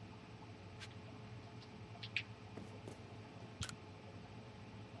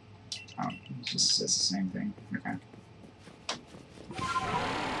 Oh, it just says the same thing. Okay.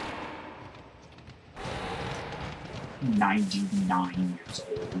 "99 years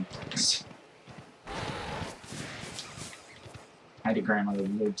old." I had a grandmother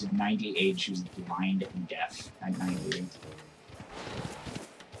who lived to 98. She was blind and deaf at 98.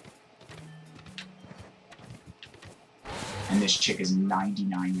 And this chick is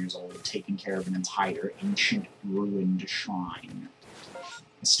 99 years old, taking care of an entire ancient, ruined shrine.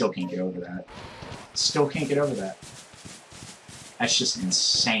 I still can't get over that. Still can't get over that. That's just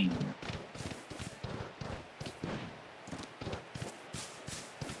insane.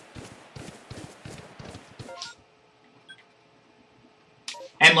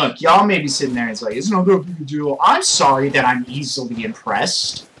 And look, y'all may be sitting there and it's like, it's not that big a deal. I'm sorry that I'm easily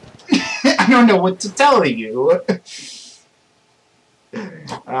impressed. I don't know what to tell you.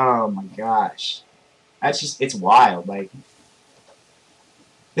 Oh my gosh. That's just, it's wild, like.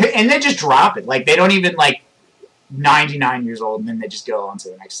 And they just drop it. Like, they don't even, like, 99 years old, and then they just go on to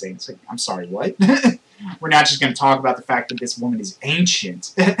the next thing. It's like, I'm sorry, what? We're not just going to talk about the fact that this woman is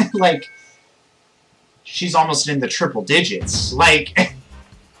ancient. Like, she's almost in the triple digits. Like,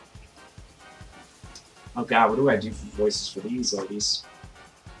 oh god, what do I do for voices for these ladies?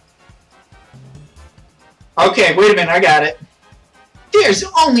 Okay, wait a minute, I got it. There's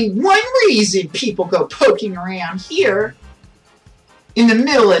only one reason people go poking around here. In the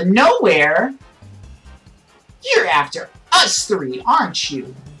middle of nowhere. You're after us three, aren't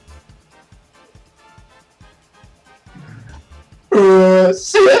you?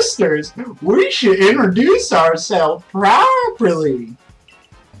 Sisters, we should introduce ourselves properly.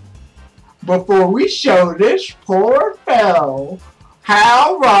 Before we show this poor fellow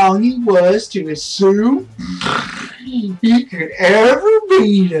how wrong he was to assume he could ever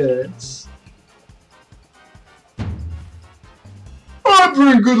beat us. I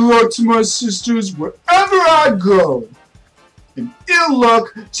bring good luck to my sisters wherever I go, and ill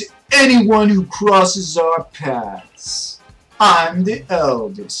luck to anyone who crosses our paths. I'm the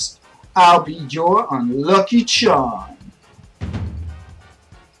eldest. I'll be your unlucky charm.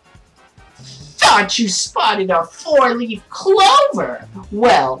 Thought you spotted a four-leaf clover.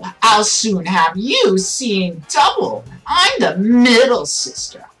 Well, I'll soon have you seeing double. I'm the middle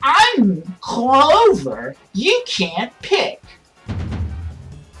sister. I'm Clover. You can't pick.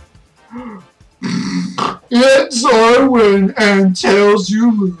 Heads I win and tails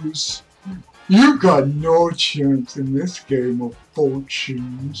you lose. You got no chance in this game of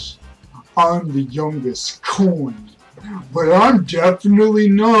fortunes. I'm the youngest coin, but I'm definitely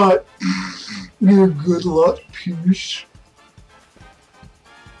not your good luck piece.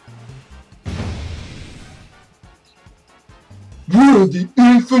 We're the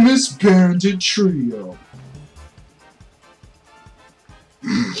infamous Bandit Trio.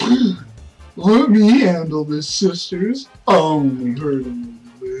 Let me handle this, sisters. I only hurt him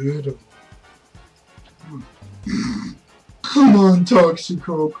a little. Come on,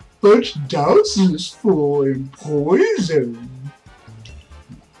 Toxicoke. Let's douse this fool in poison.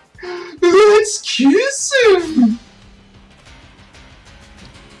 Let's kiss him!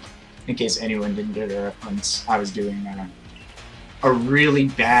 In case anyone didn't get a reference, I was doing a really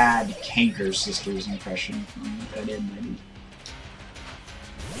bad Canker Sisters impression from Dead End.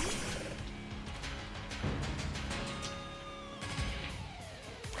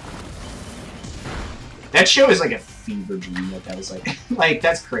 That show is like a fever dream that was like, like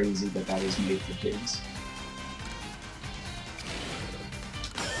that's crazy that that was made for kids.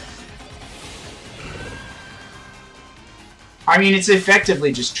 I mean, it's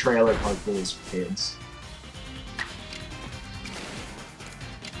effectively just Trailer Park Boys for kids.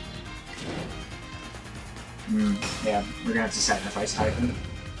 Yeah, we're gonna have to sacrifice Typhon.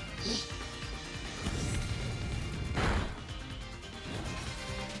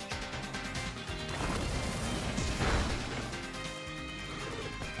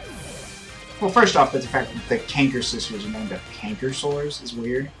 Well, first off, the fact that the Canker Sisters are named after Canker Sores is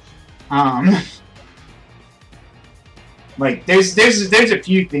weird. Like, there's a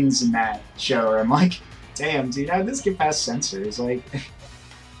few things in that show where I'm like, damn, dude, how did this get past censors? Like,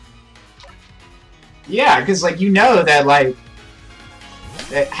 yeah, because, like, you know that, like,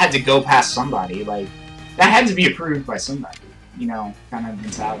 it had to go past somebody. Like, that had to be approved by somebody. You know, kind of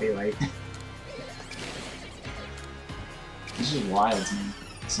mentality, like. This is wild to me.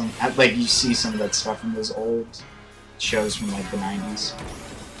 Like, you see some of that stuff from those old shows from, like, the 90s.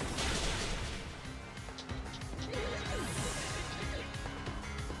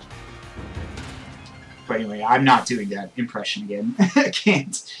 But anyway, I'm not doing that impression again. I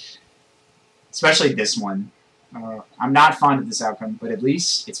can't. Especially this one. I'm not fond of this outcome, but at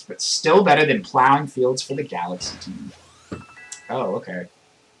least it's still better than plowing fields for the Galaxy team. Oh, okay.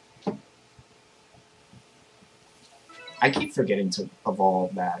 I keep forgetting to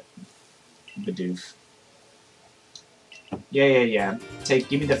evolve that Bidoof. Yeah.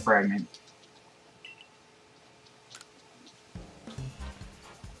 Give me the fragment.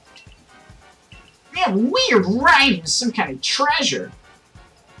 Yeah, weird rhymes, some kind of treasure.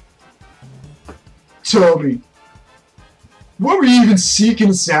 Tell me, what were you even seeking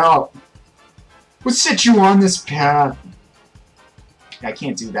us out? What set you on this path? I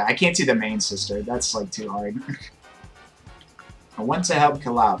can't do that. I can't do the main sister. That's, like, too hard. I want to help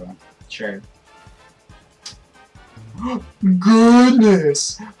Kalaba. Sure.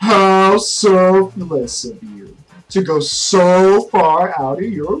 Goodness, how selfless of you to go so far out of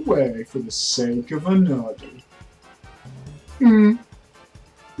your way for the sake of another.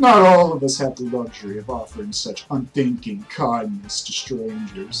 Not all of us have the luxury of offering such unthinking kindness to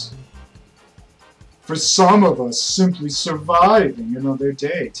strangers. For some of us, simply surviving another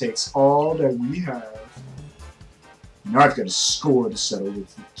day takes all that we have. And I've got a score to settle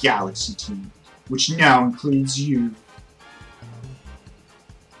with the Galaxy team, which now includes you.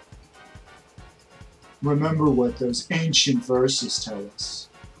 Remember what those ancient verses tell us.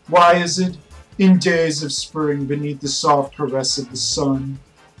 Why is it, in days of spring, beneath the soft caress of the sun,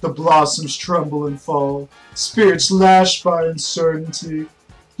 the blossoms tremble and fall, spirits lashed by uncertainty,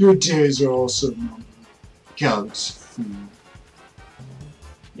 your days are also numbered. Galaxy fool.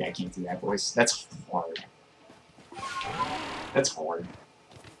 Yeah, I can't do that voice. That's hard. That's hard.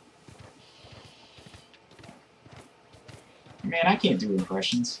 Man, I can't do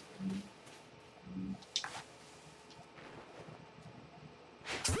impressions.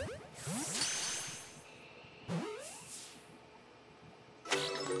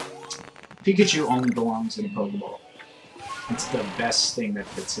 Pikachu only belongs in a Pokeball. It's the best thing that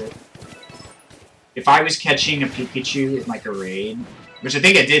fits it. If I was catching a Pikachu in, like, a raid, which I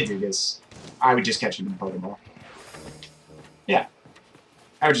think I did do this, I would just catch it in a Pokeball. Yeah.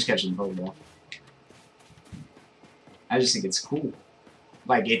 I would just catch it in a Pokeball. I just think it's cool.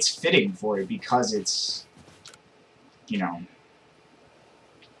 Like, it's fitting for it because it's, you know...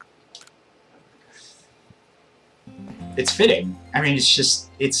 It's fitting. I mean, it's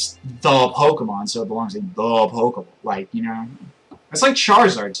just, it's the Pokemon, so it belongs in the Pokeball. Like, you know? It's like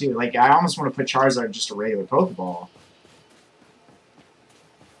Charizard, too. Like, I almost want to put Charizard in just a regular Pokeball.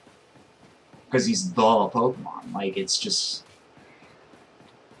 Because he's the Pokemon. Like, it's just...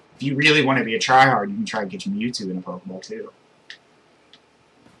 If you really want to be a tryhard, you can try to get your Mewtwo in a Pokeball, too.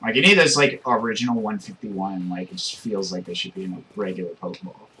 Like, any of those, like, original 151, like, it just feels like they should be in a regular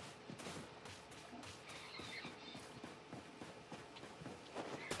Pokeball.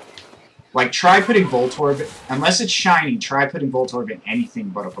 Like, try putting Voltorb, unless it's shiny, try putting Voltorb in anything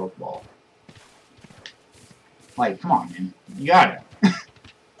but a Pokeball. Like, come on, man. You got it.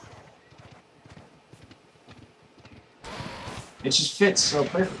 It just fits so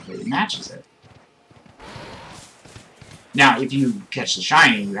perfectly. It matches it. Now, if you catch the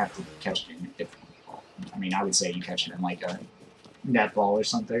shiny, you have to catch it in a different ball. I mean, I would say you catch it in, like, a netball or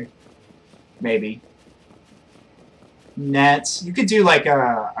something. Maybe. Nets. You could do, like,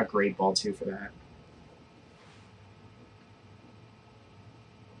 a great ball, too, for that.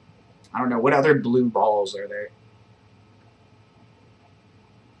 I don't know. What other blue balls are there?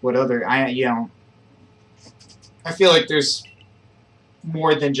 What other... you know... I feel like there's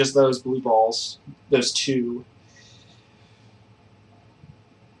more than just those blue balls. Those two.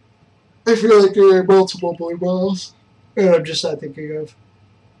 I feel like there are multiple blue balls that I'm just not thinking of.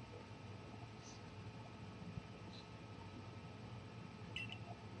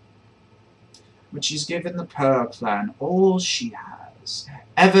 But she's given the Pearl clan all she has,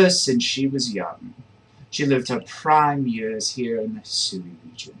 ever since she was young. She lived her prime years here in the Hisui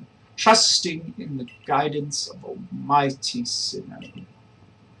region, trusting in the guidance of almighty Sinnoh.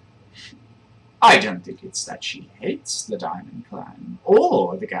 I don't think it's that she hates the Diamond Clan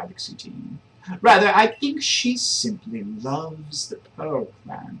or the Galaxy team. Rather, I think she simply loves the Pearl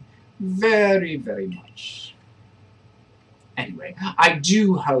clan very, very much. Anyway, I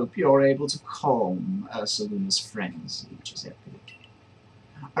do hope you're able to calm Ursaluna's frenzy, Giuseppe.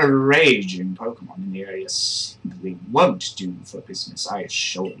 A raging Pokemon in the area simply won't do for business, I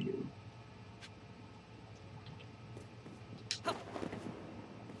assure you.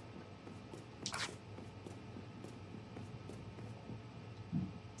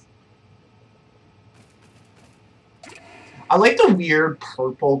 I like the weird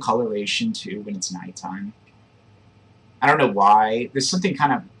purple coloration, too, when it's nighttime. I don't know why. There's something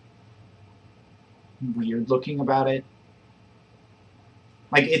kind of weird looking about it.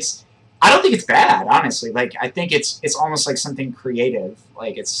 Like, it's... I don't think it's bad, honestly. Like, I think it's almost like something creative.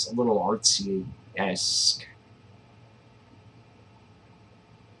 Like, it's a little artsy-esque.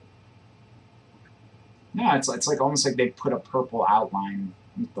 No, it's like almost like they put a purple outline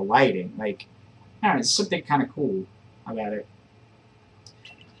with the lighting. Like, I don't know, it's something kind of cool about it.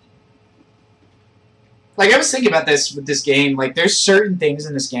 Like, I was thinking about this with this game. Like, there's certain things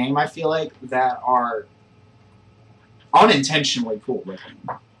in this game, I feel like, that are unintentionally cool looking.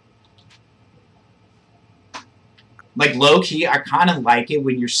 Like, low-key, I kind of like it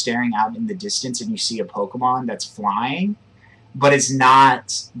when you're staring out in the distance and you see a Pokemon that's flying, but it's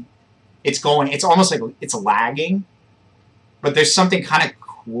not... It's almost like it's lagging, but there's something kind of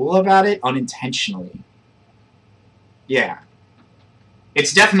cool about it unintentionally. Yeah.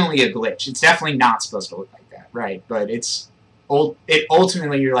 It's definitely a glitch. It's definitely not supposed to look like that, right? But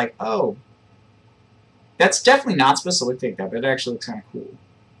ultimately you're like, oh, that's definitely not supposed to look like that, but it actually looks kind of cool.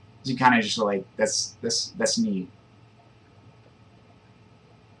 You kind of just like, that's neat.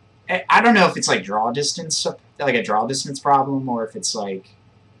 I don't know if it's like draw distance, like a draw distance problem, or if it's like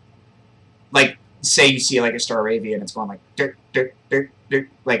say you see like a Staravia and it's going like dirt, dirt, dirt, dirt,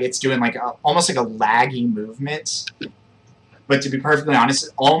 like it's doing like almost like a laggy movement. But to be perfectly honest,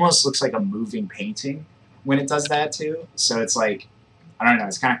 it almost looks like a moving painting when it does that too. So it's like, I don't know,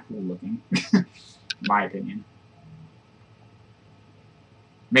 it's kind of cool looking, in my opinion.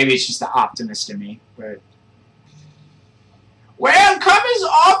 Maybe it's just the optimist in me, but... Well, come as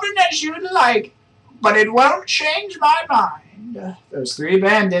often as you'd like, but it won't change my mind. Those 3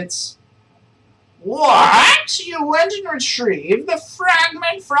 bandits. What? You went and retrieved the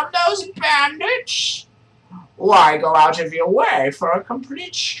fragment from those bandits? Why go out of your way for a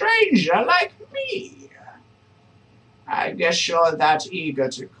complete stranger like me? I guess you're that eager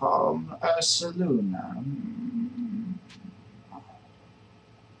to calm Ursaluna.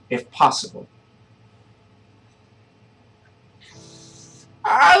 If possible.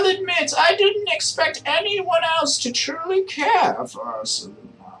 I'll admit, I didn't expect anyone else to truly care for Ursaluna.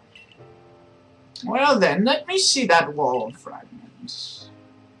 Well then, let me see that wall fragment.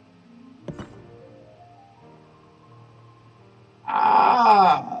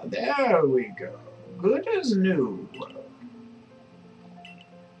 Ah, there we go. Good as new.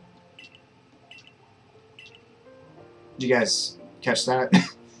 Did you guys catch that?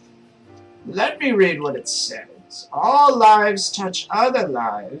 Let me read what it says. All lives touch other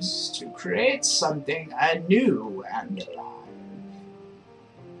lives to create something anew and alive.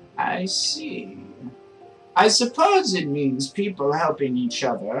 I see. I suppose it means people helping each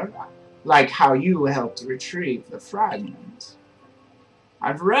other, like how you helped retrieve the fragment.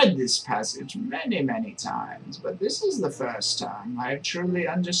 I've read this passage many, many times, but this is the first time I've truly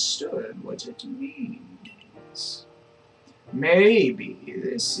understood what it means. Maybe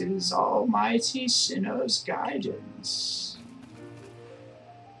this is Almighty Sinnoh's guidance.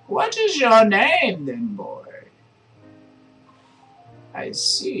 What is your name, then, boy? I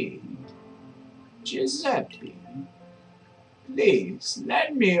see. Giuseppe. Please,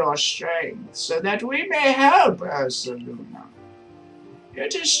 lend me your strength, so that we may help Ursaluna.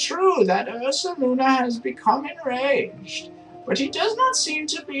 It is true that Ursaluna has become enraged, but he does not seem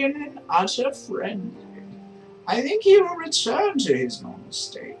to be in an utter frenzy. I think he will return to his normal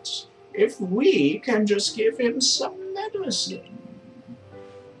state, if we can just give him some medicine.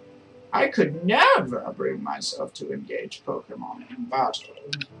 I could never bring myself to engage Pokemon in battle.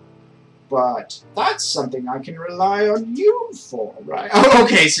 But that's something I can rely on you for, right? Oh,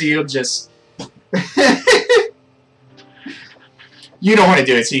 okay, so you'll just... You don't want to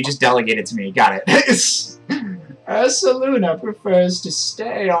do it, so you just delegate it to me. Got it. Ursaluna prefers to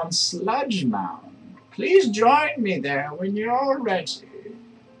stay on Sludge Mound. Please join me there when you're ready.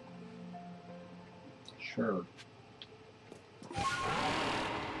 Sure.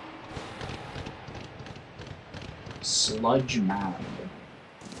 Sludge Mound.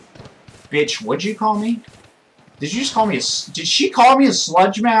 Bitch, what'd you call me? Did you just call me a... Did she call me a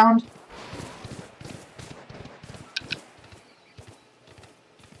sludge mound?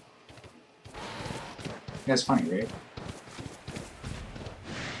 That's funny, right?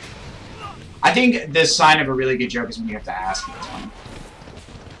 I think the sign of a really good joke is when you have to ask if it's funny.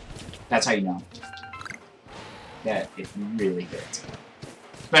 That's how you know that it's really good.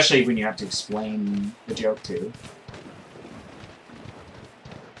 Especially when you have to explain the joke too.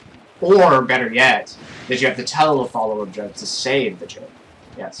 Or, better yet, that you have to tell a follow-up joke to save the joke.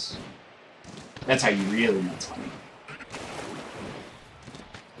 Yes. That's how you really know it's funny.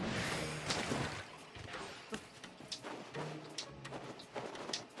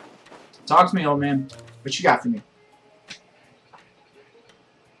 Talk to me, old man. What you got for me?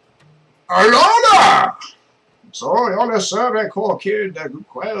 Alona! So, you're the Survey Corps kid that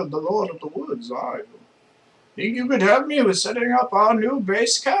quelled the Lord of the Woods, are you? Think you could help me with setting up our new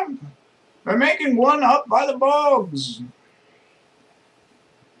base camp? We're making one up by the bogs.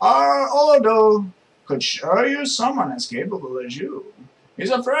 Our Ordo could sure use someone as capable as you.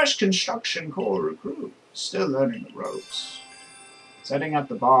 He's a fresh construction corps recruit, still learning the ropes. Setting up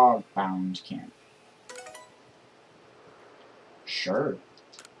the bog-bound camp. Sure.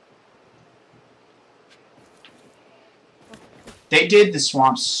 They did the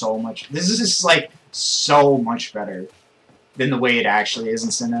swamp so much. This is just, like, so much better than the way it actually is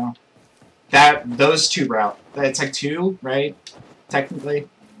in Sinnoh. Those two routes. It's like two, right? Technically.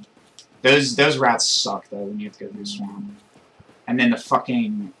 Those routes suck, though, when you have to go through the swamp. And then the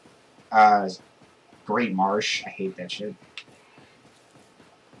fucking, Great Marsh. I hate that shit.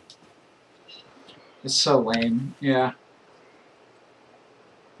 It's so lame. Yeah.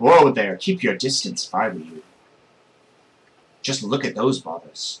 Whoa there. Keep your distance if I were you. Just look at those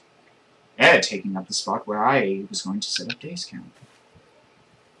bothers. They're taking up the spot where I was going to set up base camp.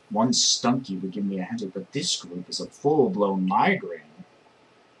 One stunky would give me a headache, but this group is a full-blown migraine.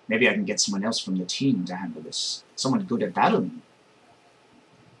 Maybe I can get someone else from the team to handle this. Someone good at battling.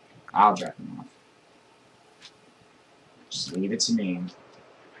 I'll drop him off. Just leave it to me.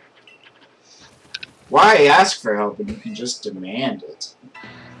 Why ask for help when you can just demand it?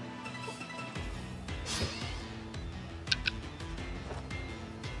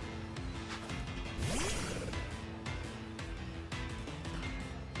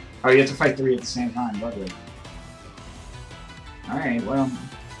 Oh, you have to fight 3 at the same time, lovely. Alright, well...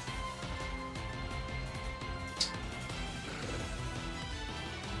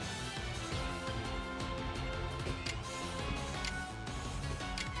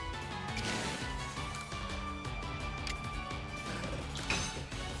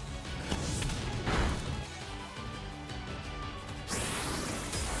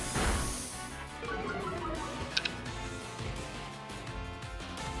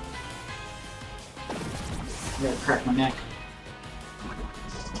 I gotta crack my neck.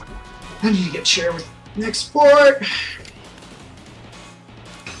 I need to get chair with next sport.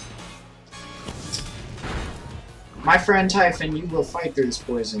 My friend Typhon, you will fight through this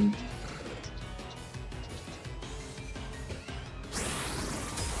poison.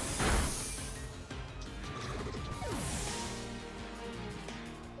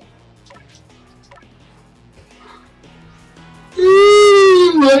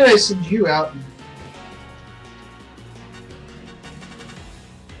 Why did I send you out?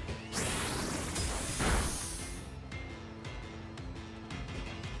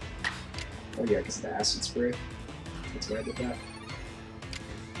 Oh yeah, because of the acid spray. That's why I did that.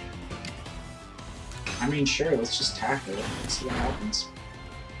 I mean, sure, let's just tackle it and see what happens.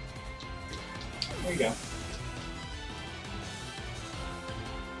 There you go.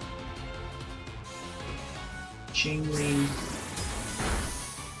 Chingling.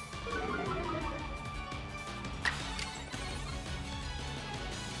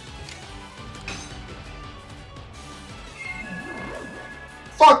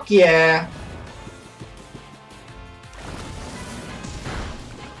 Fuck yeah!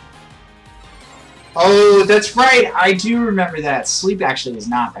 Oh, that's right! I do remember that. Sleep actually is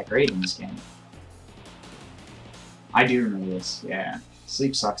not that great in this game. I do remember this, yeah.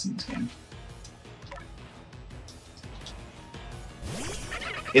 Sleep sucks in this game.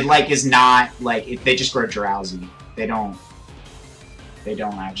 It, like, is not, like, they just grow drowsy. They don't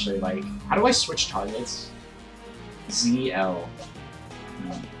actually, like... How do I switch targets? ZL.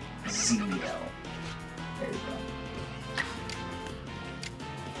 No. ZL. There you go.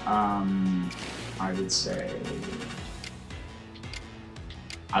 I would say...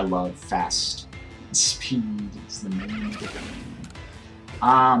 I love fast speed. It's the name of the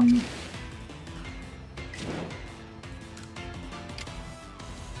game.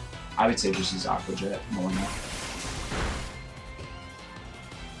 I would say just use Aqua Jet normal.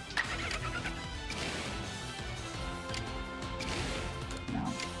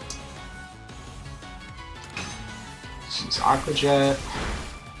 No. Use Aqua Jet.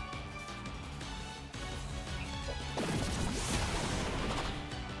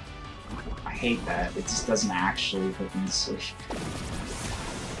 I hate that. It just doesn't actually put me to sleep.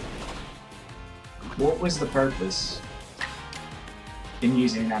 What was the purpose in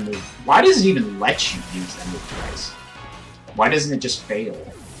using that move? Why does it even let you use that move twice? Why doesn't it just fail?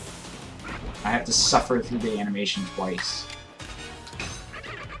 I have to suffer through the animation twice.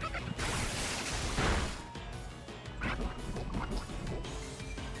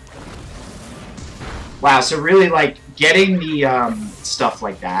 Wow, so really, like, getting the, stuff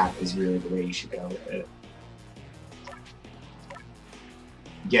like that is really the way you should go with it.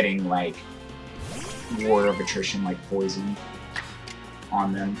 Getting, like, War of Attrition, like Poison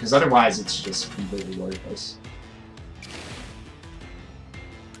on them, because otherwise it's just completely worthless.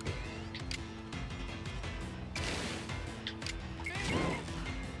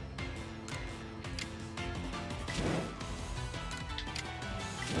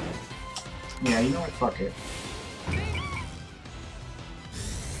 Yeah, you know what? Fuck it.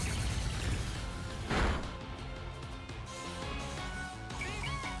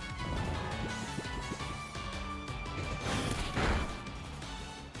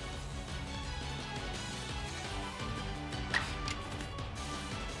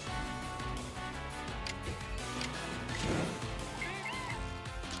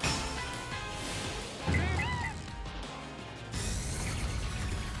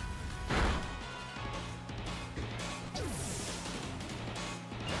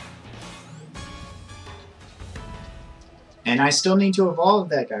 And I still need to evolve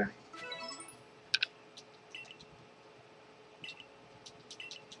that guy.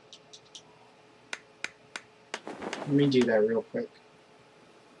 Let me do that real quick.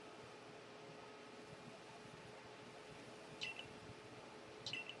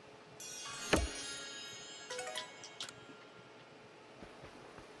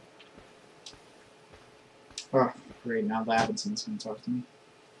 Oh, great. Now Lavinson's going to talk to me.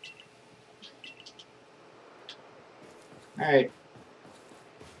 Alright.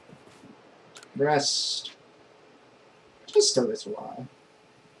 Rest. Just a little while.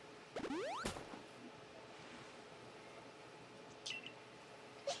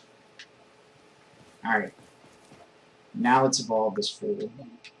 Alright. Now let's evolve this fool.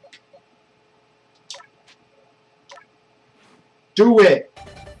 Do it!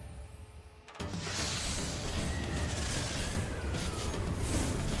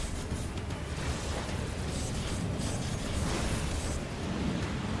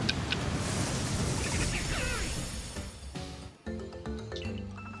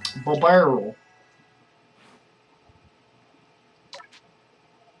 Barrel.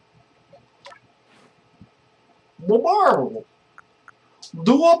 Barrel.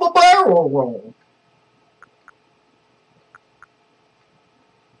 Do a barrel roll.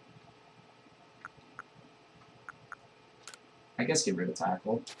 I guess get rid of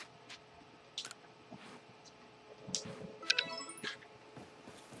tackle.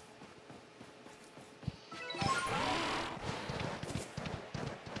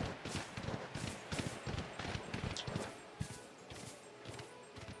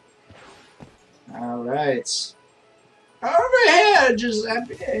 Alright. Over here,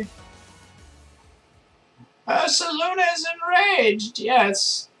 Guiseppe. Saloon is enraged,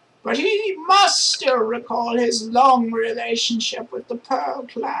 yes. But he must still recall his long relationship with the Pearl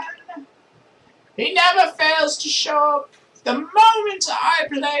clan. He never fails to show up the moment I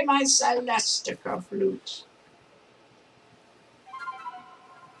play my Celestica flute.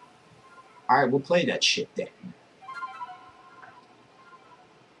 Alright, we'll play that shit then.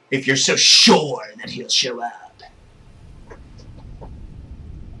 If you're so sure that he'll show up.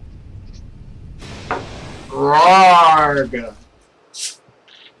 Rarg!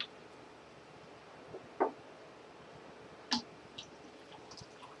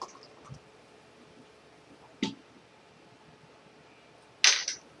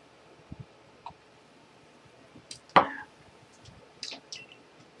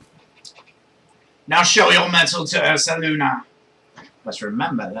 Now show your mettle to Ursaluna. But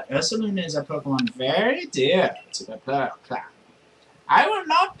remember that Ursaluna is a Pokemon very dear to the Pearl clan. I will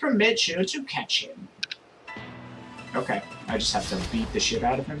not permit you to catch him. Okay, I just have to beat the shit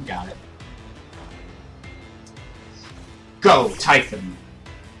out of him. Got it. Go, Typhon.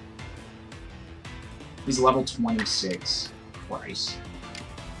 He's level 26. Christ.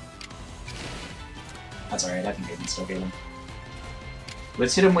 That's alright, I think I can still get him.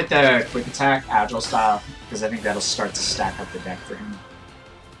 Let's hit him with the quick attack, agile style, because I think that'll start to stack up the deck for him.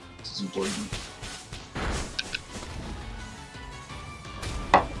 This is important.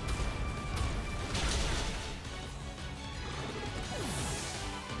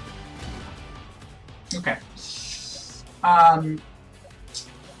 I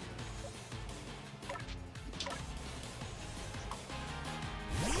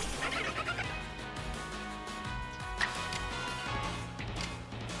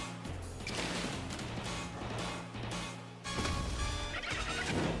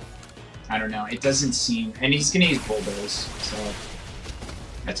don't know. It doesn't seem... And he's gonna use Bulldoze, so...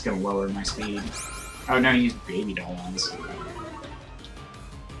 That's gonna lower my speed. Oh, no, he used Baby Doll on this. I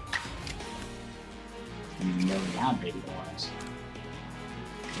didn't even know we had Baby Dolls.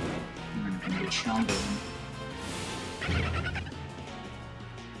 I'm gonna get stronger.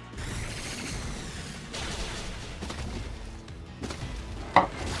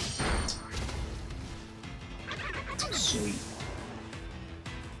 Sweet.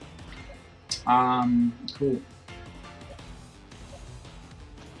 Cool.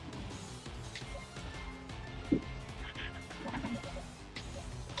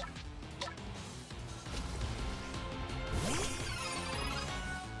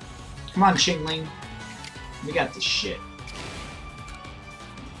 Come on, Chingling. We got this shit.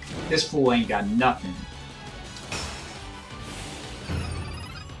 This fool ain't got nothing.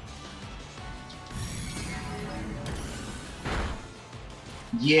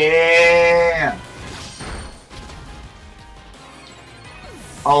 Yeah!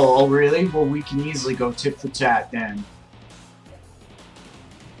 Oh, really? Well, we can easily go tit for tat then.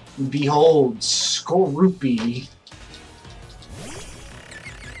 Behold, Skorupi.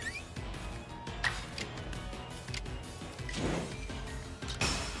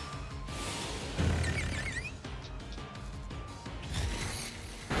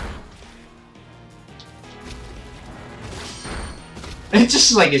 It's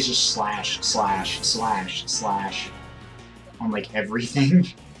just like, it's just slash, slash, slash, slash on like everything.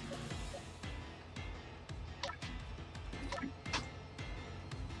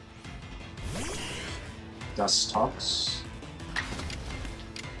 Dustox.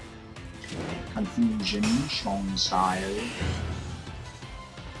 Confusion, strong style.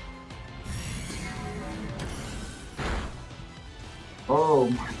 Oh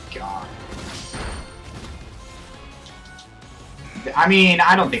my god. I mean,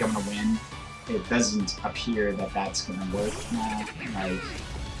 I don't think I'm gonna win. It doesn't appear that that's gonna work now. Like,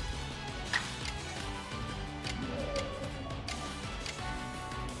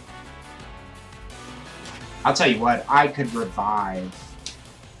 I'll tell you what, I could revive.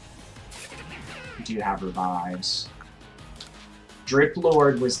 Do you have revives? Drip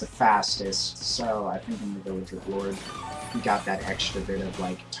Lord was the fastest, so I think I'm gonna go with Drip Lord. He got that extra bit of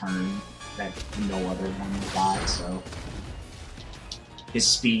like turn that no other one got, so his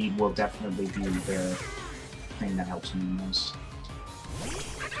speed will definitely be the thing that helps me most.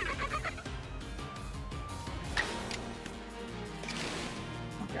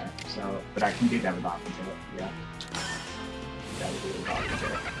 Okay, so, but I can do that with Aquajet, yeah. That would do it with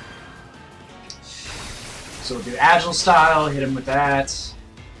Aquajet. So we'll do Agile Style, hit him with that,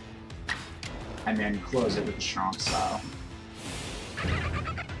 and then close it with the Strong Style.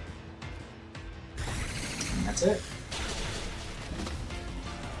 And that's it.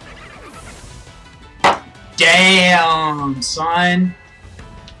 Damn, son.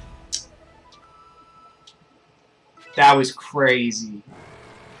 That was crazy.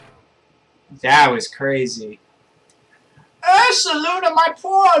 That was crazy. Ursaluna, my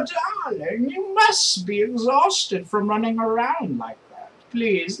poor darling, you must be exhausted from running around like that.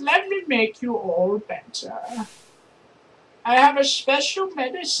 Please, let me make you all better. I have a special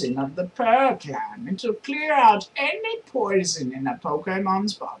medicine of the Pearl clan to clear out any poison in a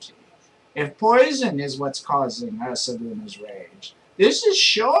Pokemon's body. If poison is what's causing Ursaluna's rage, this is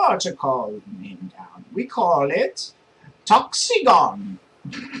sure to calm him down. We call it Toxigon.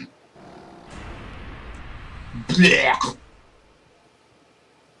 Blech.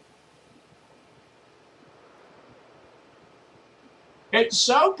 It's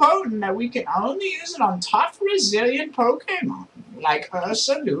so potent that we can only use it on tough, resilient Pokemon, like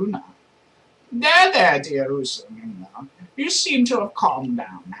Ursaluna. There, dear Ursaluna. You seem to have calmed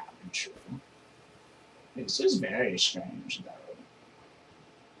down, haven't you? This is very strange, though.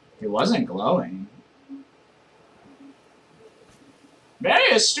 It wasn't glowing. Very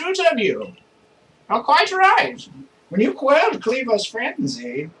astute of you. You're quite right. When you quelled Cleaver's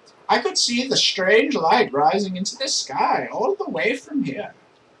frenzy, I could see the strange light rising into the sky all the way from here.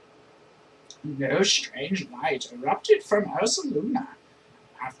 No strange light erupted from Ursaluna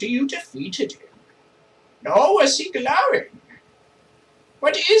after you defeated him. Nor was he glowing.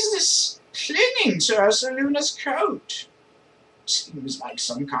 What is this clinging to Ursaluna's coat? Seems like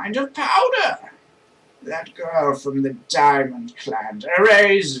some kind of powder. That girl from the Diamond Clan,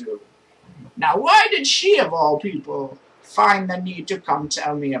 Terezu. Now, why did she, of all people, find the need to come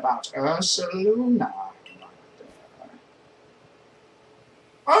tell me about Ursaluna.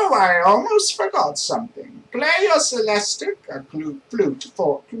 Oh, I almost forgot something. Play your celestic flute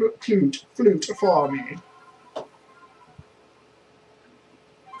for me.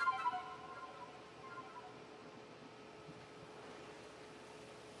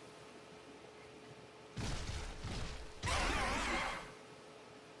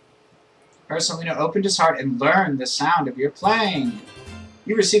 Ursaluna opened his heart and learned the sound of your playing.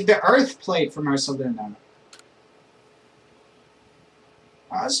 You received the Earth Plate from Ursaluna.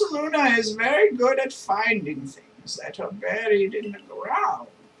 Ursaluna is very good at finding things that are buried in the ground.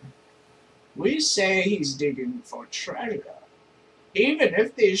 We say he's digging for treasure, even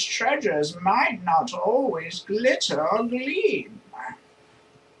if these treasures might not always glitter or gleam.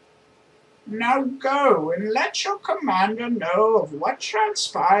 Now go and let your commander know of what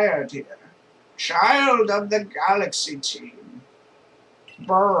transpired here. Child of the Galaxy Team.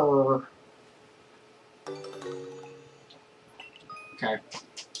 Brr. Okay.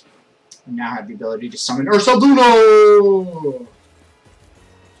 I now have the ability to summon Ursaluna!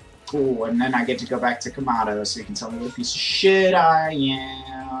 Cool, and then I get to go back to Kamado so you can tell me what a piece of shit I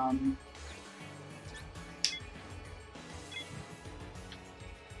am.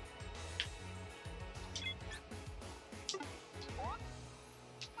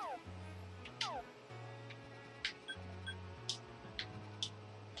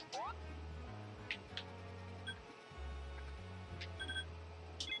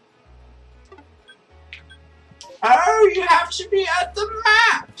 Oh, you have to be at the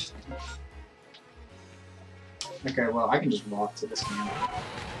map! Okay, well, I can just walk to this camp.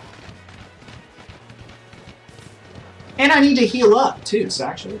 And I need to heal up, too, so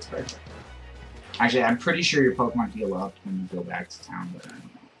actually, it's perfect. Actually, I'm pretty sure your Pokemon heal up when you go back to town, but I don't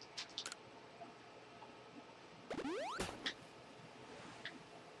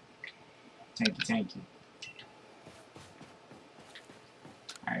know. Thank you.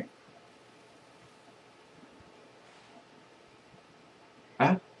 Alright.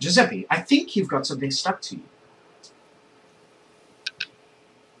 Guiseppe, I think you've got something stuck to you.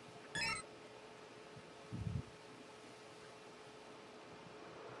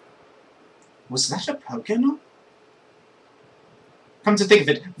 Was that a Pokemon? Come to think of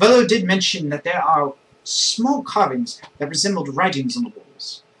it, Velo did mention that there are small carvings that resembled writings on the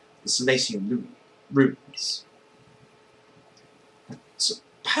walls. The Celestian runes.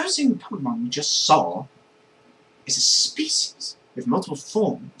 Supposing the Pokemon you just saw is a species with multiple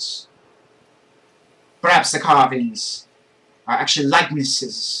forms. Perhaps the carvings are actually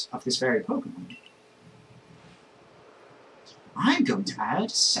likenesses of this very Pokemon. I'm going to add a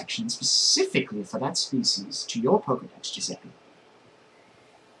section specifically for that species to your Pokédex, Guiseppe.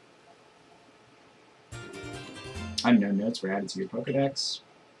 Unknown notes were added to your Pokédex.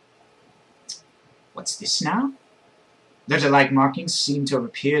 What's this now? Letter-like markings seem to have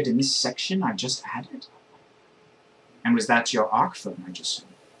appeared in this section I just added. And was that your arc phone I just saw?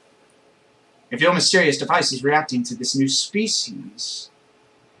 If your mysterious device is reacting to this new species,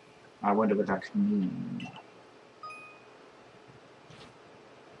 I wonder what that could mean.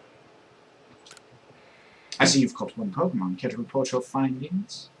 I see you've caught one Pokemon. Care to report your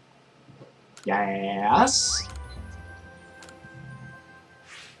findings? Yes?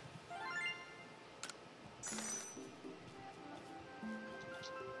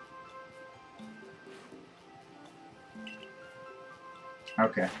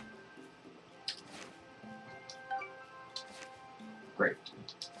 Okay. Great.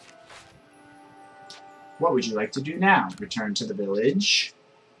 What would you like to do now? Return to the village?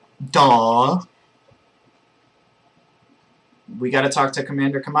 Duh. We gotta talk to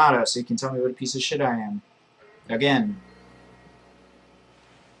Commander Kamado so he can tell me what a piece of shit I am. Again.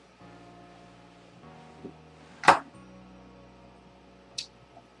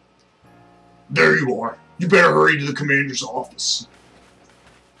 There you are. You better hurry to the commander's office.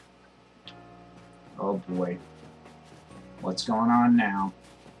 Oh boy. What's going on now?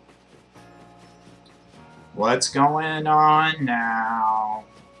 What's going on now?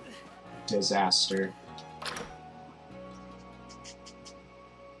 Disaster.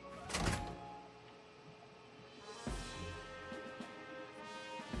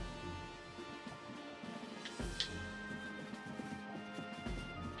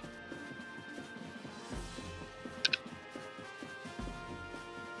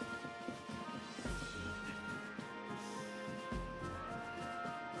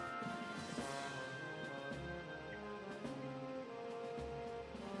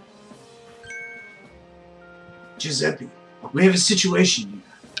 Guiseppe, we have a situation here.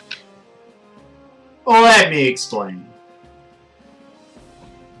 Let me explain.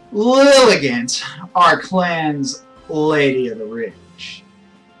 Lilligant, our clan's Lady of the Ridge,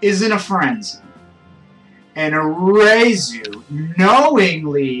 is in a frenzy. And Arceus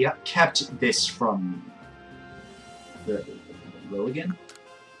knowingly kept this from you. Lilligant?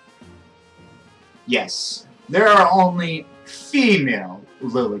 Yes, there are only female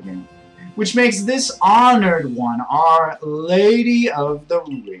Lilligant, which makes this honored one our Lady of the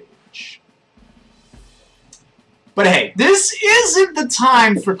Ridge. But hey, this isn't the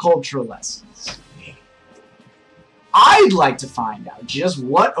time for cultural lessons. I'd like to find out just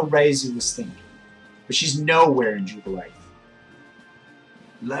what Arceus was thinking, but she's nowhere in Jubilee.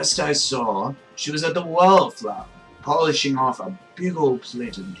 Last I saw, she was at the Wallflower, polishing off a big old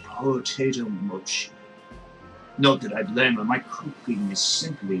plate of potato mochi. Not that I blame her, my cooking is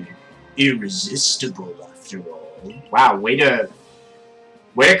simply irresistible after all. Wow, way to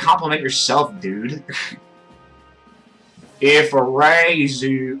compliment yourself, dude. If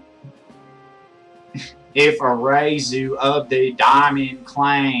Arceus of the Diamond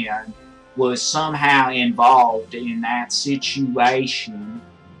Clan was somehow involved in that situation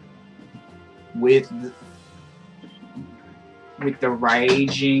with the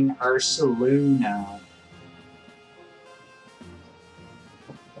raging Ursaluna,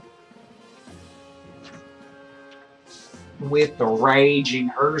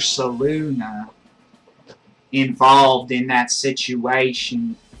 involved in that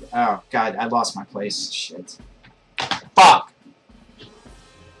situation. Oh god, I lost my place. Shit. Fuck!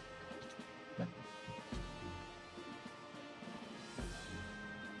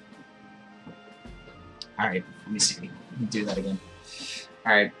 Alright, let me see. Let me do that again.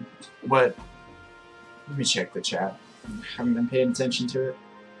 Alright, what? Let me check the chat. Haven't been paying attention to it.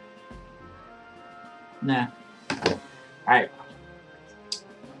 Nah. Alright.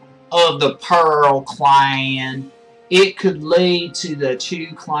 Of the Pearl clan, it could lead to the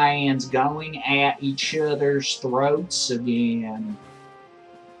two clans going at each other's throats again.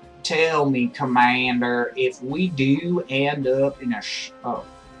 Tell me, Commander, if we do end up in a struggle.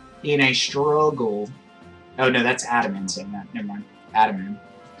 Oh no, that's Adaman saying that. Never mind. Adaman.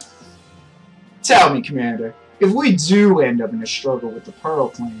 Tell me, Commander, if we do end up in a struggle with the Pearl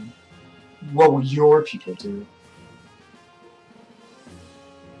clan, what will your people do?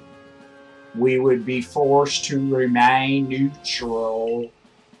 We would be forced to remain neutral.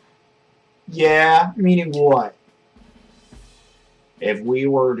 Yeah, meaning what? If we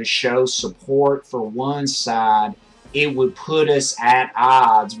were to show support for one side, it would put us at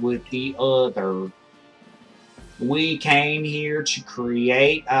odds with the other. We came here to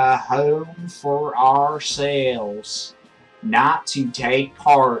create a home for ourselves, not to take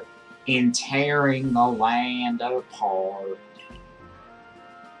part in tearing the land apart.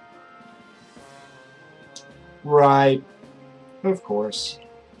 Right. Of course.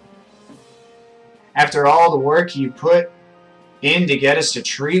 After all the work you put in to get us to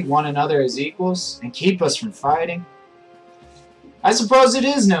treat one another as equals and keep us from fighting, I suppose it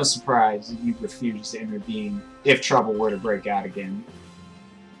is no surprise that you refuse to intervene if trouble were to break out again.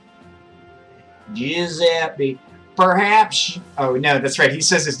 Guiseppe, perhaps... Oh, no, that's right. He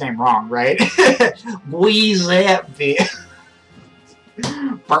says his name wrong, right? Guiseppe.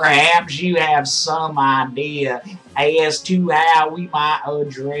 Perhaps you have some idea as to how we might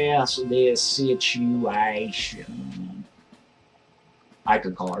address this situation. I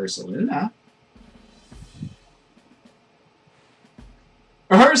could call Ursaluna.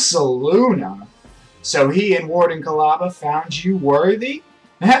 Ursaluna? So he and Warden Kalaba found you worthy?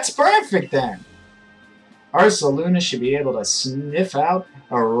 That's perfect then. Ursaluna should be able to sniff out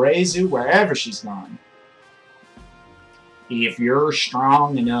Arceus wherever she's gone. If you're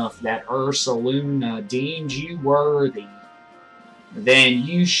strong enough that Ursaluna deems you worthy, then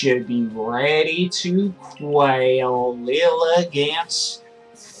you should be ready to quail Lilligant's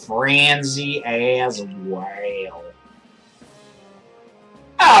frenzy as well.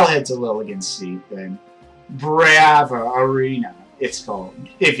 I'll head to Lilligant's seat then. Brava Arena, it's called,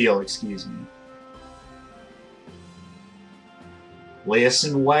 if you'll excuse me.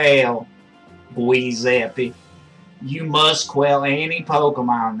 Listen well, Guiseppe. You must quell any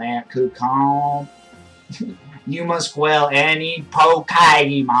Pokemon that could come. You must quell any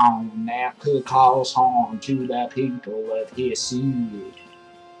Pokemon that could cause harm to the people of Arceus.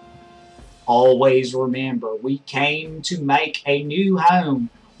 Always remember, we came to make a new home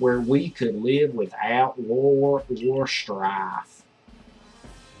where we could live without war or strife.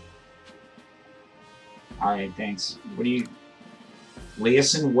 Alright, thanks. What do you...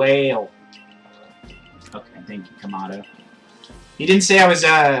 Listen well. Okay, thank you, Kamado. He didn't say I was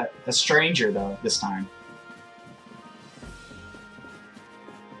a stranger, though, this time.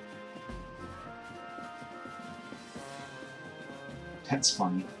 That's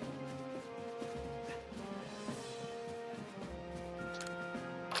funny.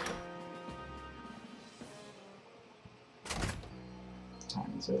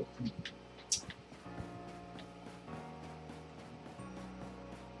 Time is up.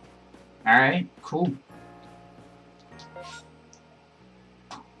 Alright, cool.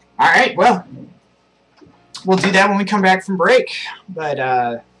 Alright, well, we'll do that when we come back from break.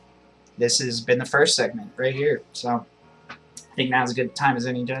 But, this has been the first segment right here. So, I think now's a good time as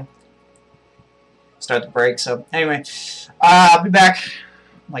any to start the break. So, anyway, I'll be back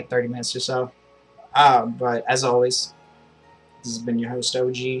in like 30 minutes or so. But, as always, this has been your host,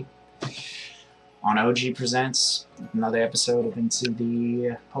 OG, on OG Presents, another episode of Into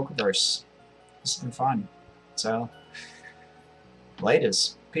the Pokeverse. It's been fun. So,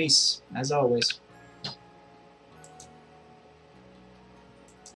 laters. Peace, as always.